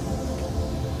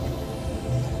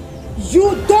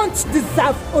 You don't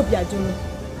deserve Obiajulu.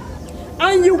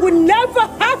 And you will never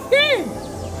have him.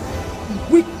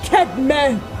 Wicked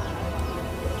men.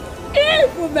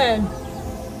 Evil men.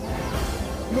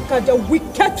 Look at your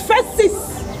wicked faces.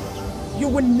 You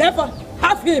will never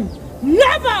have him.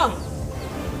 Never!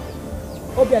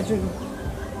 Obiajulu.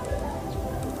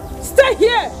 Stay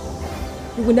here.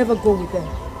 You will never go with them.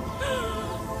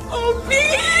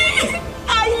 Obi!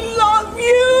 I love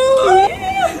you!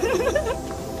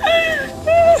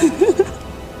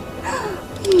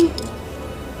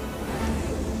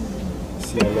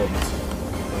 See, I love you too.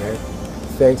 Alright?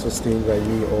 Thanks for staying by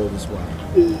me all this while.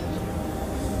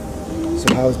 So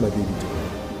how's my baby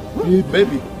doing?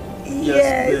 Baby?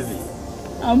 Yes, baby.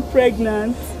 I'm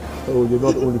pregnant. Oh, you're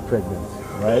not only pregnant,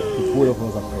 right? The both of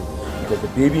us are pregnant. Because the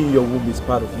baby in your womb is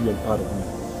part of you and part of me.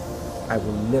 I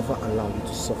will never allow you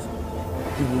to suffer.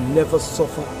 You will never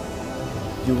suffer.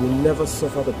 You will never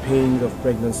suffer the pain of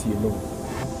pregnancy alone.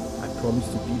 promise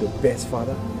to be the best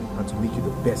father and to make you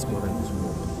the best mother in this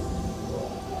world.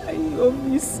 I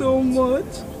love you so much.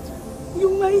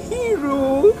 You're my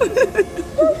hero.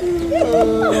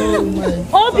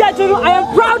 Obiajuru, I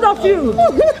am proud of you.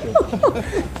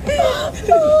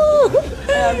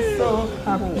 I am so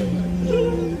happy.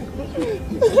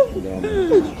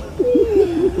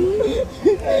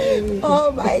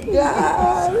 Oh my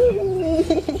God.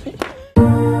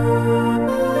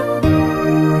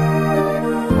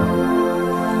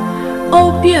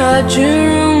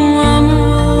 Obiajuru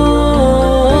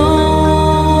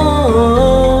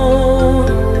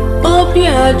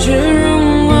Obiajuru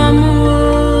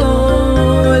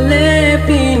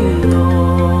lepino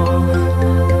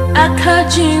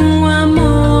akajinwamo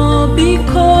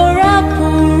bikora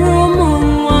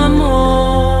purumwamo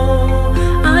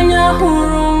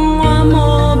anyahurumwamo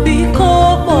biko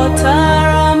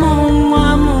botaramwamo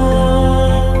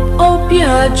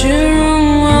Obiajuru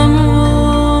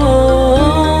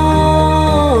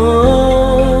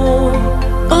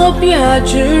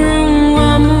Obiajuru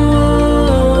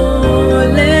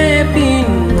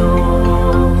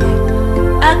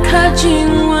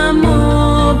akajinwamo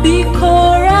biko